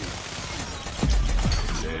active.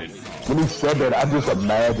 When he said that, I just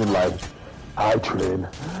imagined like, I trend.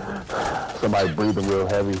 Somebody breathing real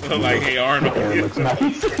heavy. Like, hey Arnold. Hair looks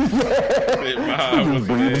nice. Sit behind, Just what's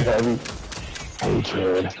breathing that? heavy. Hey,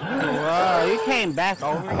 trend. Whoa, you came back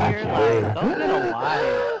over here? Like, don't get a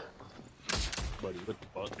lie. buddy. What the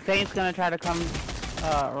fuck? Saint's gonna try to come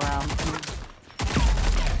around.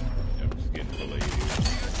 I'm just getting delayed here.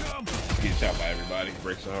 Get shot by everybody.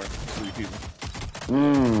 Breaks the heart. 3 people.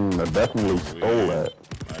 I definitely stole that.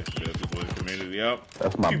 Nice build. People in the community up.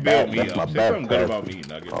 That's my You back. built me That's up. my Say back. something good about me,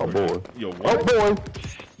 Nugget. Oh boy. Yo, Oh what? boy.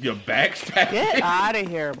 Your backstab. Get out of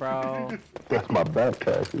here, bro. That's my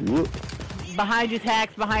backpack. Whoop. Behind you,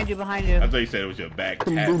 Tax. Behind you, behind I you. thought you said it was your back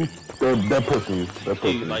tapping. They're pushing you. They're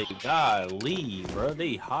pushing Dude, you. like, golly, bro.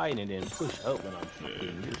 They hide and then push up when I'm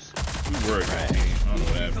fucking just. You were that. I don't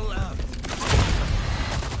know that.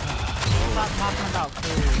 Stop talking about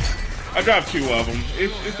food. I dropped 2 of them.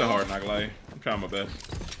 It's a hard knock lie. I'm trying my best.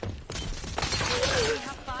 We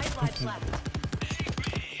have 5 lives left.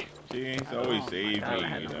 Jeez, always save me. God, I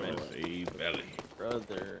had You no never memory. save Belly.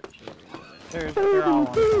 Brother. They're all on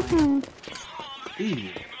point.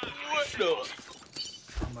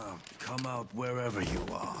 Come out wherever you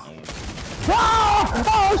are.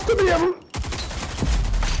 Oh, it's to be him.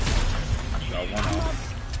 Shot 1 out.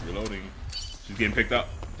 Reloading. She's getting picked up.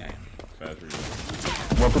 Damn. Fast reload.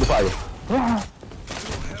 Run through the fire. Run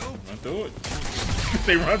through it.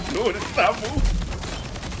 They run through it and stop moving.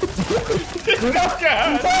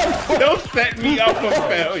 God, don't set me up for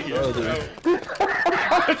failure. Bro.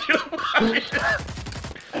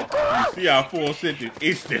 You see our full sentence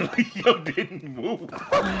instantly. Yo, didn't move. Oh,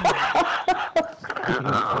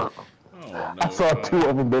 no, I saw 2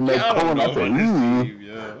 of them in that I don't corner. know I what said, to ooh, see.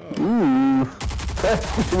 Yeah. ooh.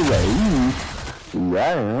 He was like, ooh.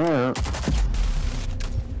 Yeah.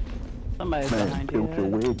 Somebody's Man, behind tilt your you.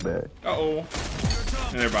 wig back. Uh-oh.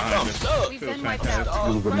 And they're behind us. We've Feels been wiped fantastic. out.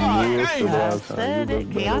 It was a God, mist the dang. last I time. said You it.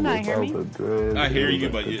 look Can y'all better not hear without me? the dreads. I hear It you,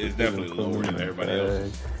 was but like it's the definitely thing lower than in the everybody bag.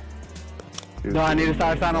 else's. Do I need to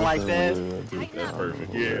start sounding like this? That's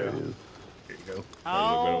perfect. Yeah. There you go.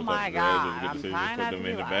 Oh my God, Good I'm decision. trying Put not them to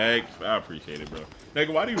in be the loud. bag. I appreciate it, bro.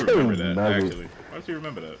 Nigga, why do you remember that, Nugget. actually? Why do you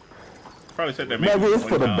remember that? Probably said that Nugget, maybe it's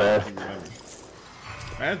for the 1 time. best. You remember.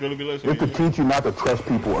 Man, it's really be listening. It's to teach you not to trust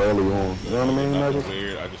people early on. You know what I mean, Nothing Nugget?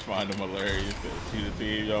 weird. I just find them hilarious. See the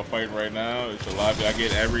team y'all fighting right now. It's a lobby I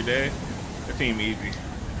get every day. The team easy.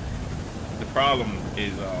 The problem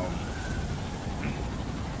is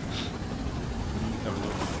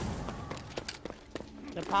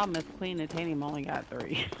The problem is Queen and Tanium only got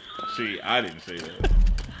 3. see, I didn't say that.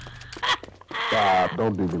 Stop.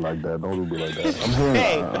 Don't do me like that. Don't do me like that. I'm hearing,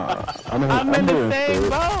 Hey, I'm in the hearing same spirit.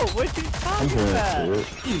 boat. What you I'm talking hearing about?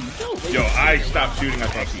 spirit. Yo, I stopped shooting. I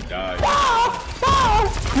thought she died.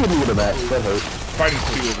 Hit me with a bat. That hurt. Fighting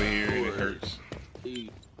 2 over here and it hurts.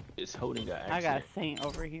 He is holding an I got accent. a Saint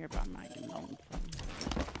over here, but I'm not getting on.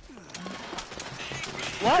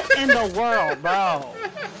 What in the world, bro?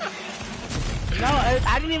 No,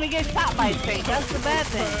 I didn't even get shot by a Saint. That's the bad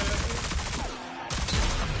thing.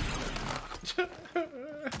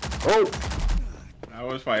 Oh. I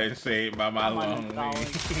was fighting saved by my I'm long uninstalling. wing.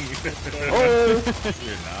 Oh.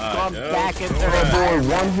 You're So not. I'm yo. back into Boy, the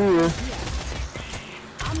one here.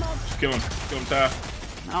 Kill him, Ty.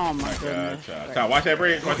 Oh my God, goodness. Ty. Ty, watch that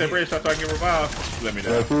bridge, so I can get revived. Let me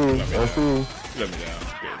down. That's you. Let me That's down. you. Let me down.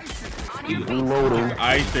 Reloading.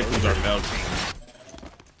 Icicles are melting.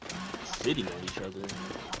 Sitting on each other.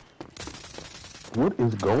 What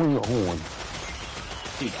is going on?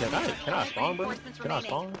 Dude, can I spawn, bro? Can I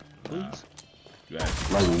spawn, please? You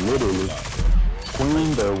actually Like literally.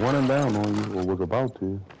 Queen, they're running down on you, or was about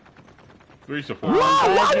to. 3 support.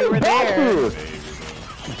 Glad you were there.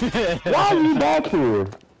 Why are you back here?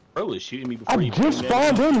 Bro was shooting me before I he just came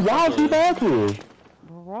in. spawned in. Why is he back here?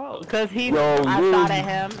 Bro, bro. Because I Yo, shot at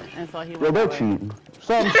him, and so he Yo, went they're away. cheating.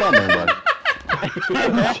 Something ain't right.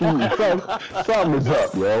 Something is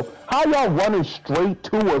up, yo. How y'all running straight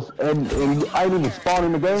to us and I ain't even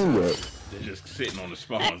spawning the game yet? They're just sitting on the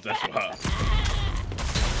spawns. That's why.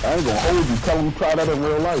 I ain't gonna hold you. Tell them you try that in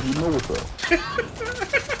real life. You know what's up.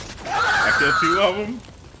 I killed 2 of them.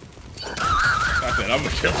 I said, I'm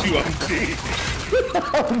gonna kill 2 of them, too.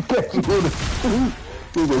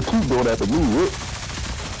 You're gonna keep doing that to me, Rick.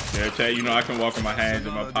 Yeah, Chad, you know I can walk in my hands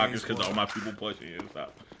in my pockets because all my people pushing you.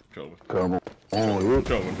 Stop. Trolling. Come on, Rick.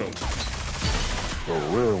 Trolling. The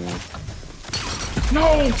real one.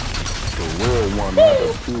 No! The real one, not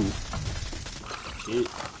the 2.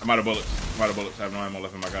 I'm out of bullets. I have no ammo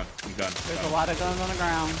left in my gun. I'm done. There's a lot of guns on the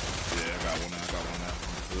ground. Yeah, I got one now.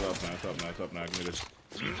 It's up now. Give me this.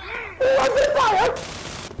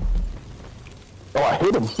 Oh, I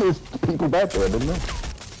hit him. There's people back there, didn't I?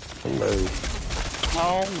 Hilarious.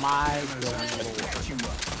 Oh my god.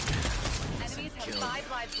 Enemies have 5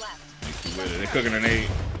 lives left. They're cooking an egg.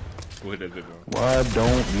 Go hit that zip line. Why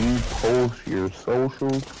don't you post your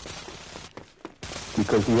socials?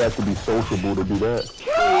 Because you have to be sociable to do that.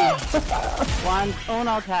 One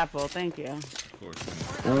Uno Tapo, thank you. Of course.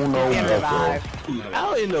 Uno Get revived.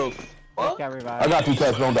 How in the fuck? Got I revived. got 2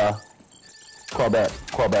 tests, don't die. Call back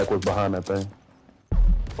was behind that thing.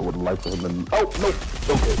 I would have liked for him to... Oh, no.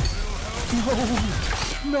 Okay.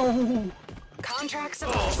 No. Contract That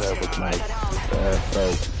supposed. was nice. That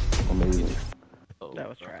was amazing. That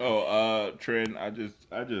was trash. Oh, Trent, I be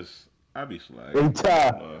slacking. Hey,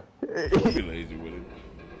 Ty. Be lazy with it.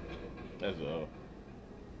 That's all.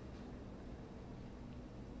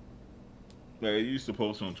 Like, I used to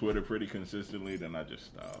post on Twitter pretty consistently, then I just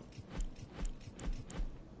stopped.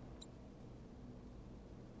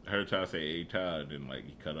 I heard Ty say "Hey Ty," and then like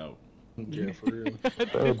he cut out. Yeah, for real.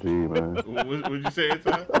 Oh, gee, man. What'd you say,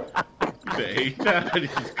 Ty? You said "Hey Ty," and he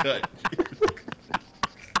just cut.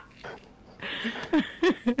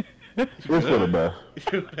 It's for the best.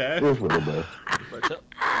 It's for the best. Go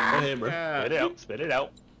ahead, bro. Spit it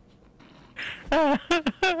out.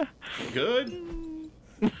 Good.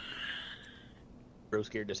 Bro,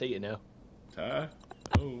 scared to say it now. Ty.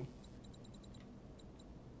 Oh.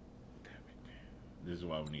 This is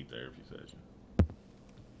why we need therapy session.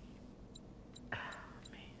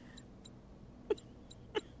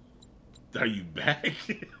 Are you back?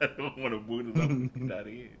 I don't want to boot it up. Not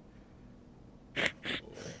in. Oh.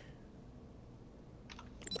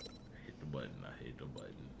 Hit the button. I hit the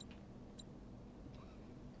button.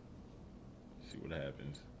 See what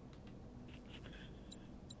happens.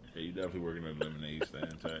 Yeah, you definitely working at a lemonade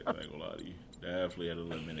stand, Tax. I ain't gonna lie to you. Definitely at a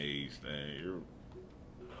lemonade stand. You're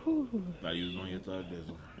not using on your thug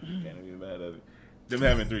dizzle. Can't even be mad at it. Them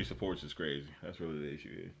having 3 supports is crazy. That's really the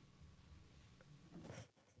issue here.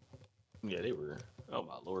 Yeah, they were. Oh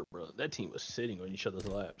my lord, bro. That team was sitting on each other's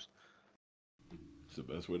laps. It's the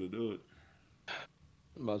best way to do it.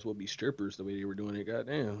 Might as well be strippers the way they were doing it.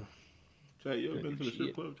 Goddamn. Chat, you ever been to the strip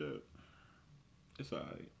Shit. club, chat? It's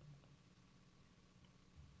alright.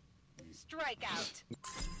 Strikeout.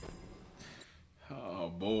 Oh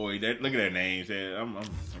boy, look at that name. I'm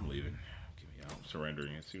leaving. I'm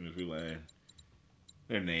surrendering as soon as we land.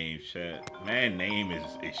 Their names, chat. Man, name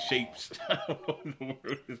is shapes. What in the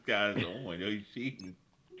world this guy's on? Yo, he's cheating.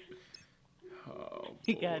 Oh,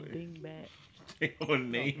 He boy. got dinged back. Your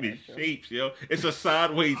name is shapes, yo. It's a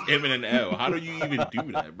sideways M and an L. How do you even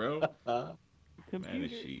do that, bro? Man Computer.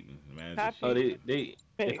 is cheating. Man Copy. is Oh, cheating.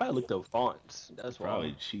 they probably looked up fonts. That's Probably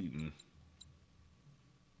why. cheating.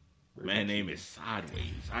 Man, name is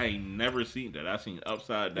sideways. I ain't never seen that. I seen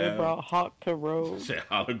upside They down. brought Hawk to Road. Said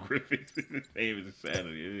holographics. His name is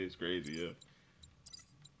insanity. It is crazy, yeah. I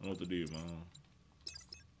don't know what to do, man.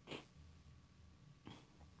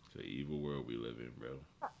 It's an evil world we live in, bro.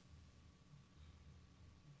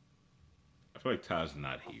 I feel like Ty's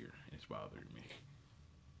not here. It's bothering me.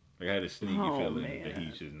 Like I had a sneaky feeling that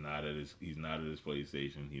he's just not at his. He's not at his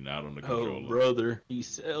PlayStation. He's not on the controller. Oh, brother. He's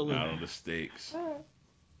selling. Not on the sticks.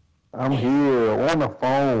 I'm here on the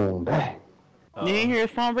phone. Dang. You didn't hear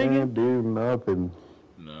his phone ringing? Can't do nothing.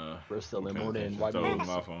 Nah. We're selling more than Just white told him boys.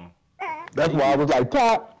 my phone. That's why I was like,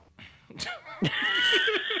 top.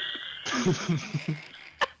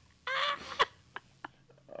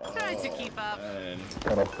 Trying to keep up. And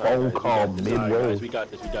Got a phone call midway. We got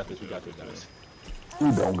this, guys.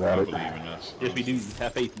 You don't got I it. believe in us. Yes, we do.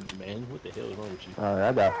 Have faith in you, man. What the hell is wrong with you? Alright,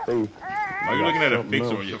 I got faith. Why are you looking at a something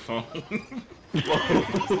picture else. on your phone?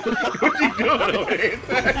 What you doing over there?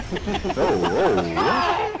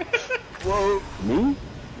 Whoa. Me?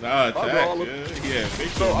 Nah, bro, Tack. all Yeah,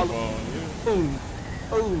 picture on the phone. Yeah.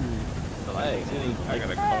 Oh, Relax. I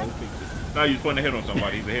gotta call fix it. No, you was putting a hit on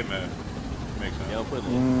somebody. He's a hitman. Makes sense. Yeah, I'm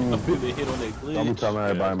putting a hit on that glitch. I'm telling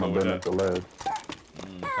everybody my let's go with business to last.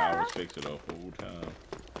 Towers fix it up full time.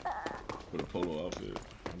 With a polo outfit.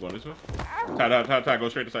 I'm going this way. Ty, go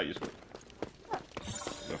straight to sight. You score.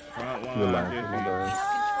 The front line. You're lying.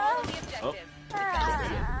 Control the objective.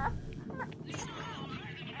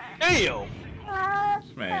 Damn!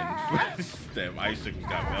 This man, damn icicles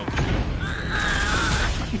got melted.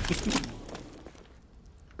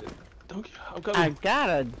 I'm coming. I got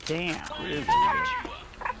a damn. I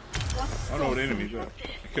don't know what the enemies are. I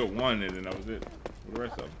killed one and then that was it. What the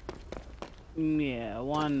rest of them? Yeah,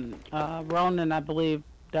 one, Ronan, I believe,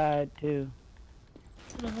 died too.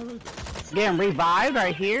 Getting revived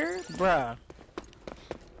right here? Bruh.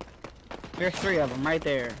 There's 3 of them right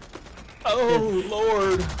there. Oh,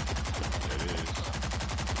 Lord. It is.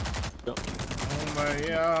 Oh my,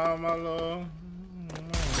 yeah, my lord.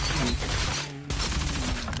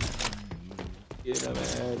 Get up,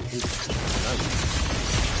 man.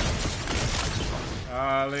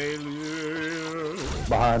 Hallelujah.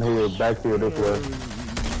 Behind here, back here, this way.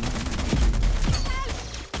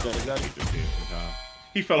 Got it.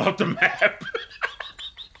 He fell off the map.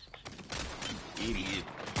 Idiot.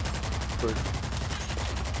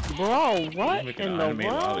 Bro, what Making in the anime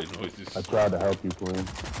world? lolly noises. I tried to help you, Queen.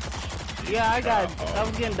 Yeah, I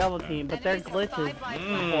was getting double teamed, but their glitches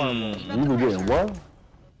horrible. You were getting what?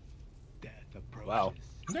 Wow.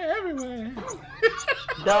 They're everywhere.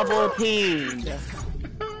 Double teamed.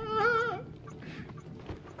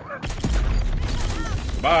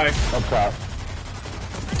 Bye. Up top.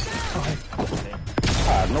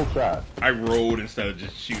 No shot. I rolled instead of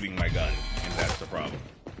just shooting my gun, and that's the problem.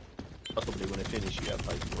 That's what they when they finish, you gotta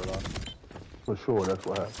fight for it off. For sure, that's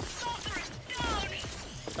what happened.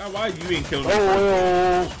 Now, why you ain't killing me?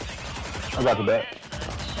 Oh, I got the back.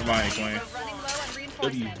 Come on, Queen.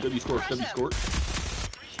 W score.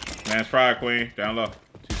 Man's fried, Queen. Down low.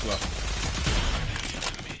 Too slow.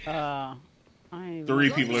 I ain't 3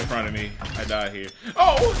 people in front of me. I died here.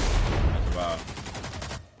 Oh! I survived.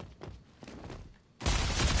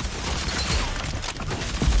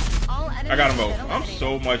 I got them both. I'm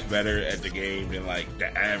so much better at the game than like the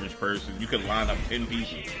average person. You could line up 10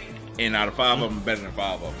 people, and out of 5 of them, better than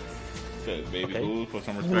 5 of them. Cause Baby Goose, put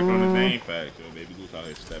some respect on his name. Fact, so Baby Goose out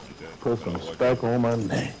here stepping to. Put some respect on my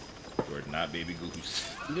name. You're not Baby Goose.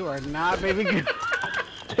 You are not, baby.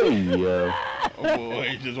 Hey, yo. Oh boy,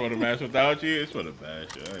 you just want to match without you? It's for the bad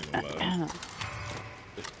shit. I ain't gonna lie.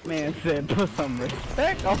 Man said, put some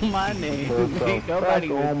respect on my name. Put some Ain't nobody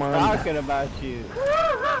respect on was my talking about you.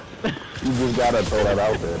 You just gotta throw that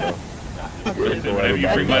out there, though. Whenever you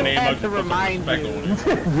bring my name I up, had just to put some remind respect you. on it.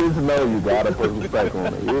 Just know you gotta put respect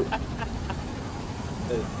on it.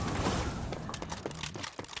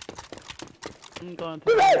 I'm going to.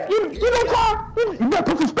 You better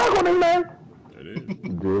put some respect on it, man. It is.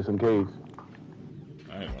 Just in case.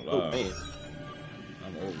 I ain't gonna Oh, lie. man.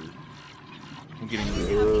 I'm over it. I'm getting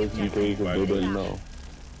Just in case if they didn't know.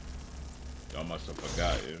 Y'all must have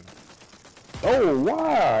forgot, yeah. Oh,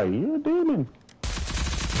 why? You're a demon.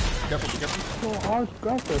 Careful, be careful. So hard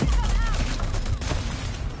scratcher.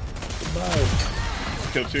 Goodbye.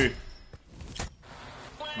 Kill 2.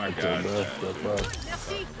 My God. Goodbye.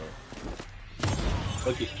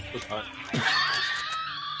 Okay, that's fine.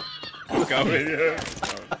 Look out here.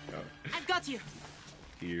 I've got you.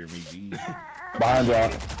 Hear me, G. Behind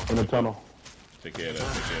y'all, in the tunnel. Take care of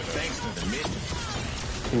that. Take care of that.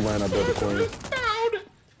 He ran up there to Queen.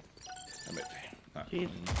 I mean, nah. She's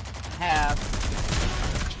half.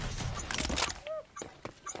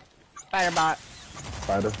 Spider-bot.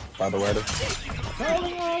 Spider rider.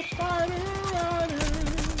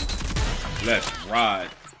 Let's ride.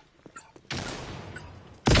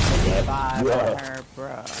 Five Yeah. on her,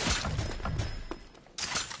 bro.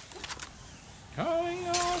 Calling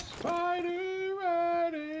all spider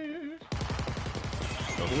riders.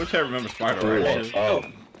 So which I remember Spider Riders? Oh,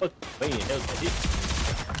 fuck, man, that was a hit.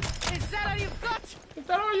 Is that all you've got? Is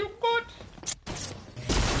that all you got?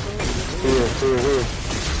 Here.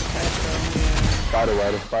 Spider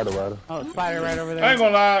rider. Oh, spider right over there. I ain't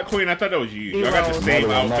gonna lie, Queen, I thought that was you. Y'all got the same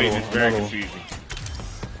Another one, outfit, it's very another one. confusing.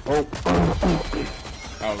 Oh.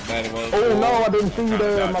 I was mad it was. Oh no, I didn't see you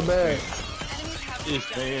there. My bad. This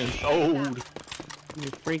man's old. You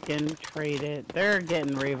freaking traded. They're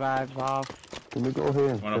getting revives off. Can we go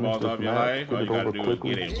ahead and Wanna finish balls this off your match? life? All Get you it gotta over do is quickly?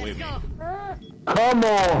 get in with me. Come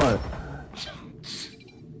on.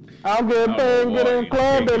 I'm getting paid, getting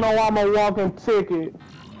clubbed, and know I'm a walking ticket.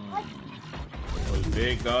 Those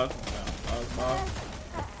big dogs.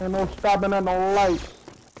 Ain't no stopping at no lights.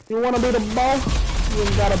 You wanna be the boss? You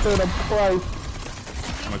gotta pay the price.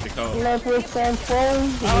 How much it cost? Left with some phone.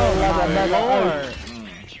 Oh like a my bag of lord. ice.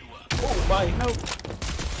 Oh, bye. Nope.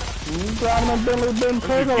 You driving a Bentley been you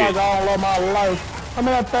taking get? like all of my life. I'm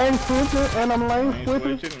in a thing switching and I'm lane Ain't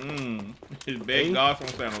switching. switching. His big gospel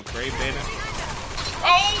sound straight, baby.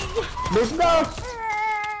 Oh! Big dog.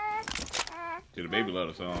 See, the baby love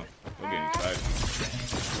the song. We're getting excited.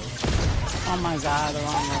 Oh my god, the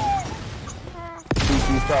wrong one.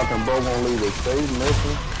 Keep talking, bro, gonna leave it. Stay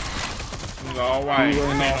missing. He's all white. This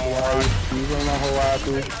ain't no white. He's on the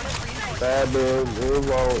Hawaii. Bad bitch,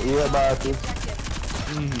 everybody.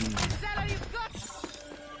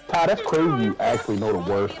 Ty, that's crazy you actually know the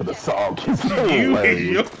words to the song. It's so You, it's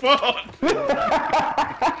hilarious. your fault.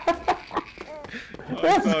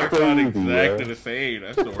 That's Sound crazy, exactly man. the same.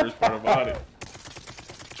 That's the worst part about it.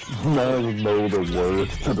 Man know the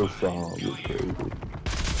words to the song. It's crazy.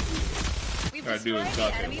 We've Gotta do destroyed is the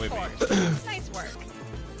talk enemy with me. force. Nice work.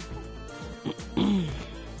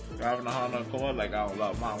 Driving a Honda Accord like I don't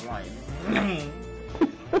love my wife.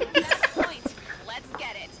 That's the point. Let's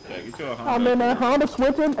get it. Yeah, get you a I'm Honda in that Accord. Honda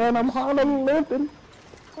switching and I'm Honda lifting.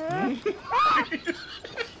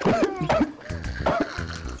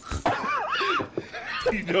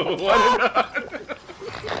 You know what?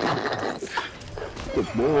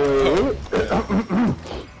 Boy,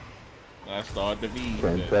 I start the V.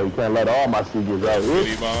 can't tell you can't let all my secrets out.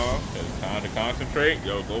 City bomb. It's time to concentrate.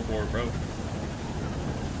 Yo, go for it, bro.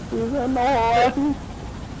 Is that no Hawaii?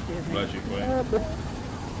 Bless you, Quinn.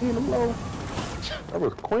 In the blow. That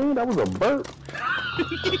was Queen. That was a burp.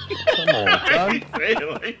 Come on, son. Say it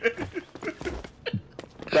like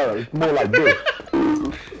that. It's more like this.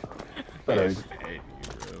 Better. Yes, hey,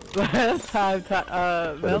 bro. Last time,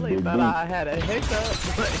 Belly thought I had a hiccup,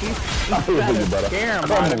 but he I feel tried to better. scare him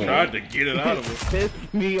Come out on. of me. Tried to get it out of him.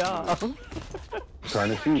 Pissed me off. Trying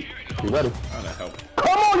to shoot. You ready? Trying to help.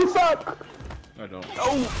 Come on, you suck. I don't.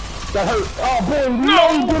 That hurt. Oh, boy. No,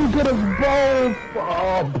 he didn't get his balls.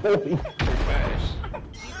 Oh, boy. Smash.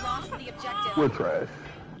 We've lost the objective. We're trash.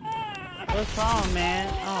 What's wrong, man?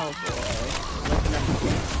 Oh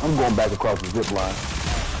boy. I'm going back across the zip line.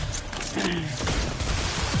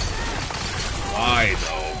 Why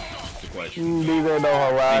though? That's the question. These ain't no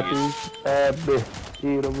Hawaii. Happy.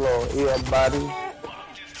 Eat them low. Everybody.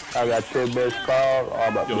 I got 10 minutes called. All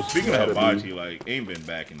about Yo, this speaking of Saturday. hibachi, like, ain't been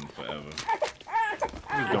back in forever.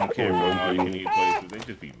 They just don't care about all you can eat places. They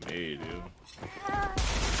just be mad, yo.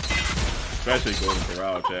 Especially Golden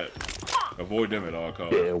Corral chat. Avoid them at all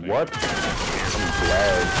costs. Yeah, what? I'm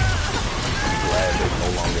glad they're no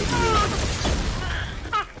longer here.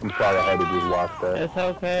 I'm sorry I had to just watch that. It's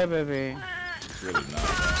okay, baby. It's really not,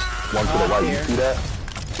 man. One to the right, you here. see that?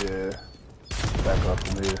 Yeah. Back up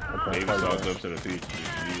from here. I Maybe can't talk tell up to the feet.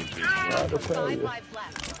 I can tell 5 you. lives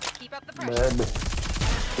left. Keep up the pressure. Man,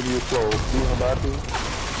 video close. See how about this?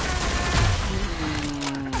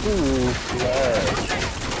 Ooh, flag.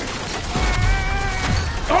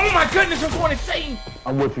 Oh my goodness, I'm going insane!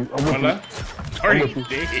 I'm with you. I'm with One you. left. Are you with you.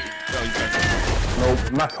 dead? No, you got Nope,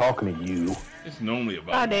 I'm not talking to you. It's normally I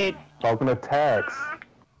about did. Talking to Tax.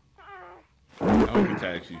 I hope he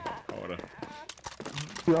tags you. Hold up.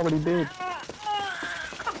 He already did.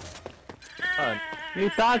 You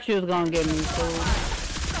thought you was gonna get me food.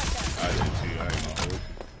 I did too. I ain't gonna hold you.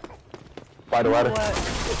 Fighter You know rider. what?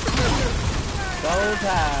 So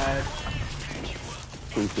tired.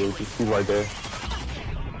 Appreciate you. He's right there.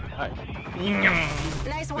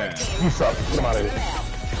 Nice work, Damn. team. You suck. Get him out of here.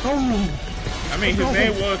 I mean, his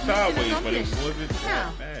name was sideways, but it wasn't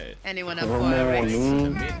that bad. Anyone up Oh, for a man, race?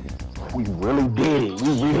 man. We really did it. We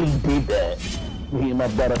really did that. We hit my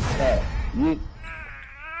better attack. Yeah.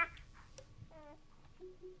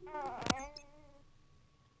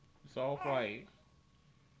 It's all white.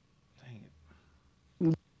 Dang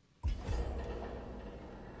it.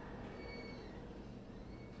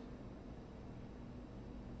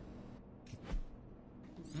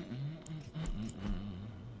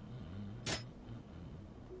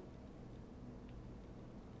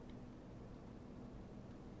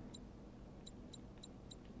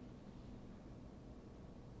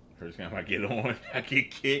 First time I get on, I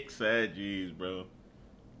get kicked. Sad G's, bro.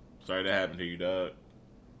 Sorry that happened to you, dog.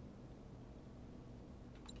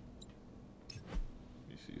 Let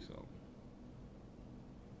me see something.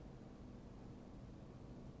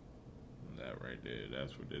 That right there,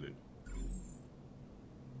 that's what did it.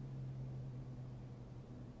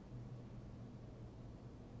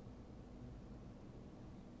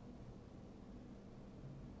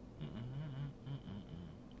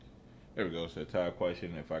 There we go. So, top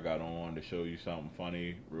question: if I got on to show you something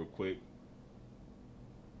funny, real quick.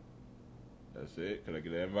 That's it. Could I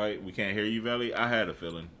get an invite? We can't hear you, Velli. I had a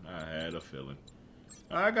feeling.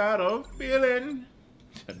 I got a feeling.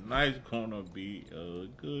 Tonight's gonna be a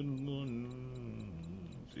good one.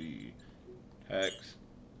 Let's see. Hex.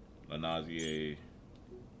 Lanazier.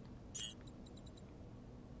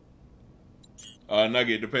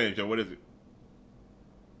 Nugget, depends, yo. What is it?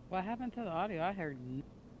 What happened to the audio? I heard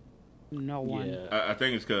no one. Yeah. I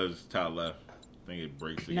think it's because Ty left. I think it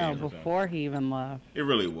breaks the No, game or something. before he even left. It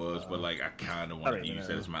really was, but like I kind of wanted don't to even use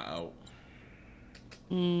that know. as my out.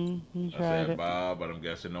 He I tried said it. Bob, but I'm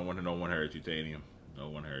guessing no one heard you, Tanium. No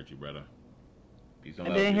one heard you, brother. Peace and I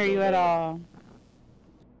love, didn't peace hear you and at love.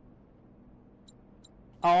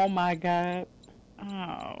 all. Oh my god.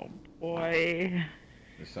 Oh boy.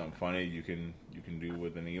 There's something funny you can do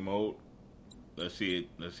with an emote. Let's see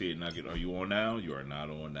it, Nugget. Are you on now? You are not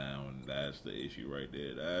on now, and that's the issue right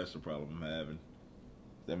there. That's the problem I'm having.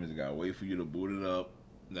 That means I gotta wait for you to boot it up.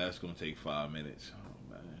 That's gonna take 5 minutes. Oh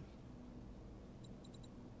man.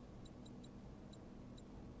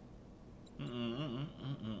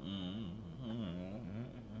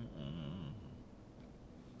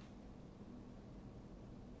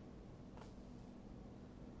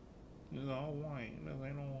 It's all white. This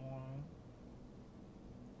ain't no white.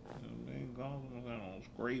 This ain't got no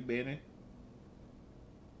scrape in it.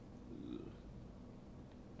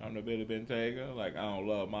 I'm the Billy Bentayga. Like, I don't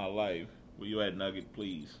love my life. Where you at, Nugget,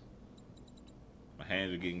 please? My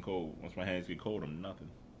hands are getting cold. Once my hands get cold, I'm nothing.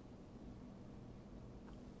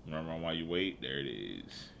 Remember why you wait? There it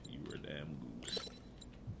is. You were a damn goose.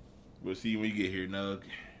 We'll see you when you get here, Nug.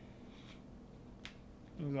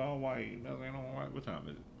 It's all white. Nothing ain't all white. What time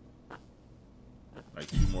is it? Like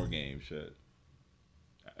 2 more games, shit.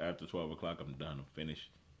 After 12 o'clock, I'm done. I'm finished.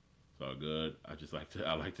 It's all good. I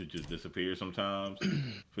like to just disappear sometimes.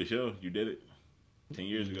 For sure, you did it. 10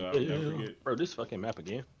 years ago, I'll never forget. Bro, this fucking map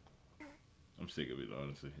again. I'm sick of it,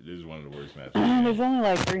 honestly. This is one of the worst maps. There's only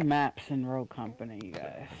like 3 maps in Rogue Company, you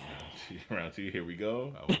guys. Round 2, here we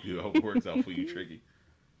go. I hope it works out for you, Tricky.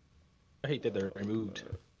 I hate that they removed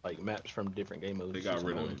like maps from different game modes. They got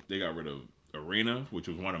rid of Arena, which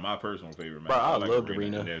was one of my personal favorite maps. Bro, I like loved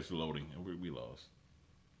Arena. And there's loading, and we lost.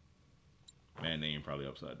 Man, name probably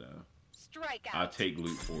upside down. Strike I out. take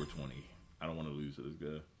loot 420. I don't want to lose to this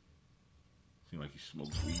guy. Seems like he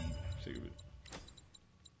smokes weed. I'm sick of it.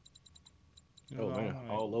 Oh man,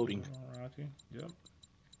 all loading. Yep.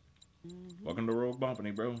 Welcome to Rogue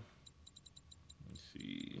Company, bro. Let's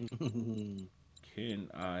see. Can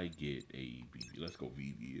I get a BB? Let's go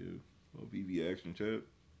VV. Well, VV action chat.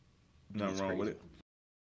 Nothing wrong with it.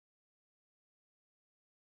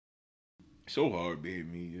 So hard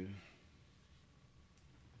being me, yeah.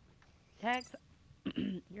 Tex,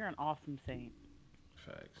 you're an awesome saint.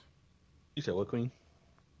 Facts. You said what, Queen?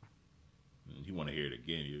 You want to hear it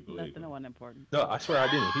again? You go ahead. Nothing wasn't important. No, I swear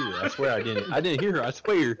I didn't hear it. I swear I didn't. I didn't hear her. I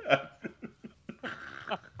swear.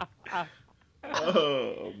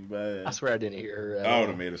 Oh man! I swear I didn't hear her. I would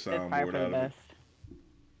have made a It's probably soundboard for the out of it. best.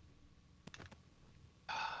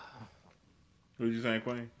 What did you say,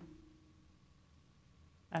 Queen?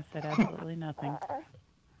 I said absolutely nothing.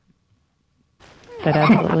 Said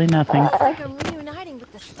absolutely nothing. Looks like I'm reuniting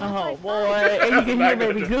with the stuff I Oh fought. boy, and you can hear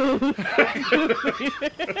baby goose.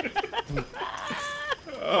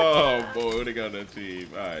 Oh boy, what they got on that team?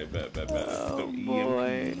 All right, bet. Oh, Some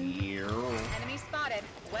boy. Enemy spotted.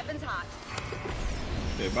 Weapons hot.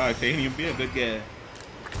 Say bye, Tanium. Be a good guy.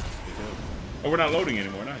 Oh, we're not loading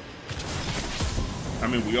anymore, nice. I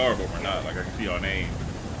mean, we are, but we're not. Like, I can see our name.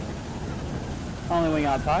 Only when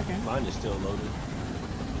y'all talking. Mine is still loaded.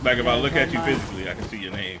 Like, if I look at you Mine. physically, I can see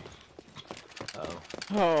your name. Oh.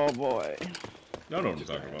 Oh boy. Y'all know what I'm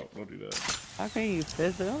talking about. Don't do that. How can you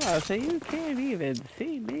physical? I say you can't even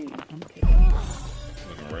see me. I'm kidding.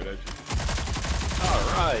 Looking right at you.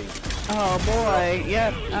 Alright. Oh boy.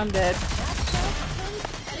 Yep, I'm dead.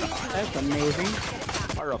 That's amazing.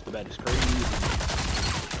 Fire off the bat is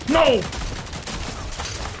crazy. No!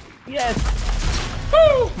 Yes.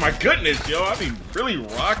 Woo! My goodness, yo. I be really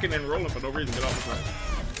rocking and rolling for no reason. Get off the front.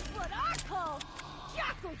 What I call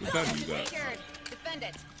jackal. What gun you got? Secured. Defend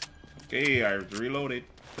it. Okay, I reloaded.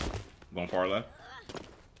 Going far left.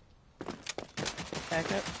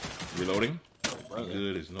 Back up. Reloading. Brother.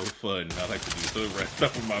 Good is no fun. I like to do the rest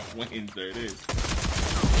of my wins. There it is.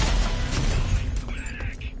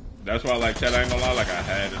 That's why, like, Chad, I ain't gonna lie, like, I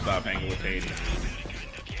had to stop hanging with Tanium.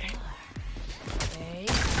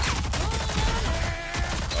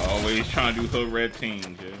 Always trying to do hood red teams,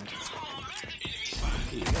 yeah.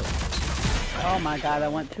 Oh my god, I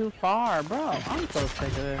went too far, bro. I'm so sick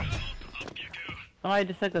of this. Somebody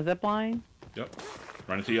just took the zip line. Yep.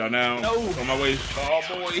 Running to y'all now. No. On my way. Oh,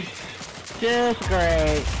 boy. Just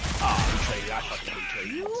great.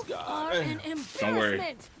 You are an embarrassment. Don't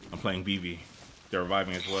worry. I'm playing BB. They're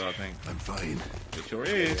reviving as well, I think. I'm fine. It sure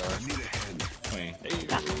is. I need a hand. Wait,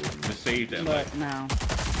 just save that. Look now.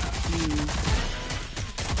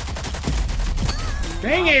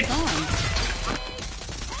 Dang it!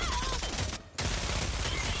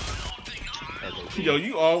 Yo,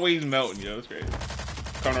 you always melting, yo. That's crazy.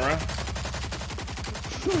 Coming around.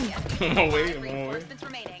 I'm on my way. I'm on my way. Reinforcements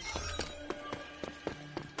remaining.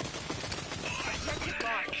 Objective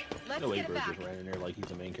lost. Let's No way get it Bro back. just ran in there like he's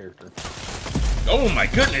the main character. Oh my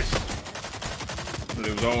goodness!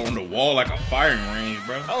 It was all on the wall like a firing range,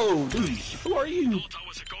 bro. Oh, dude, who are you? You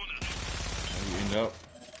end up.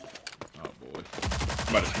 Oh boy.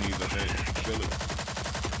 I'm about to sneeze, I think. Feel it.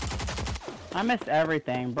 I missed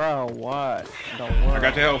everything, bro. What? The world? I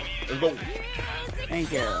got your help. Let's go.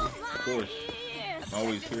 Thank you. Of course. I'm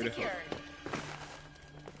always here to help.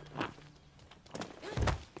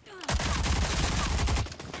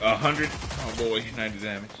 100. Oh boy, 90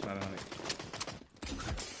 damage. Not 100.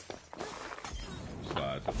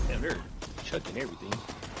 Slides. Damn, they're chucking everything.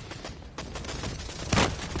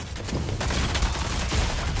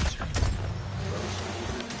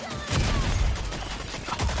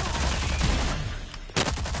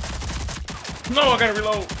 No, I gotta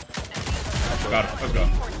reload. Got it. Let's go.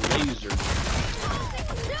 Laser.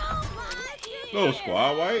 Little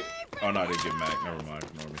squad white. Oh no, I didn't get Mac. Never mind.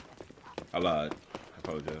 Ignore me. I lied. I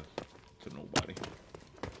apologize to nobody.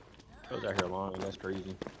 I was out here alone, and that's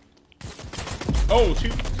crazy. Oh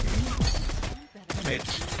shoot!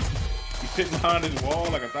 Bitch. He's sitting behind his wall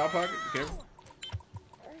like a thought pocket. Be careful.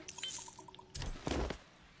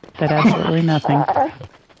 Said absolutely nothing.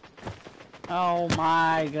 Oh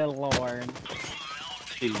my good lord.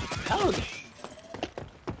 Dude, how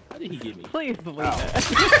did he get me? Please believe it.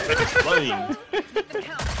 Flames.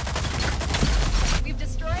 We've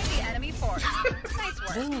destroyed the enemy force. Nice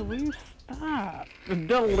work. Dude, will you stop?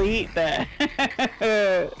 Delete that.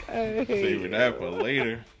 Saving that for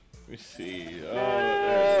later. Let me see.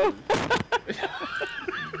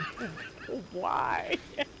 Why?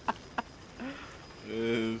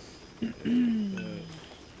 This.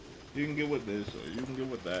 You can get with this, or you can get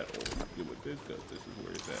with that, or you can get with this, because this is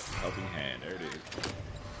where it's at. Helping hand. There it is.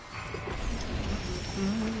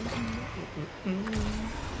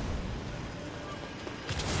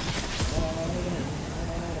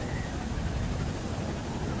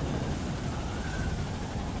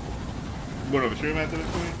 What of a stream after this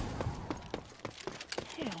point?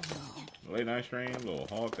 Hell no. Late night stream, little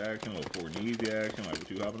Hawk action, little Fortnite action, like what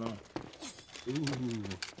you hopping on? Ooh, I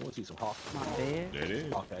want to see some hawk. My bed. There it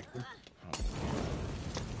is. Hawk action.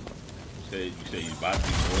 You said you about to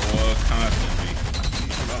be more constantly.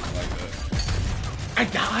 Something like that. I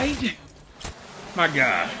died? My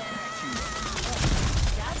God.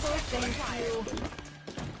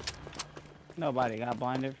 Nobody got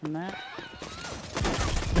blinded from that.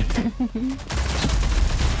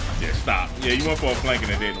 Yeah, stop. Yeah, you went for a flank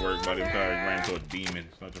and it didn't work, buddy. I'm sorry, you ran into a demon.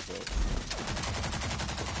 It's not your fault.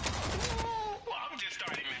 I'm just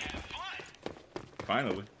starting to have fun.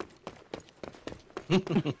 Finally.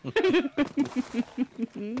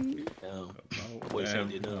 No. Oh, Boy, damn.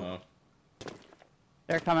 Sandy, no.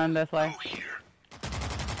 They're coming this way.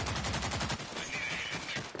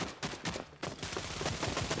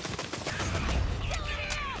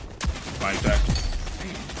 Fine attack.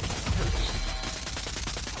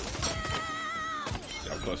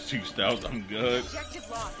 Got +2 stealth. I'm good. Objective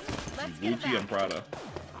lost. Let's get it Gucci, I'm back. proud of.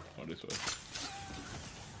 Oh, this way.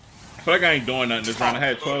 I feel like I ain't doing nothing this round. I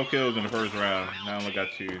had 12 kills in the first round. Now I only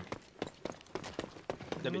got 2.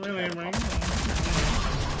 That bitch Really, had a man? pop.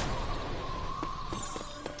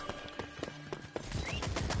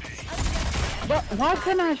 But why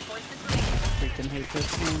couldn't I freaking hate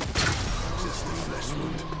this game? Just a flesh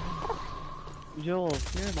wound. Jules,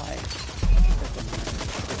 you're like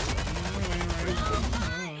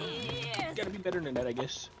You gotta be better than that, I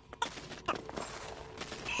guess.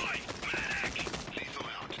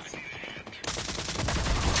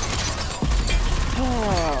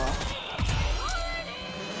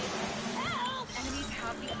 Enemies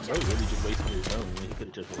have the Bro, objective. really just wasted his own. He could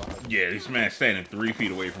have just relied. Yeah, this man's standing 3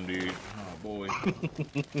 feet away from dude. Oh, boy.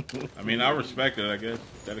 I mean, I respect it, I guess.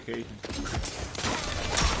 Dedication.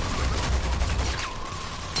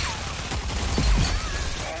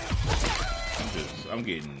 I'm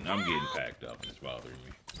getting packed up. It's bothering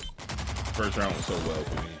me. First round was so well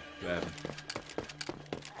for me. That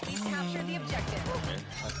We've captured the objective. Man,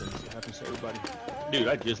 happens to everybody. Dude,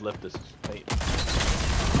 I just left this tape.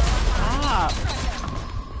 stop.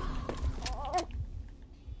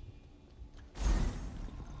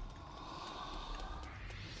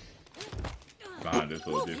 behind this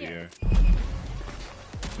little dip here.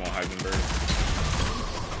 Small Heisenberg.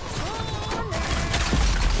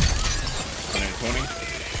 120.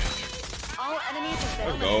 All enemies have been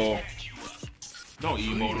Let's go. Don't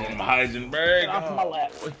emote on Heisenberg. Off my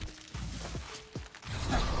lap.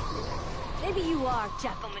 Maybe you are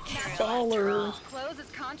Jekyll material. Baller. Close his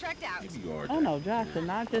contract out. Maybe you are. Oh no, Josh did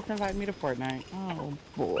not just invite me to Fortnite. Oh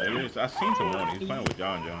boy. It is. I seen him on. He's playing with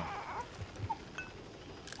John.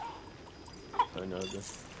 Another. It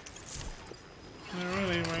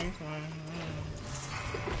really rings my heart.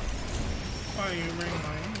 Why you ring my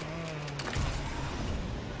heart?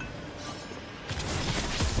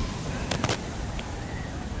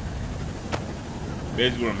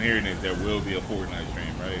 Basically, what I'm hearing is there will be a Fortnite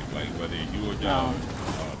stream, right? Like whether you or John.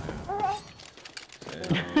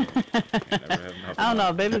 I don't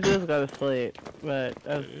know. Baby Goose go to sleep, but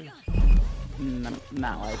that's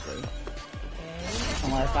not likely.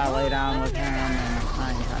 Unless I lay down with him and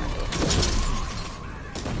I ain't trying to do it.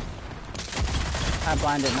 I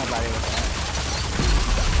blinded nobody with that.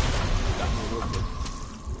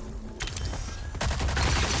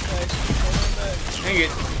 Dang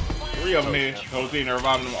it. 3 of them here. Jose and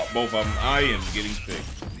reviving them, both of them. I am getting sick.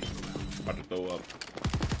 About to throw up.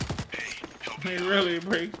 It really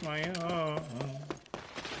breaks my heart.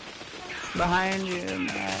 Behind you,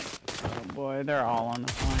 Matt. Oh boy, they're all on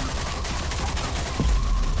the phone.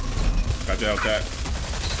 Got the Hellcat.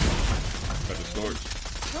 Got the Scorch.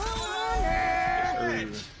 There it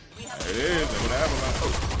is. That's what happened.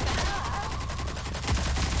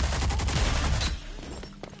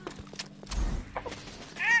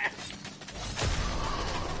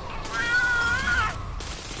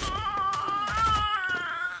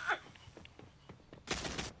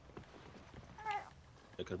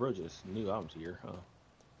 Because bro just knew I was here, huh?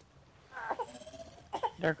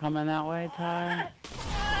 They're coming that way, Ty.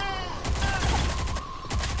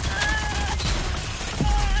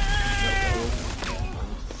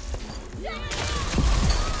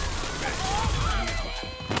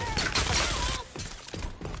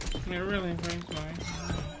 It really brings my heart.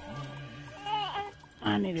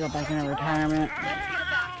 I need to go back into retirement.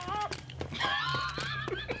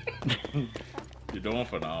 You're doing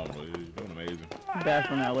phenomenal. You're doing amazing.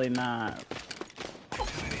 Definitely not.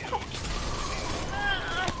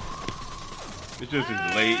 It's just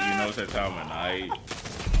it's late, you know, it's that time of night.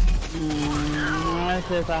 It's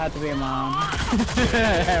just I have to be a mom.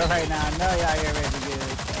 Right now. I know y'all here ready to do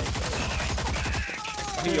this.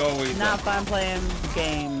 He always Not fun playing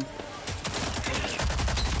games.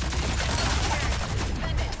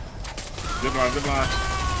 Zipline.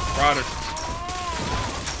 Product.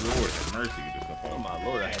 Lord have mercy, get this stuff Oh off. my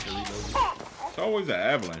lord, I had to reload it. It's always an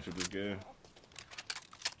avalanche with this game.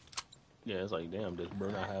 Yeah, it's like, damn, does bro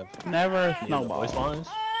not have Never any snowball. voice lines?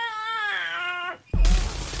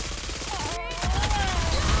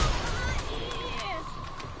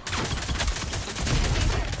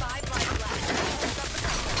 Five lives left.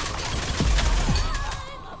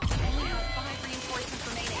 Only have 5 reinforcements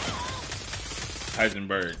remaining.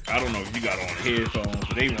 Heisenberg, I don't know if you got on headphones,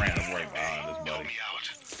 but they ran us right behind us, buddy.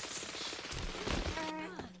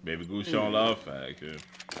 Baby Goose showing love, fact. Yeah.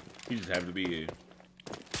 He just happened to be here.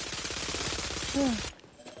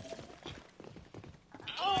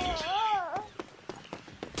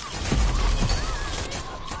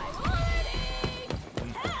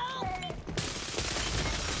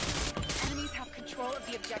 Enemies have control of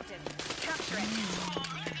the objective. Capture it.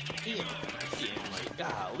 Yeah, like,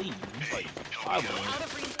 golly. It's like, I Out of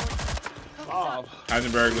reinforcements. Focus up.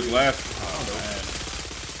 Heisenberg look left. Oh, man.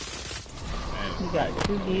 You got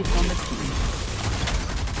 2 geese on the team.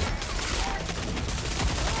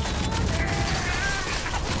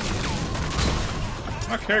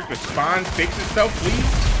 My character spawn fix itself, please.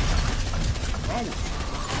 What's wrong with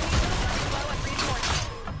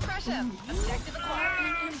Crush him. Objective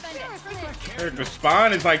acquired. Defend it. you? Character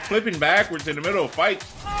spawn is like flipping backwards in the middle of fights.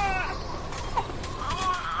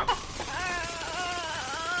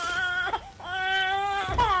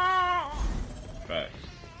 Facts.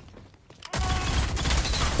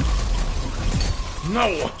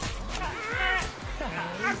 No.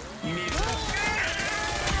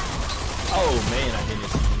 Oh man, I didn't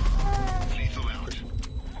see.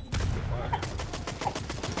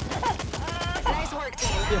 Nice work,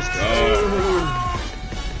 team.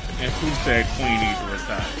 And who said Queen needs to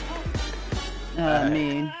retire?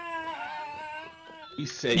 Me. He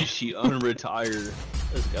said she unretired.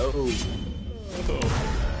 Let's go.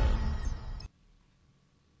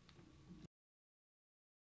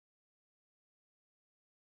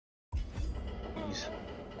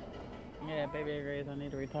 Yeah, baby agrees I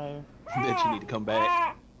need to retire. That you need to come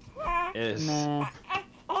back. Yes. Nah.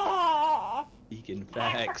 Speaking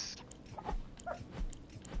facts.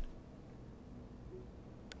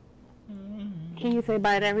 Can you say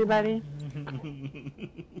bye to everybody?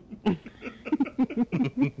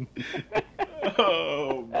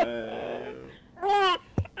 Oh man.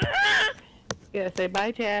 Yeah, say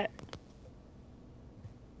bye, chat.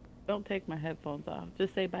 Don't take my headphones off.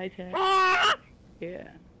 Just say bye, chat. Yeah,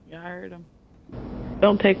 I heard him.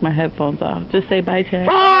 Don't take my headphones off. Just say bye, chat.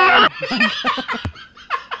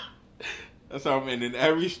 That's how I'm ending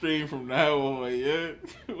every stream from now on. Yeah.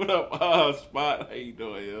 What up, Spot? How you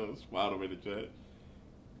doing, yo? Spot him in the chat.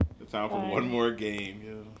 It's time for one more game,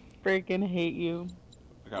 yo. Freaking hate you.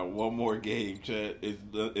 I got one more game, chat. Is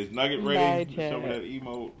Nugget Bye, ready? chat. Show me that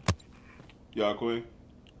emote. Y'all quick.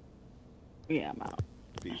 Yeah, I'm out.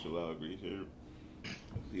 Peace and love, Grease here.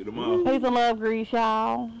 See you tomorrow. Peace and love, Grease,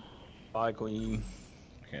 y'all. Bye, Queen.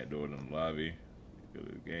 I can't do it in the lobby.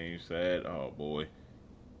 The game sad. Oh boy.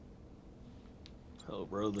 Oh,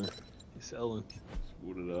 brother. He's selling.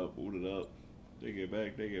 Boot it up, boot it up. They get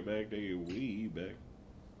back, they get back, they get way back.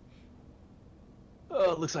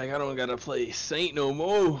 Oh, looks like I don't gotta play Saint no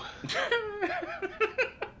more.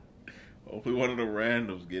 Hopefully one of the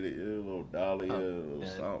randoms get it. Yeah, a little dolly, a little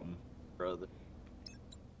something. Brother.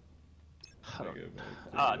 I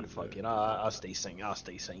don't, fuck it. There I'll stay Saint. I'll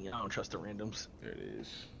stay Saint. I don't trust the randoms. it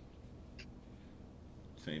is.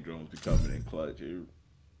 St. John's be coming in clutch here.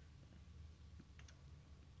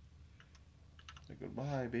 Say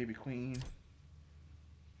goodbye, baby queen.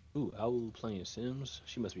 Ooh, Owl playing Sims.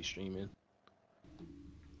 She must be streaming.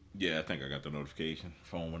 Yeah, I think I got the notification.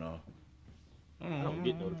 Phone went off. I don't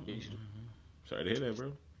get notifications. Sorry to hear that,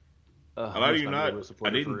 bro. A lot of you not. I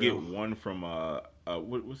didn't get one from what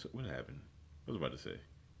happened? What was I about to say?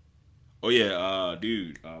 Oh yeah,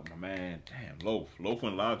 dude, my man, damn, Loaf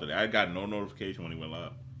went live today. I got no notification when he went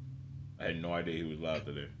live. I had no idea he was live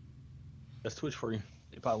today. That's Twitch for you.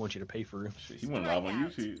 They probably want you to pay for it. Shit, he went live on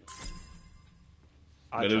YouTube.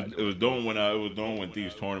 But it was doing when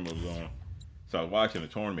Thieves tournament was on. So I was watching the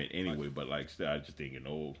tournament anyway, but like still, I just didn't get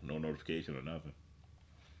no notification or nothing.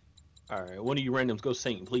 All right, one of you randoms go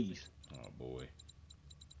Saint, please. Oh boy,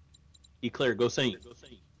 Claire, go Saint.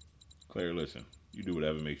 Claire, listen, you do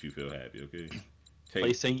whatever makes you feel happy, okay?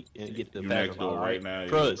 Play Saint and get the you back next of door all right now.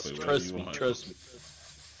 Trust me.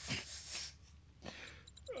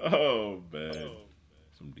 Oh man,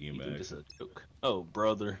 some DM back. This is a joke. Oh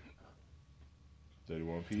brother.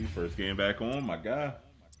 31P, first game back on, my guy.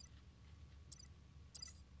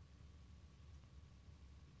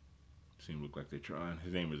 Seem look like they're trying.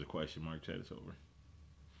 His name is a question mark. Chat is over.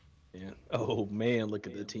 Yeah. Oh man, look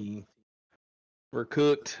at the team. We're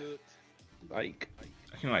cooked. Like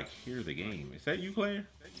I can like hear the game. Is that you, Claire?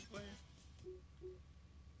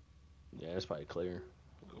 yeah, that's probably Claire.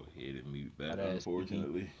 Go ahead and mute that. That ass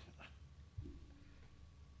Unfortunately.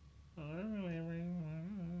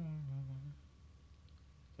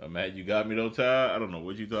 So Matt, you got me though, Ty. I don't know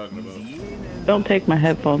what you talking about. Don't take my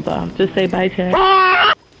headphones off. Just say bye, chat.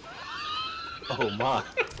 Oh my.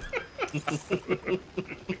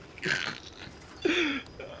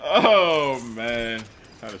 Oh man,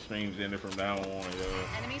 how the streams ended from now on, yo.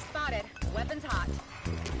 Enemy spotted. Weapons hot.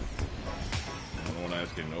 I don't want to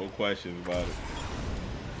ask you no questions about it.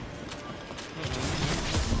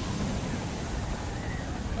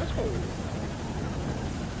 That's cool.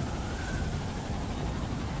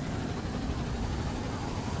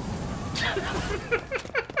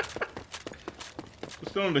 We're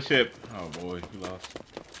still on the ship. Oh boy, we lost.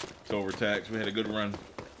 It's overtaxed. We had a good run.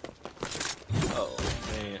 Oh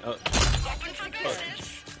man.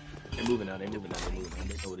 They're moving now. They know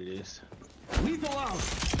what it is. Lethal out.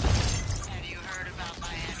 Have you heard about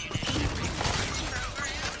my ammunition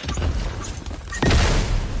program?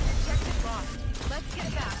 Objective lost. Let's get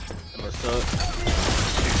it back. What's up?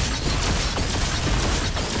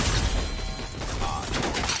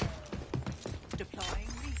 Deploying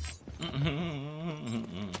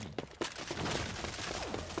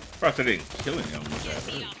Perhaps I didn't killing him with that.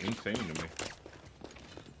 That was insane to me.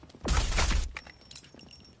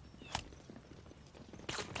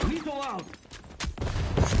 Lethal out.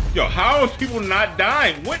 Yo, how is people not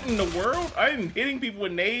dying? What in the world? I am hitting people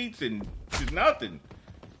with nades and just nothing.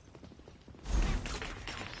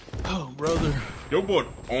 Oh brother. Your board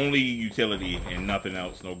only utility and nothing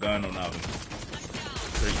else. No gun, no nothing.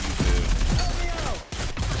 Straight utility.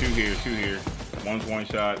 Two here. One's one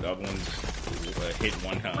shot, the other one's hit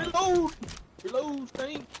one time. Reload,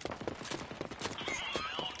 thing.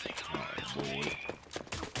 Alright, boy.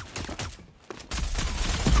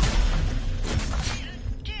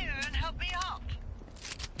 Dude, help me out.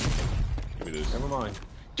 Give me this. Never mind.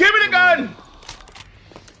 Give me the gun!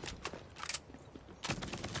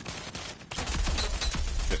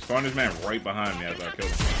 Just spawned this man right behind me as I killed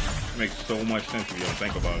him. It makes so much sense if you don't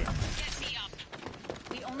think about it. Get me up.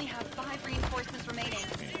 We only have 5 reinforcements remaining.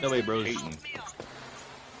 No way, bro. Hating.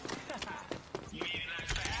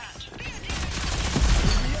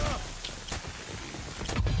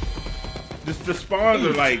 The spawns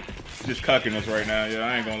are like just cucking us right now. Yeah,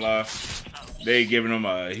 I ain't gonna lie. They giving them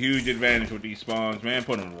a huge advantage with these spawns. Man,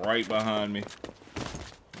 put them right behind me.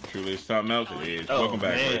 Truly, it's something else. It is. Oh, Welcome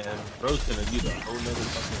back, man. Rick. Bro's gonna do the whole nother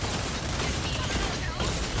fucking.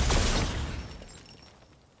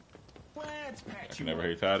 I can never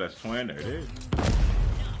hit Ty. That's twin. There it is.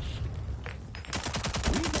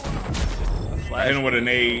 I hit him with a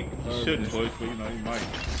nade. He shouldn't push, but you know, he might.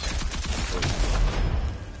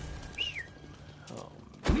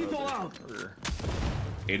 Lethal out.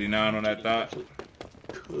 89 on that thought.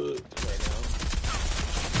 Cooked right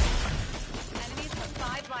Enemies have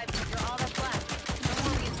 5 lives. You're all that's left. No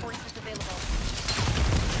more reinforcements available.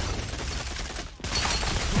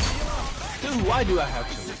 now. Dude, why do I have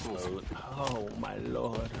to reload? Oh my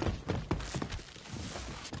lord.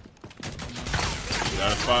 We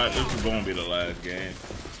got a spot. This is gonna be the last game.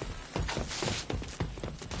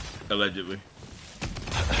 Allegedly.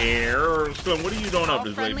 Here, Slim, what are you doing All up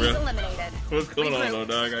this late, friendlies bro? eliminated. What's going on, Regroup. though,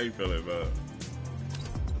 dog? How you feeling, bro?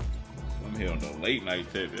 I'm here on the late night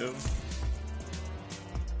tip, yo.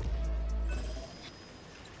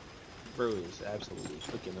 Bro is absolutely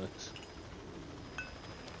cooking us.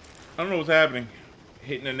 I don't know what's happening.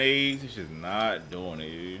 Hitting the nades, it's just not doing it.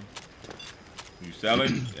 Dude. You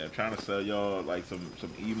selling? Yeah, I'm trying to sell y'all like some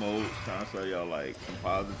emotes, trying to sell y'all like some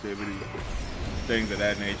positivity, things of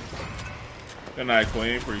that nature. Good night,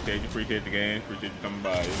 Queen. Appreciate you. Appreciate the game. Appreciate you coming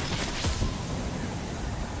by.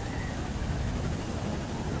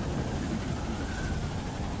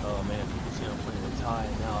 Oh man, people see I'm playing with Ty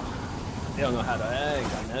now. They don't know how to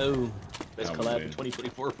act, I know. Best Oh, collab man. in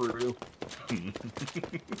 2024 for real.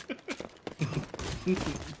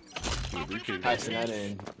 Kai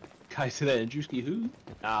Sonata and Drewski who?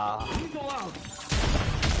 Ah. Lethal out.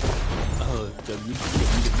 Oh, W.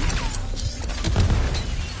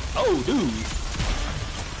 Oh, dude.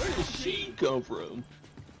 Where did she come from?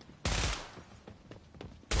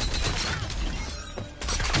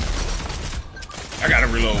 I gotta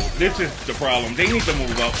reload. This is the problem. They need to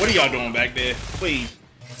move up. What are y'all doing back there? Please.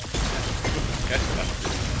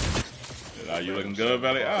 Are you looking good,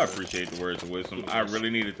 Valley? I appreciate the words of wisdom. I really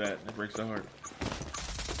needed that. That breaks the heart.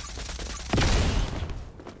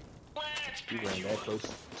 You ran that close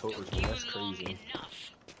towards me. That's crazy.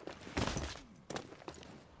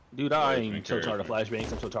 Dude, I ain't so tired of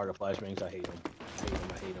flashbangs. I'm so tired of flashbangs. I hate them.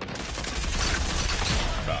 I hate them.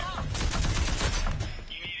 Stop.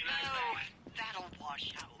 That'll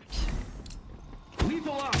wash out.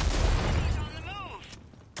 Lethal out. He's on the move.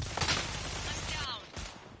 I'm down.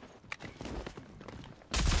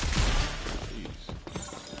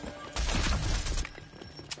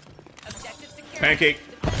 Objective secure. Pancake.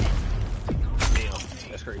 Damn,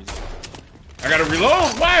 that's crazy. I gotta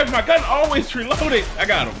reload. Why is my gun always reloaded? I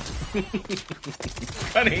got him.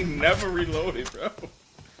 Gun ain't never reloaded, bro.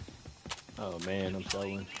 Oh man, I'm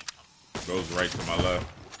selling. Goes right to my left.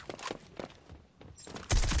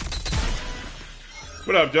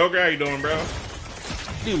 What up, Joker? How you doing, bro?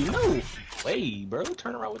 Dude, no way, bro.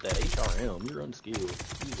 Turn around with that HRM. You're unskilled.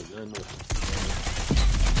 Use a gun with.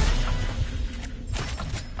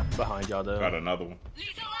 Behind y'all though. Got another one.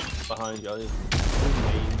 Behind y'all.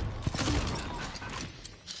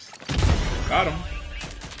 Got him.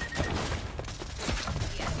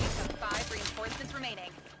 The enemies have 5 reinforcements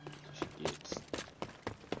remaining. Shit.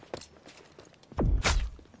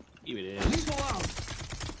 Give it in. Lethal out.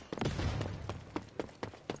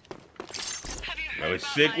 I was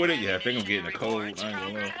sick with it. Yeah, I think I'm getting a cold. I ain't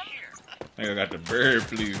gonna lie. I think I got the bird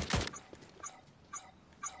flu.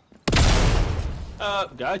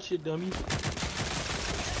 Gotcha, dummy.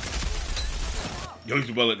 Use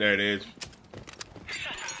the bullet. There it is.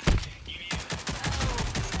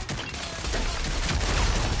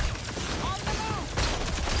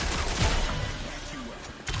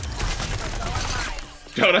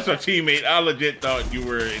 Yo, that's our teammate. I legit thought you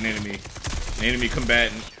were an enemy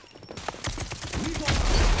combatant.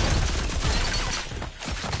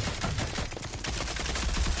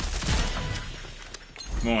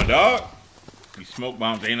 Come on, dog. These smoke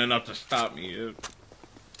bombs ain't enough to stop me. Yeah.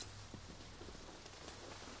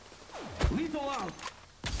 Lethal out.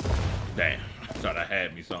 Damn, I thought I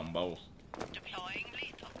had me something, boss. Deploying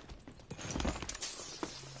lethal.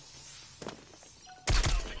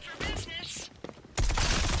 Open for business.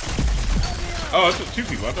 Oh, it's two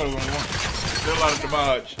people. I thought it was only one. Still a lot of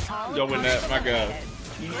dodge. Yo, win that, my God.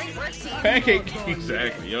 Great work, team. Pancake,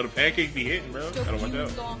 exactly. Yo, the pancake be hitting, bro. Gotta watch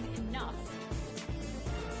out. Long enough.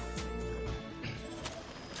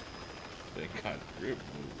 They got grip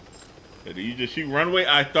move. Did you just shoot runway?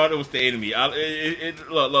 I thought it was the enemy.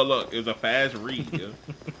 Look. It was a fast read. Yo.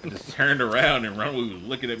 I just turned around and runway was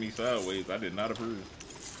looking at me sideways. I did not approve.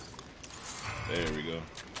 There we go.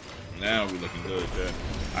 Now we looking good, man.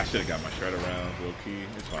 I should have got my shredder rounds low key.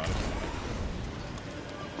 It's fine.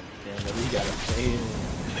 Damn, we got a fan.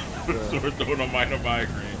 Sword throat on minor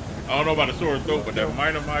migraine. I don't know about the sword throat, but that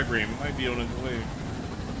minor migraine might be on its way.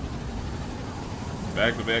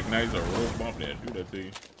 Back-to-back nights are roll bump that. Do that to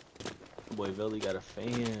you. Boy, Velli got a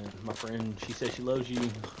fan. My friend, she said she loves you.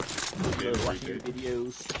 She loves watching your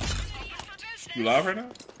videos. You live right now?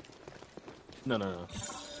 No.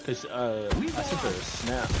 Cause I sent her a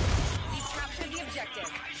snap We've captured the objective.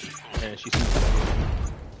 and she seems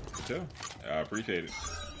to Yeah, I appreciate it.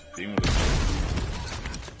 Being with us.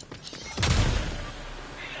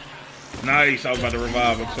 Nice. I was about to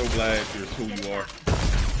revive. I'm so glad you're who you are.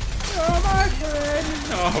 Oh my friend.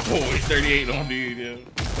 Oh boy, 38 on dude. Yeah.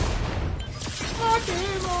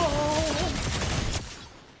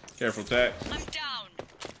 Careful, Tax. I'm down.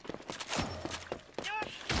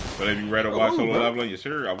 But have you read or watched Solo Leveling? Yes,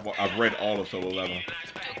 sir. I've read all of Solo Leveling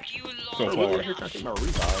Took you long. so Bro, far. we're here trying to take my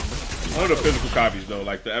revive. One of the physical copies, though,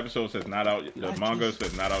 like the episode says not out, the manga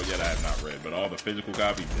says not out yet. I have not read, but all the physical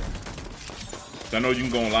copies. Yeah. So I know you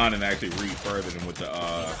can go online and actually read further than what the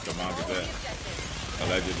manga said.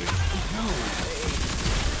 Allegedly.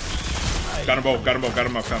 Got them both. Got them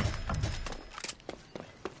up. Coming.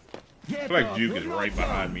 I feel like Juke is right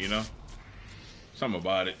behind me. You know, something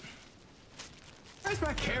about it. Where's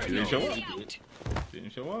my carrot? He didn't show up.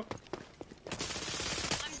 Didn't show up.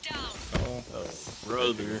 I'm down. Oh,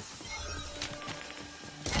 Brother.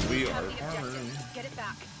 we Have are the farmers. objective. Get it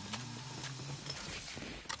back.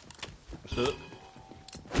 What's up?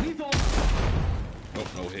 Lethal. Oh,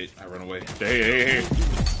 no hit. I run away. Hey.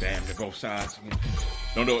 Damn, they're both sides.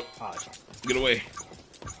 Don't do it. Get away.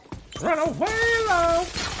 Run away,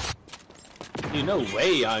 love. Dude, no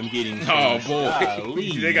way I'm getting. Oh, boy.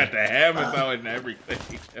 Golly. They got the hammers out and everything.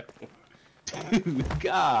 Dude,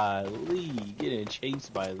 golly, getting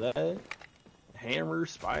chased by that. Hammer,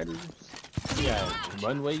 spiders. Yeah,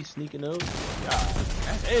 runway sneaking up.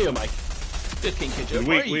 God damn, I just can't catch a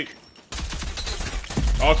break. Weak.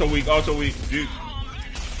 Also weak. Dude.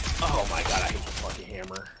 Oh my god, I hate the fucking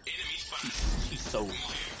hammer. She's so.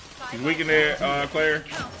 He's weak in there, Claire.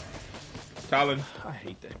 Colin. I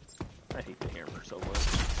hate that. I hate the hammer so much.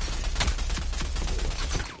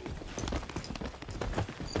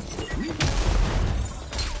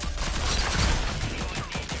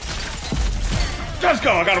 Just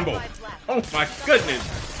go. I got them both. Oh my goodness.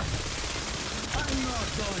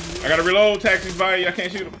 I gotta reload. TyxVelli. I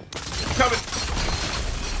can't shoot him. Coming.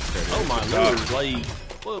 Oh my lord, like,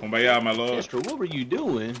 what, Kumbaya, my lord. Esther, what were you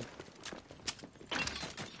doing?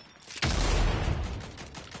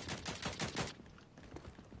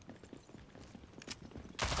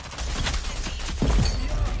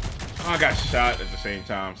 I got shot at the same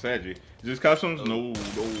time. Sadly. Is this customs? No.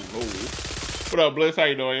 What up, Bliss? How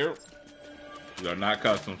you doing here? These are not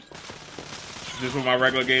customs. Just what my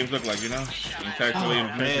regular games look like, you know? In TyxVelli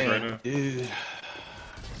and Mediocre right now. Dude.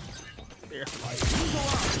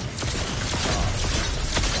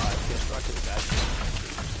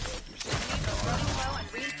 Running low on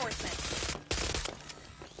reinforcements.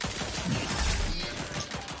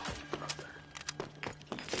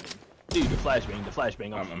 Dude, the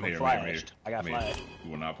flashbang. I'm here. flashed. I got I'm here. flashed. We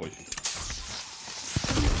will not push you.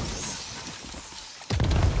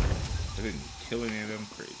 I didn't kill any of them.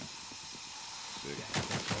 Crazy.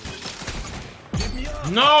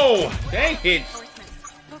 No! Dang it!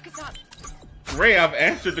 Reinforcements. Focus up. Ray, I've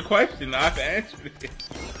answered the question. I've answered it.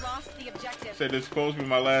 We've lost the objective. Said this supposed to be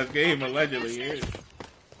my last game, allegedly. Yeah.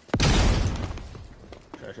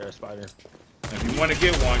 Trash spider. If you want to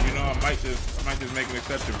get one, you know, I might just make an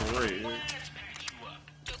exception for Ray. Yeah.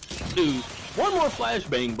 Dude, one more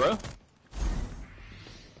flashbang, bro.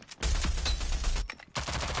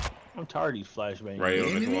 I'm tired of these flashbangs. Ray on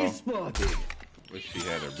this Enemy wall. spotted. Wish she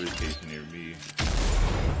had her briefcase near me.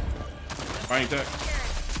 Fine, Tech.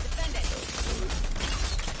 Defend it.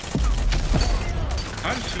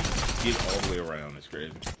 How did she get all the way around? It's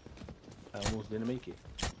crazy. I almost didn't make it.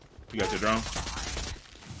 You got your drone?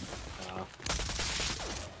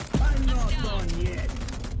 I'm not done yet.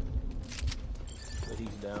 But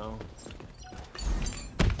he's down.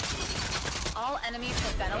 All enemies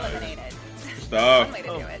have been eliminated. Stop. One way to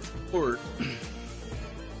do it. Or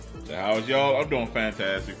How's y'all? I'm doing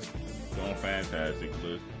fantastic. Doing fantastic,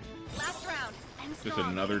 sis. Last round. And Just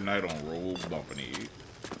strong. another night on Roll Bumpany.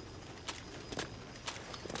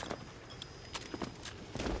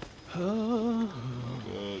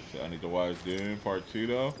 Good. So I need to watch Dune Part 2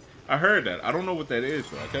 though. I heard that. I don't know what that is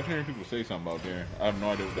though. I kept hearing people say something about Dune. I have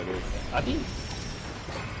no idea what that is. I think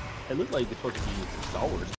it looked like it's supposed to be Star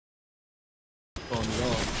Wars.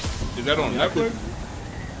 Is that on Netflix?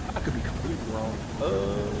 I could be completely wrong.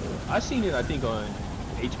 I seen it. I think on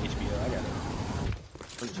HBO. I got it.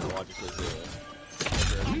 Pretty sure watch it because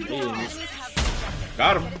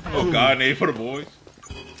Got him. Oh, God, nade for the boys.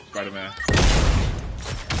 Spider-Man.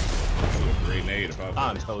 Great nade if I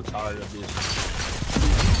I'm so tired of this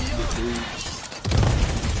dude.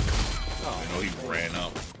 I know he ran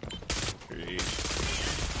up. Like,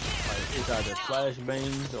 it's either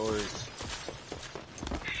flashbangs or it's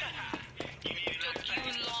Took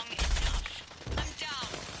you long enough. I'm down.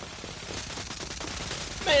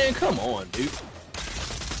 man. Come on, dude.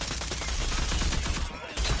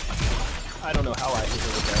 I don't know how I hit her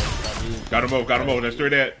with that. Got him over. That's 3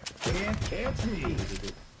 dead. Can't catch me.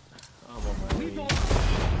 I'm on my way.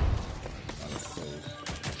 That's close.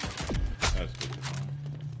 That's good.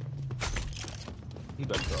 He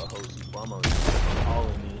better throw a host. I'm already all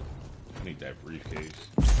in it. I need that briefcase.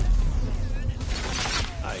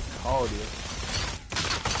 I called it.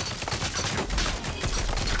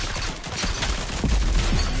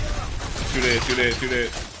 Two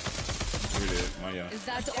dead. My young. Is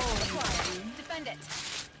that all? Defend it.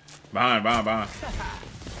 Behind.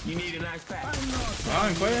 You need a nice pack.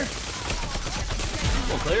 Behind, Claire.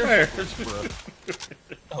 Oh, Claire?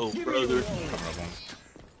 Oh, brother. Coming up on.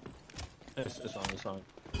 It's on.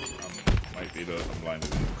 Might be I'm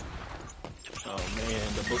blinded. Oh,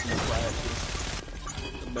 man. The book flashes.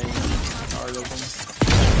 The bang. Hard of them.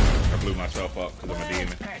 I blew myself up because I'm a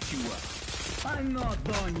demon. Patch you up. I'm not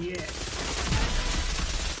done yet.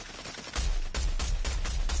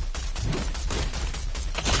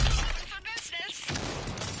 For business.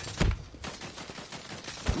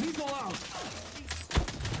 Lethal out.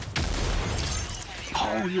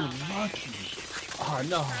 Oh, you're lucky. Oh,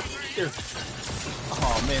 no.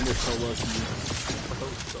 Oh, man, they're so lucky.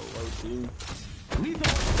 So low, too.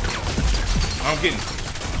 Lethal. I'm getting. 5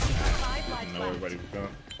 I lives know left. everybody was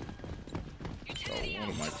gone. Oh, one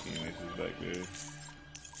of my teammates is back there.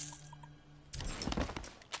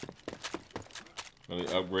 Really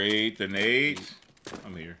upgrade the nades?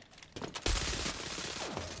 I'm here.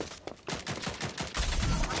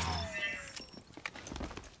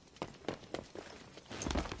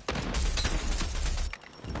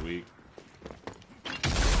 Weak.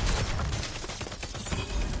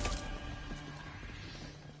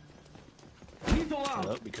 Lethal out.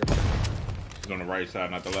 Yep, because She's on the right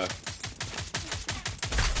side, not the left.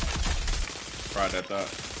 Tried that thought.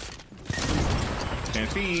 Can't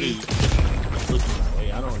see. looking my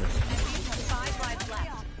way. I don't understand. 5 lives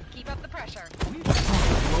left. Keep up the pressure.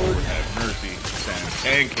 Lord have mercy. Sam.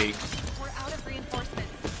 Pancake. We're out of reinforcements.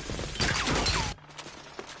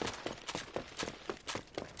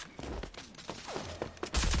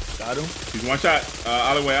 Got him. He's one shot.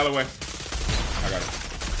 Alleyway. I got it.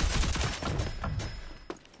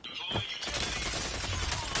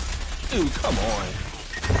 Dude, come on.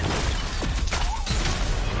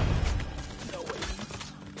 No way.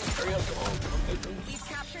 Hurry up, come on. We've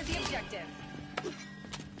captured the objective.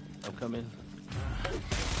 I'm coming.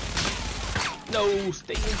 No,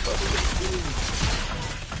 stay in cover.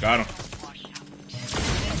 Got him.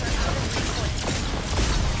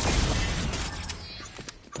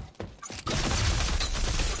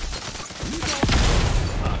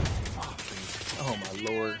 Oh my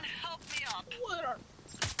lord. Help me up. What are...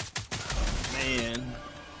 Man.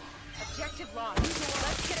 Objective lost.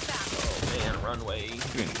 Let's get it back. Oh man, runway. You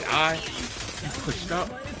didn't die. You pushed up.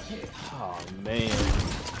 Oh man.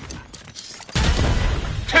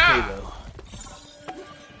 Okay though.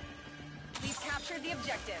 We've captured the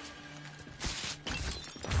objective.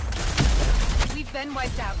 We've been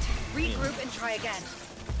wiped out. Regroup and try again.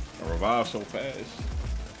 I revived so fast.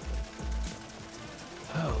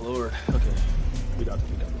 Oh lord. Okay. We got this.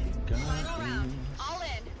 Final round. All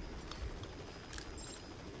in.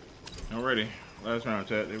 Alrighty. Last round,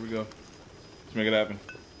 chat. There we go. Let's make it happen.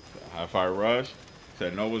 High fire rush.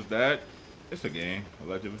 Said no was that. It's a game,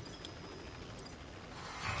 allegedly.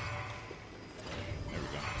 There we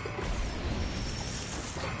go.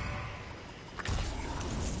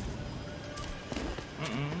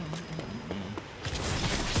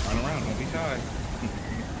 Run around, don't be shy.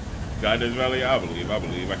 Got this valley? I believe.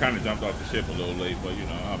 I kind of jumped off the ship a little late, but you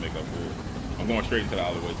know, I'll make up for it. I'm going straight into the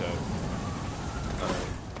alleyway tab. Alright.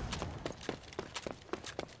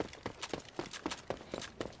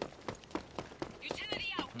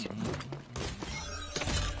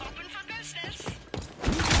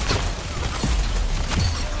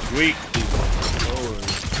 weak. Lord.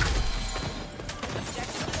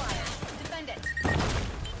 Objective acquired. Defend it.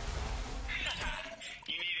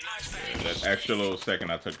 That extra little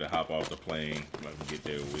second I took to hop off the plane, let me get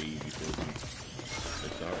there way before they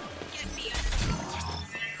start.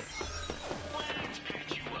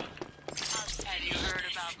 Have you heard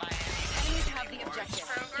about my Enemies have the objective.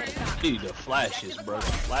 Get it back. Dude, the flashes, bro. The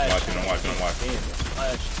flashes. I'm watching. Damn, the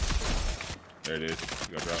flashes. There it is.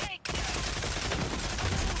 You got drop.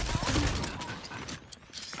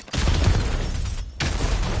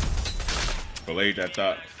 Belayed that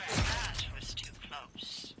thought. That was too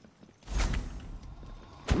close.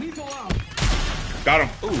 Lethal out. Got him.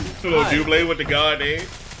 Ooh, It's a little nice. jubilee with the god there.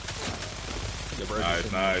 The bird Nice,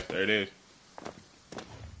 is- nice. There it is.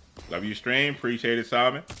 W stream. Appreciate it,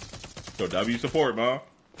 Simon. So W support, mom.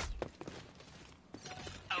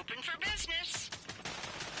 Open for business.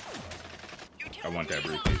 I want that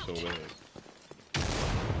briefcase so bad.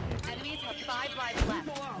 Enemies have 5 lives left.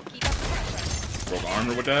 Lethal out. Keep up the pressure. Broke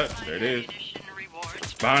armor with that. There it is. Ammunition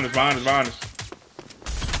rewards. Behind us.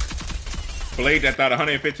 Belayed that thought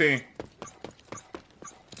 115.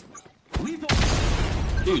 Lethal.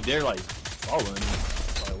 Dude, they're like following me.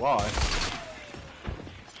 Like, why?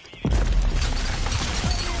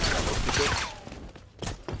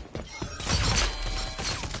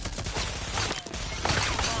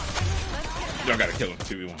 Y'all gotta kill him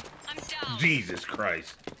 2v1. I'm down. Jesus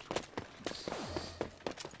Christ.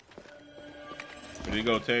 Where you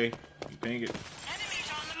go, Tay? You think it?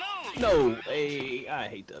 Enemies on the move. No, hey, I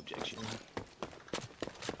hate the objection.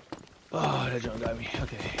 Oh, that junk got me.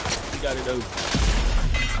 Okay, we got it over.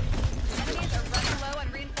 Enemies are running low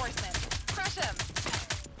on reinforcements. Crush them.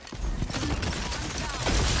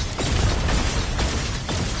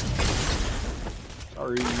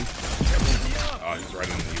 Sorry. Oh, he's right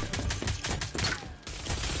underneath.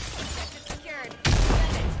 Objective secured.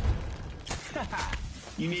 Defend it.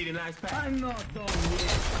 You need an ice pack? I'm not done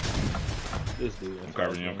yet. This dude. I'm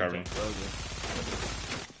covering you.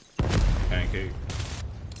 Pancake.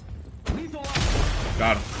 Lethal out.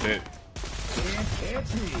 Got him. Hit. Can't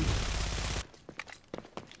catch me.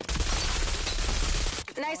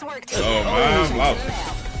 Nice work, team. Oh, man. Wow.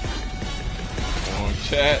 On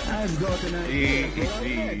chat. I've got an idea for our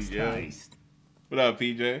next Yeah. heist. What up,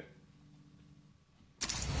 PJ?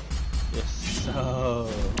 Yes.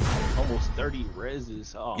 Almost 30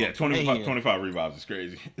 reses. Oh, Yeah, 25, man. 25 rebounds is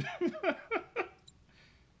crazy.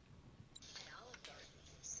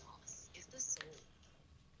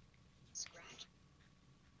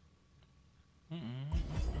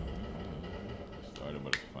 Started,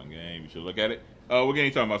 but it's a fun game. You should look at it. What game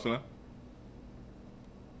you talking about, son?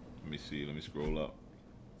 Let me see. Let me scroll up.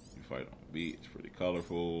 You fight on beat. It's pretty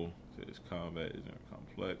colorful. It says combat isn't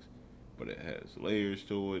complex, but it has layers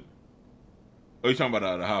to it. Oh, you talking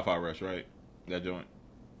about the hi-fi rush, right? That joint.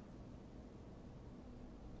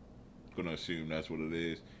 Gonna assume that's what it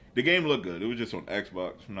is. The game looked good. It was just on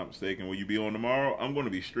Xbox, if I'm not mistaken. Will you be on tomorrow? I'm going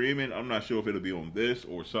to be streaming. I'm not sure if it'll be on this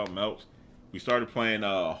or something else. We started playing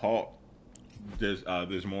Hawk this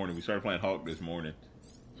morning. We started playing Hawk this morning.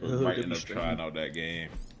 So we might end up trying out that game.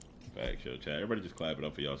 Back show chat. Everybody just clap it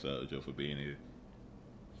up for yourselves, Joe, for being here.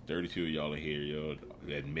 32 of y'all are here, yo.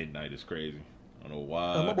 At midnight is crazy. I don't know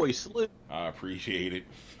why. My boy Slip. I appreciate it.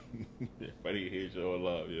 Everybody here showing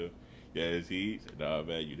love, yo. Yes, he said, nah,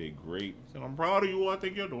 man, you did great. He said, I'm proud of you. I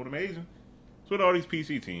think you're doing amazing. What's with all these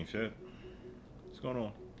PC teams, shit? What's going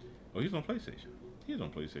on? Oh, he's on PlayStation. He's on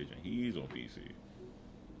PlayStation. He's on PC.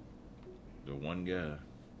 The one guy.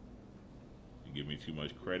 You give me too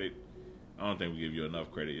much credit. I don't think we give you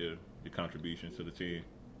enough credit, yeah. Your contributions to the team.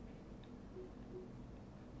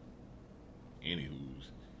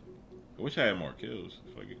 Anywho's. I wish I had more kills. I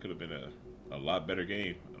feel like it could have been a lot better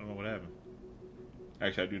game. I don't know what happened.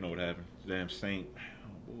 Actually, I do know what happened. Damn Saint.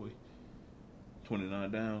 Oh, boy. 29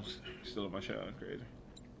 downs. Still in my shot. Crazy.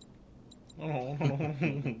 Oh.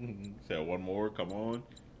 Said one more. Come on.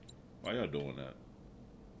 Why y'all doing that?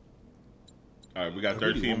 All right, we got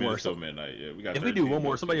 13 minutes till midnight. Yeah, we got. If we do 13 one more,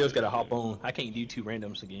 minutes somebody till else got to midnight. hop on. I can't do two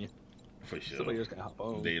randoms again. For sure. Somebody else got to hop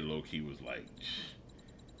on. They low key was like,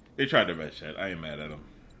 they tried their best, chat. I ain't mad at them.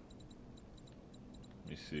 Let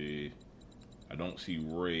me see. I don't see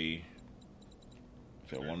Ray.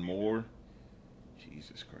 Is that one more?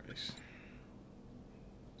 Jesus Christ.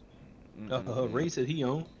 Ray said he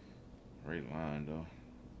on. Right line though.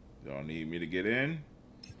 Y'all need me to get in?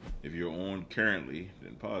 If you're on currently,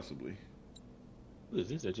 then possibly. Who is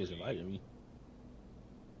this that just invited me?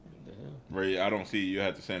 What the hell? Ray, I don't see you. You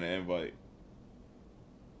have to send an invite.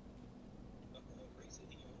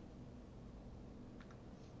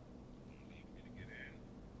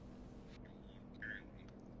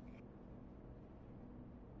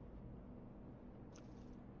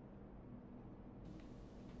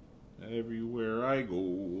 Everywhere I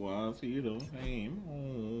go, I see the same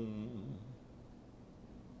home.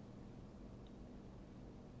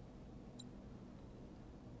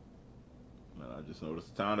 Man, I just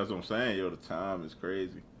noticed the time. That's what I'm saying, yo. The time is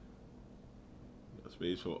crazy. Got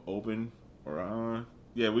space for open or on.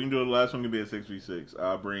 Yeah, we can do the last one. Can be a 6v6.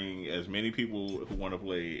 I'll bring as many people who want to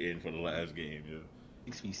play in for the last game, yo.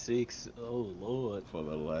 6v6. Oh lord. For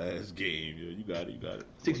the last game, yo. You got it. You got it.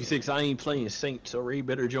 6v6. I ain't playing Saints, so Ray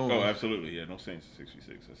better join. Oh, absolutely. Yeah, no Saints 6v6.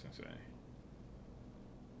 That's insane.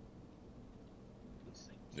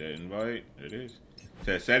 Yeah, invite. It is.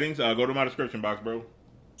 Says settings. Go to my description box, bro.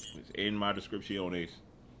 It's in my description, Ace.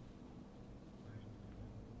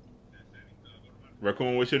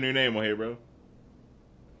 Raccoon, what's your new name on here, bro?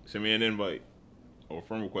 Send me an invite or a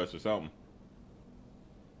friend request or something.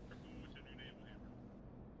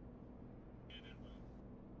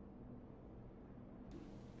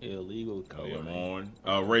 Illegal Oh, yeah, I'm coloring.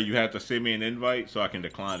 on. Ray, you have to send me an invite so I can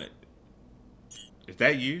decline it. Is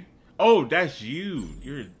that you? Oh, that's you.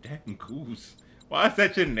 You're a damn goose. Why is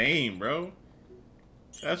that your name, bro?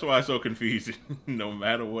 That's why it's so confusing. No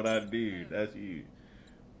matter what I do, that's you.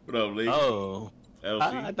 What up, Lee? Oh. LC?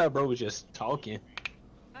 I thought bro was just talking.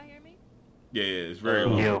 I hear me? Yeah, it's very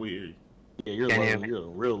low. Yo. We hear you. Yeah, you're low. You're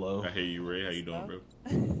real low. I hear you, Ray. How you doing, bro?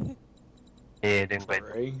 Yeah, then but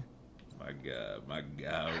Ray. My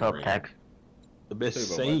God, Sup, Ray. Tax? The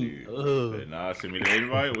best Tell you about my Saint. dude. Said, nah, send me the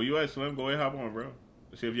invite. Where you at, Slim? Go ahead, hop on, bro.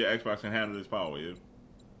 Let's see if your Xbox can handle this power, yeah.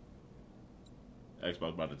 Xbox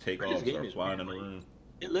about to take This off, game start is flying in the weird. room.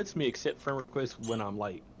 It lets me accept friend requests when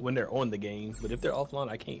they're on the game, but if they're offline,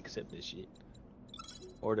 I can't accept this shit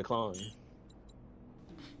or decline.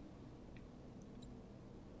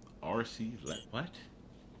 RC, what?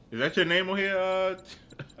 Is that your name on here,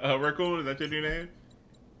 Raccoon? Is that your new name?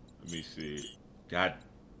 Let me see. God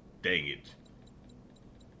dang it.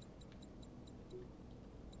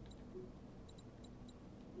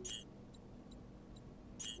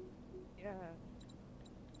 Yeah.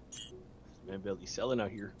 Man, Belly selling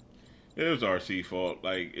out here. It was RC fault.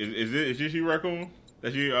 Like, is this you, Raccoon?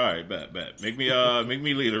 That's you? Alright, bet. Make me make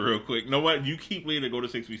me leader real quick. You know what? You keep leader, go to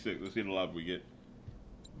 6v6. Let's see the lobby we get.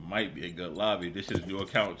 Might be a good lobby. This is new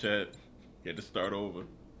account, chat. Get to start over.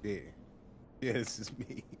 Yeah. Yeah, this is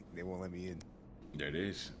me. They won't let me in. There it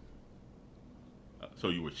is. So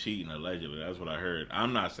you were cheating, allegedly. That's what I heard.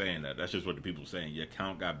 I'm not saying that. That's just what the people saying. Your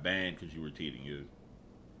account got banned because you were cheating.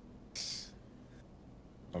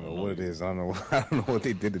 I don't know what it is. I don't know. I don't know what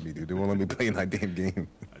they did to me, dude. They won't let me play in that damn game.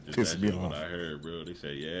 That's Pissed me just what off. I heard, bro. They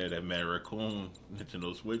said, yeah, that man Raccoon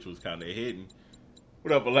Nintendo Switch was kind of hidden.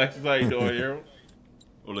 What up, Alexis? How you doing, Hero?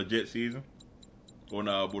 Or legit season? Or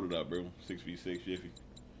nah, boot it up, bro. 6v6, Jiffy.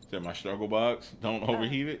 Said my struggle box. Don't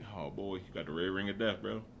overheat it. Oh boy, you got the red ring of death,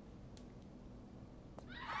 bro.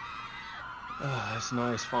 That's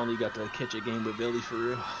nice. Finally got to catch a game with Belly for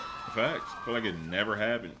real. Facts. I feel like it never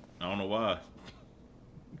happened. I don't know why.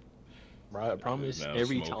 Right, I promise. Now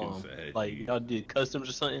Every smoking time, sad, like dude. y'all did customs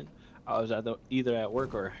or something, I was either at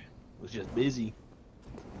work or was just busy.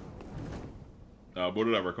 Boot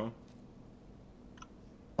it up, Raccoon.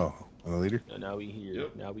 Oh, I'm the leader? And now we here.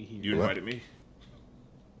 Yep. Now we here. You invited me.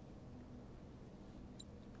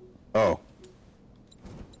 Oh.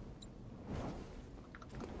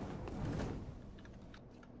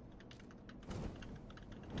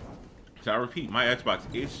 So I repeat, my Xbox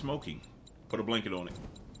is smoking. Put a blanket on it.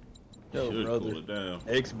 Yo, Should brother. cool it down.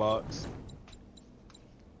 Xbox.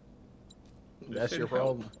 That's your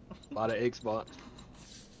problem. A lot of Xbox.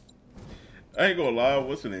 I ain't gonna lie,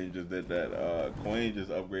 what's the name just did that? Queen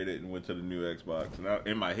just upgraded and went to the new Xbox. And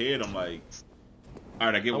in my head, I'm like,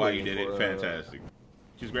 alright, I get I'm why you waiting did it. for, Fantastic.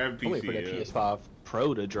 Just grab a I'm waiting PC. for that PS5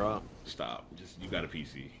 Pro to drop. Stop. Just you got a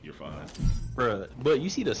PC. You're fine. Bruh, but you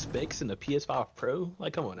see the specs in the PS5 Pro?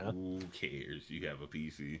 Like, come on now. Who cares? You have a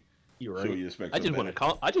PC. You're Show right. your specs I just are want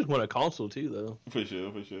better. I just want a console too, though. For sure.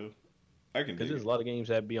 I can Because dig there's it. a lot of games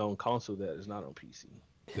that be on console that is not on PC.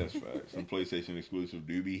 That's facts. Some PlayStation exclusive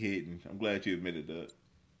do be hitting. I'm glad you admitted that.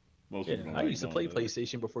 Most Yeah, people I don't used to like play knowing that.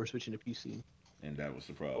 PlayStation before switching to PC. And that was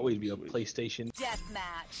the problem. Always be a Switch. PlayStation.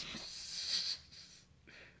 Deathmatch.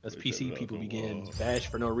 As Switch PC it up people on begin wall. bash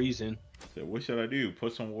for no reason. So what should I do?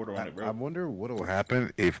 Put some water on it, bro. I wonder what will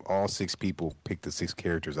happen if all 6 people pick the 6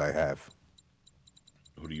 characters I have.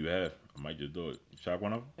 Who do you have? I might just do it. Shock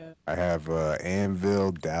one of them? I have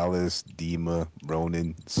Anvil, Dallas, Dima,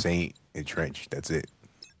 Ronan, Saint, and Trench. That's it.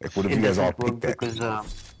 Like, what if It you guys all doesn't work pick that?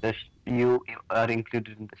 because you are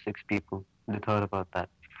included in the 6 people. They thought about that.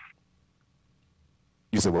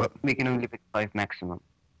 You said what? We can only pick 5 maximum.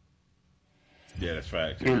 Yeah, that's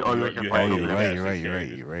facts. You'll always have Oh, five. you're have right, six you're right,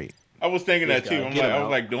 characters. you're right. I was thinking This that too. guy, I'm get like, him I was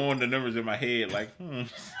out. like doing the numbers in my head, like,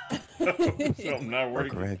 something not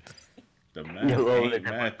working. Correct. The You math only ain't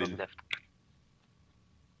have one mathing. left.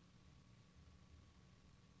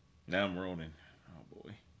 Now I'm rolling. Oh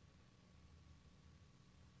boy.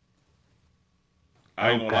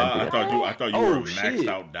 I ain't gonna lie. I thought you were Oh, maxed shit.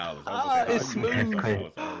 out dollars. I was Ah, gonna it's say, how you maxed smooth.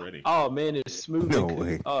 out dollars already? Oh man, it's smooth. No and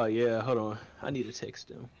way. Oh yeah, hold on. I need to text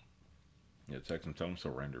him. Yeah, text him, tell him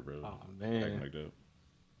surrender, bro. Oh Acting man. like that.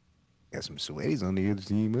 Got some sweaties on the other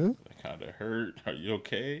team, huh? That kind of hurt. Are you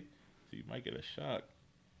okay? So you might get a shock.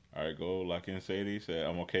 All right, go lock in Sadie. Say,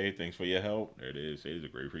 I'm okay. Thanks for your help. There it is. Sadie's a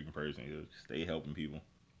great freaking person. You stay helping people.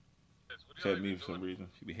 Except me for some reason.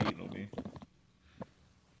 She be hating on me.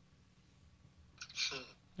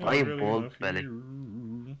 Why you bald, Belly?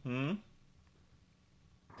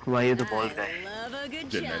 Why are you the bald guy? Love a good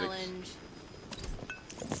Genetics. challenge.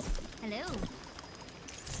 Hello.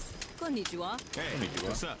 Konnichiwa. Hey,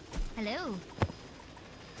 what's up? Hello.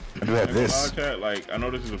 I do have Like, this. chat, like, I know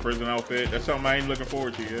this is a prison outfit. That's something I ain't looking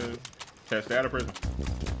forward to, yeah. Chat, stay out of prison.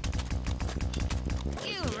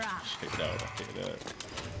 You rock. Take that out. Take that.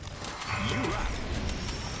 You rock.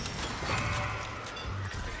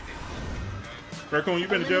 Raccoon, you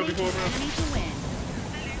been to jail before, bro? Enemy to win.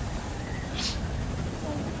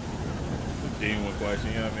 Genuine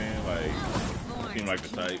question, you know what I mean? Like, seem like the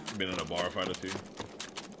type. Been in a bar fight or two.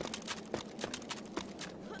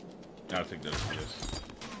 I'll take this.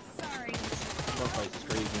 Sorry. One fight's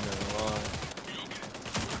crazy, no lie.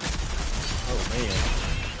 Oh man.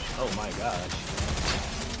 Oh my gosh.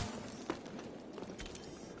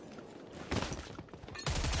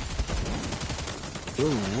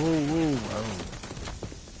 Whoa.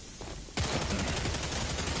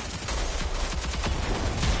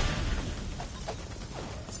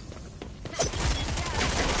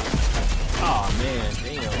 Oh man,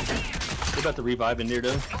 damn. We're about to revive in there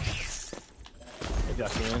though. If y'all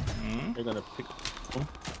can. They're gonna pick them.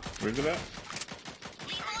 Where's it at?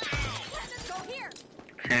 Go here.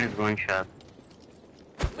 Shane's going sharp.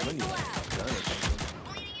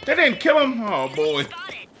 They didn't kill him? Oh, boy.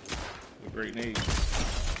 Great name.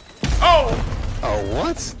 Oh! Oh,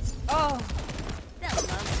 what? Oh. They'll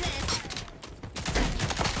love this.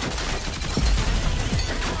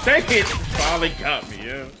 Dang it! Finally got me,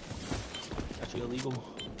 yeah. That's illegal.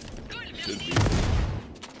 Should be.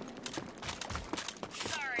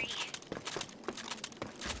 Sorry.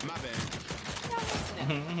 My bad.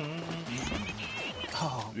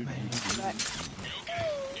 Oh man.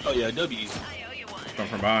 Oh yeah, W. I owe you one. Come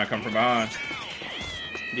from behind, come from behind.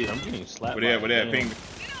 Dude, I'm getting slapped. Where they at? by Ping. a me. You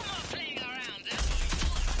don't love playing around, do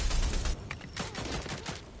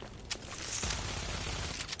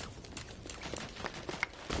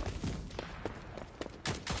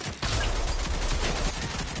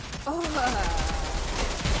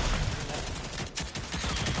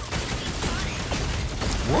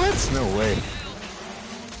What? No way.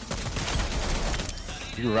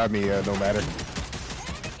 You can ride me, no matter.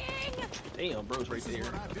 Damn, bro's right there.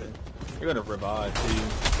 Okay. You're gonna revive too.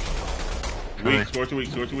 Weak, score 2 weak,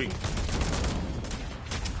 score 2 weak.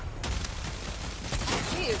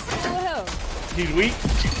 He is full of hell. He's weak.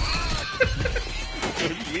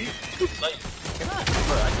 He's weak. Like,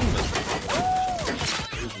 bro, I can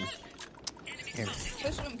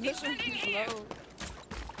Push him, he's low.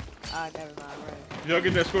 Ah, never mind, right. Did y'all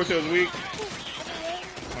get that score till it's weak? I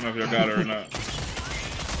don't know if y'all got it or not.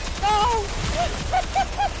 No!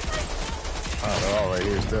 Oh, they're all right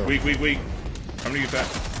here still. Weak. I'm gonna use that.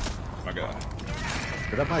 My God.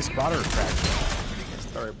 Did I buy spotter or crack?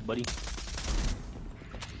 Alright, buddy.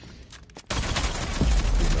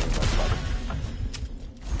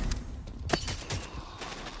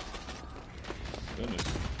 Goodness.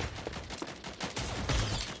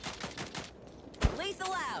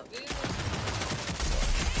 Lethal out.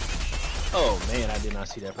 Oh man, I did not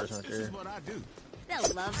see that person right This is there. what I do.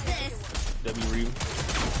 They'll love this. W Reed.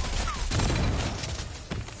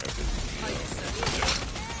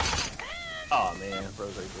 Oh man,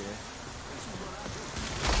 bro's right there.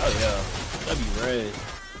 Oh yeah, W Red.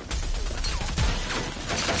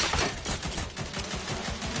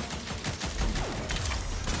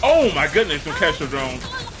 Oh my goodness, some Castro drones.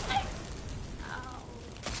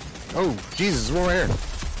 Oh, Jesus, one right here.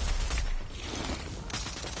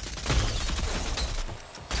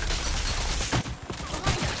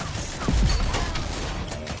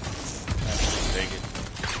 Take it.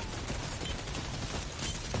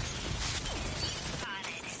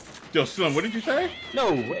 Yo, Slim, what did you say?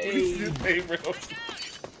 No What did way. you say, bro?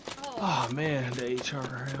 Oh man, the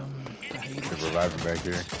HR. I hate it. They're reviving back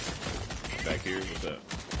here. Back here, what's up?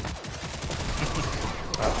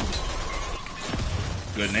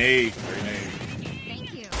 Good nade. Great nade.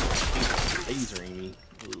 Thank you. Lasering me.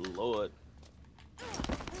 Lord.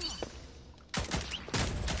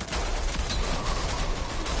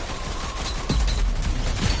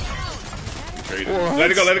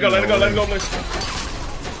 Let it go, let it go, let it go, let it go, Bliss.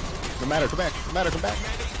 No matter, come back. No matter, come back.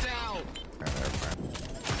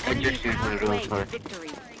 I just used my real sword.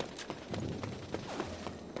 Victory.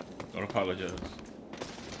 Don't apologize.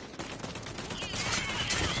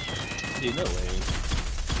 Dude, no way.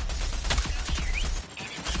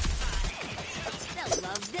 They'll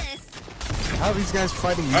love this. How are these guys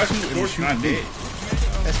fighting you How's two the and torch shooting not me? dead?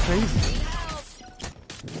 That's crazy.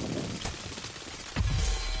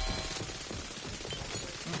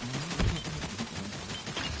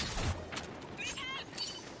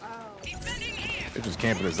 They're just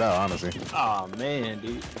camping us out, honestly. Oh man,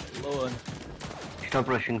 dude. Lord. Stop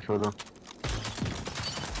rushing solo.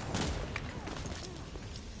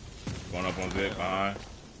 Going up on zip, behind.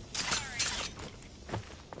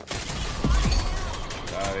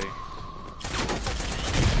 Got it.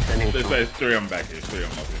 Standing There's solo. three of them back here. There's three of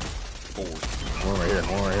them up here. Four. One right here,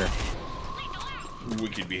 one right here.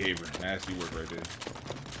 Wicked behavior. Nasty work right there.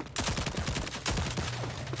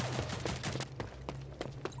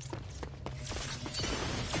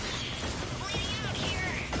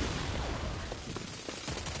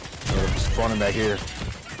 They're spawning back here.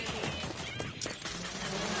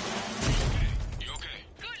 You okay?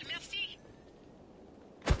 Good, merci.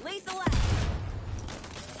 Lethal out.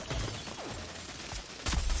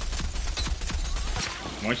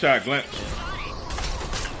 One shot, glimpse.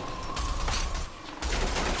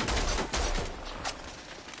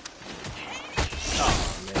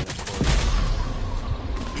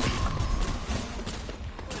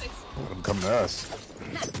 Let them come to us.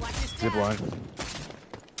 Zip line.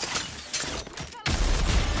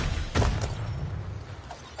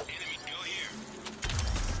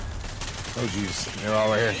 Oh jeez, they're all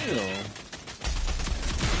right here. Ew.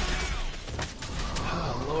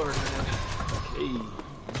 Oh Lord, man. Okay.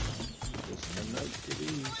 Just a night to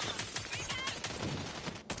these.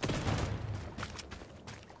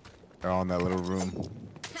 They're all in that little room.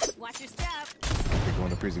 Watch your step. They're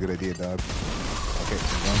going up here's a good idea, dog. Okay,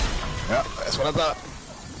 one. Yeah, that's what I thought.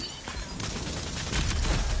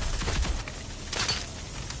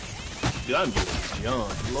 Dude, I'm getting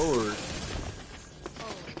jumped. Lord.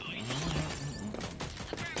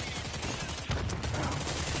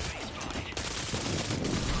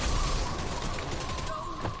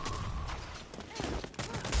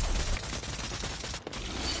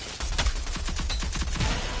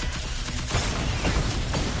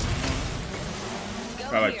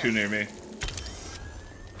 Got like two near me.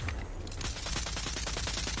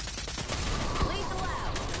 Lethal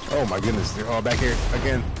out. Oh my goodness, they're all back here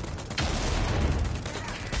again.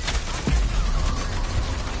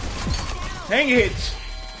 Dang it!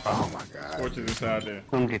 Oh my god. Torch is inside there.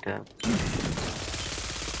 Whom did I?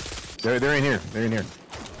 They're in here. They're in here.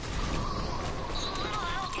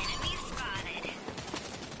 Enemy spotted.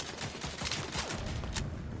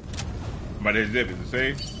 But there's zip. Is it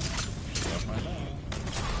safe?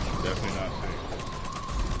 Definitely not safe.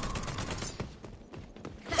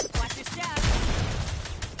 Watch your step.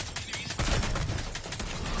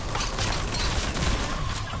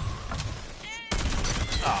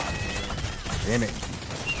 Damn it.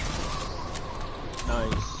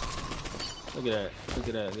 Nice. Look at that. Look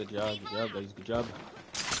at that. Good job. Good job, guys. Good job.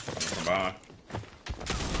 Come on.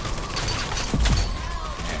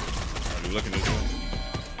 Are you looking this way?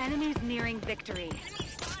 Enemies nearing victory.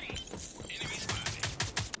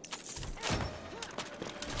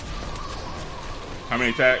 How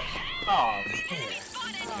many attacks? Oh,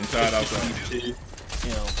 Inside, outside. two. You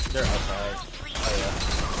know, they're outside. Oh, yeah.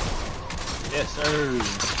 Yes, sir.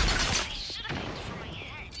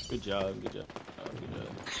 Good job. Good job. Oh, good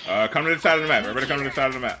job. Come to the side of the map. Everybody come to the side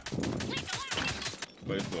of the map.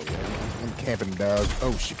 Play slow, bro. I'm camping, dog.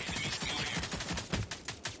 Oh shit.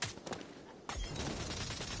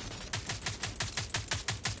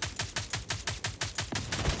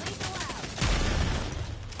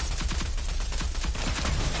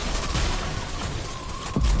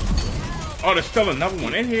 Oh, there's still another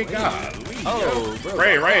one in here? God. Oh, bro.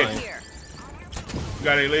 Ray, Ray. Here. You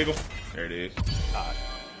got it illegal? There it is.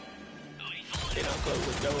 They don't close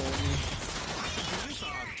the door on me.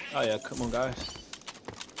 Oh, yeah. Come on, guys.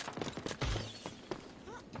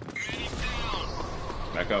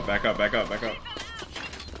 Back up, back up, back up, back up.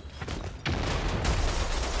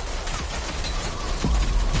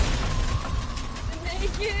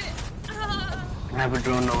 Naked. I have a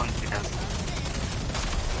drone, no one can help.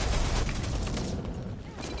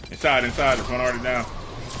 Inside, inside. There's one already down.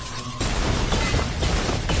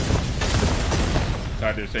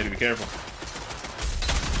 I just say to be careful.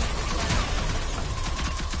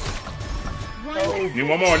 Need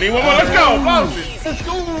one more. Need one more. Let's go, Boston. Let's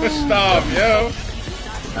go. Let's stop, yo.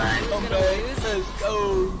 Comeback. Let's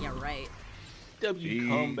go. Yeah, right. W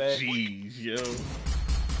comeback. Jeez, yo.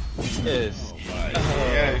 Yes. Oh my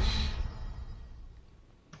gosh.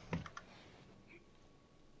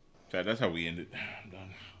 Chad, that's how we ended. I'm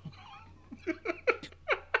done.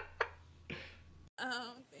 I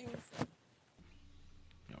don't think so.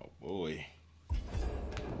 Oh boy.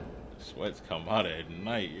 The sweats come out at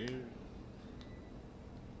night, yeah.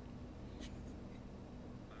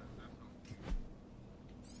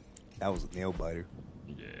 That was a nail biter.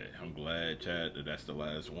 Yeah, I'm glad, Chad, that that's the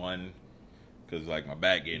last one. Cause like my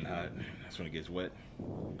back getting hot. That's when it gets wet.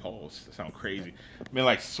 Pause. That sounds crazy. I mean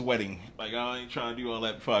like sweating. Like I ain't trying to do all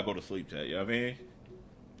that before I go to sleep, Chad. You know what I mean?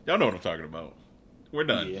 Y'all know what I'm talking about. We're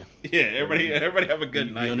done. Yeah. Yeah, everybody have a good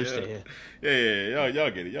We night. understand. Yeah. Y'all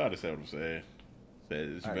get it. Y'all understand what I'm saying.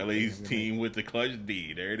 Says All right, Velli's good team with the clutch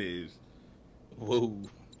D. There it is. Whoa.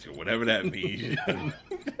 So whatever that means.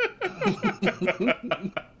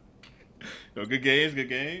 Yo, good games.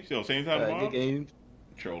 Yo, same time tomorrow. Good game.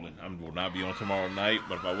 Trolling. I will not be on tomorrow night,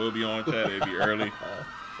 but if I will be on, Chad, it'll be early.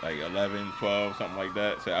 Like 11, 12, something like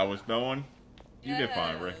that. So I was throwing. You did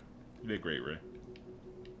fine, Ray. You did great, Ray.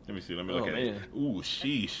 Let me see. Let me look at it. Ooh,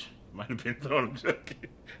 sheesh. Might have been throwing. I'm joking.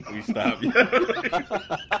 Let me stop.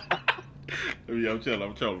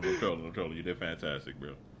 I'm trolling. You did fantastic,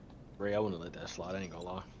 bro. Ray, I wouldn't let that slide. I ain't gonna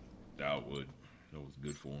lie. I would. That was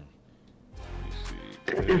good for him.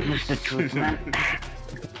 It's just the truth, man.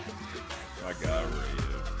 My God, Ray.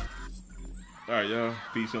 All right, y'all.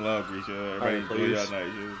 Peace and love, Risha. Everybody All right, enjoy please. y'all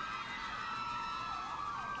night,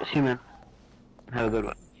 yo. See you, man. Have a good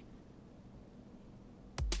one.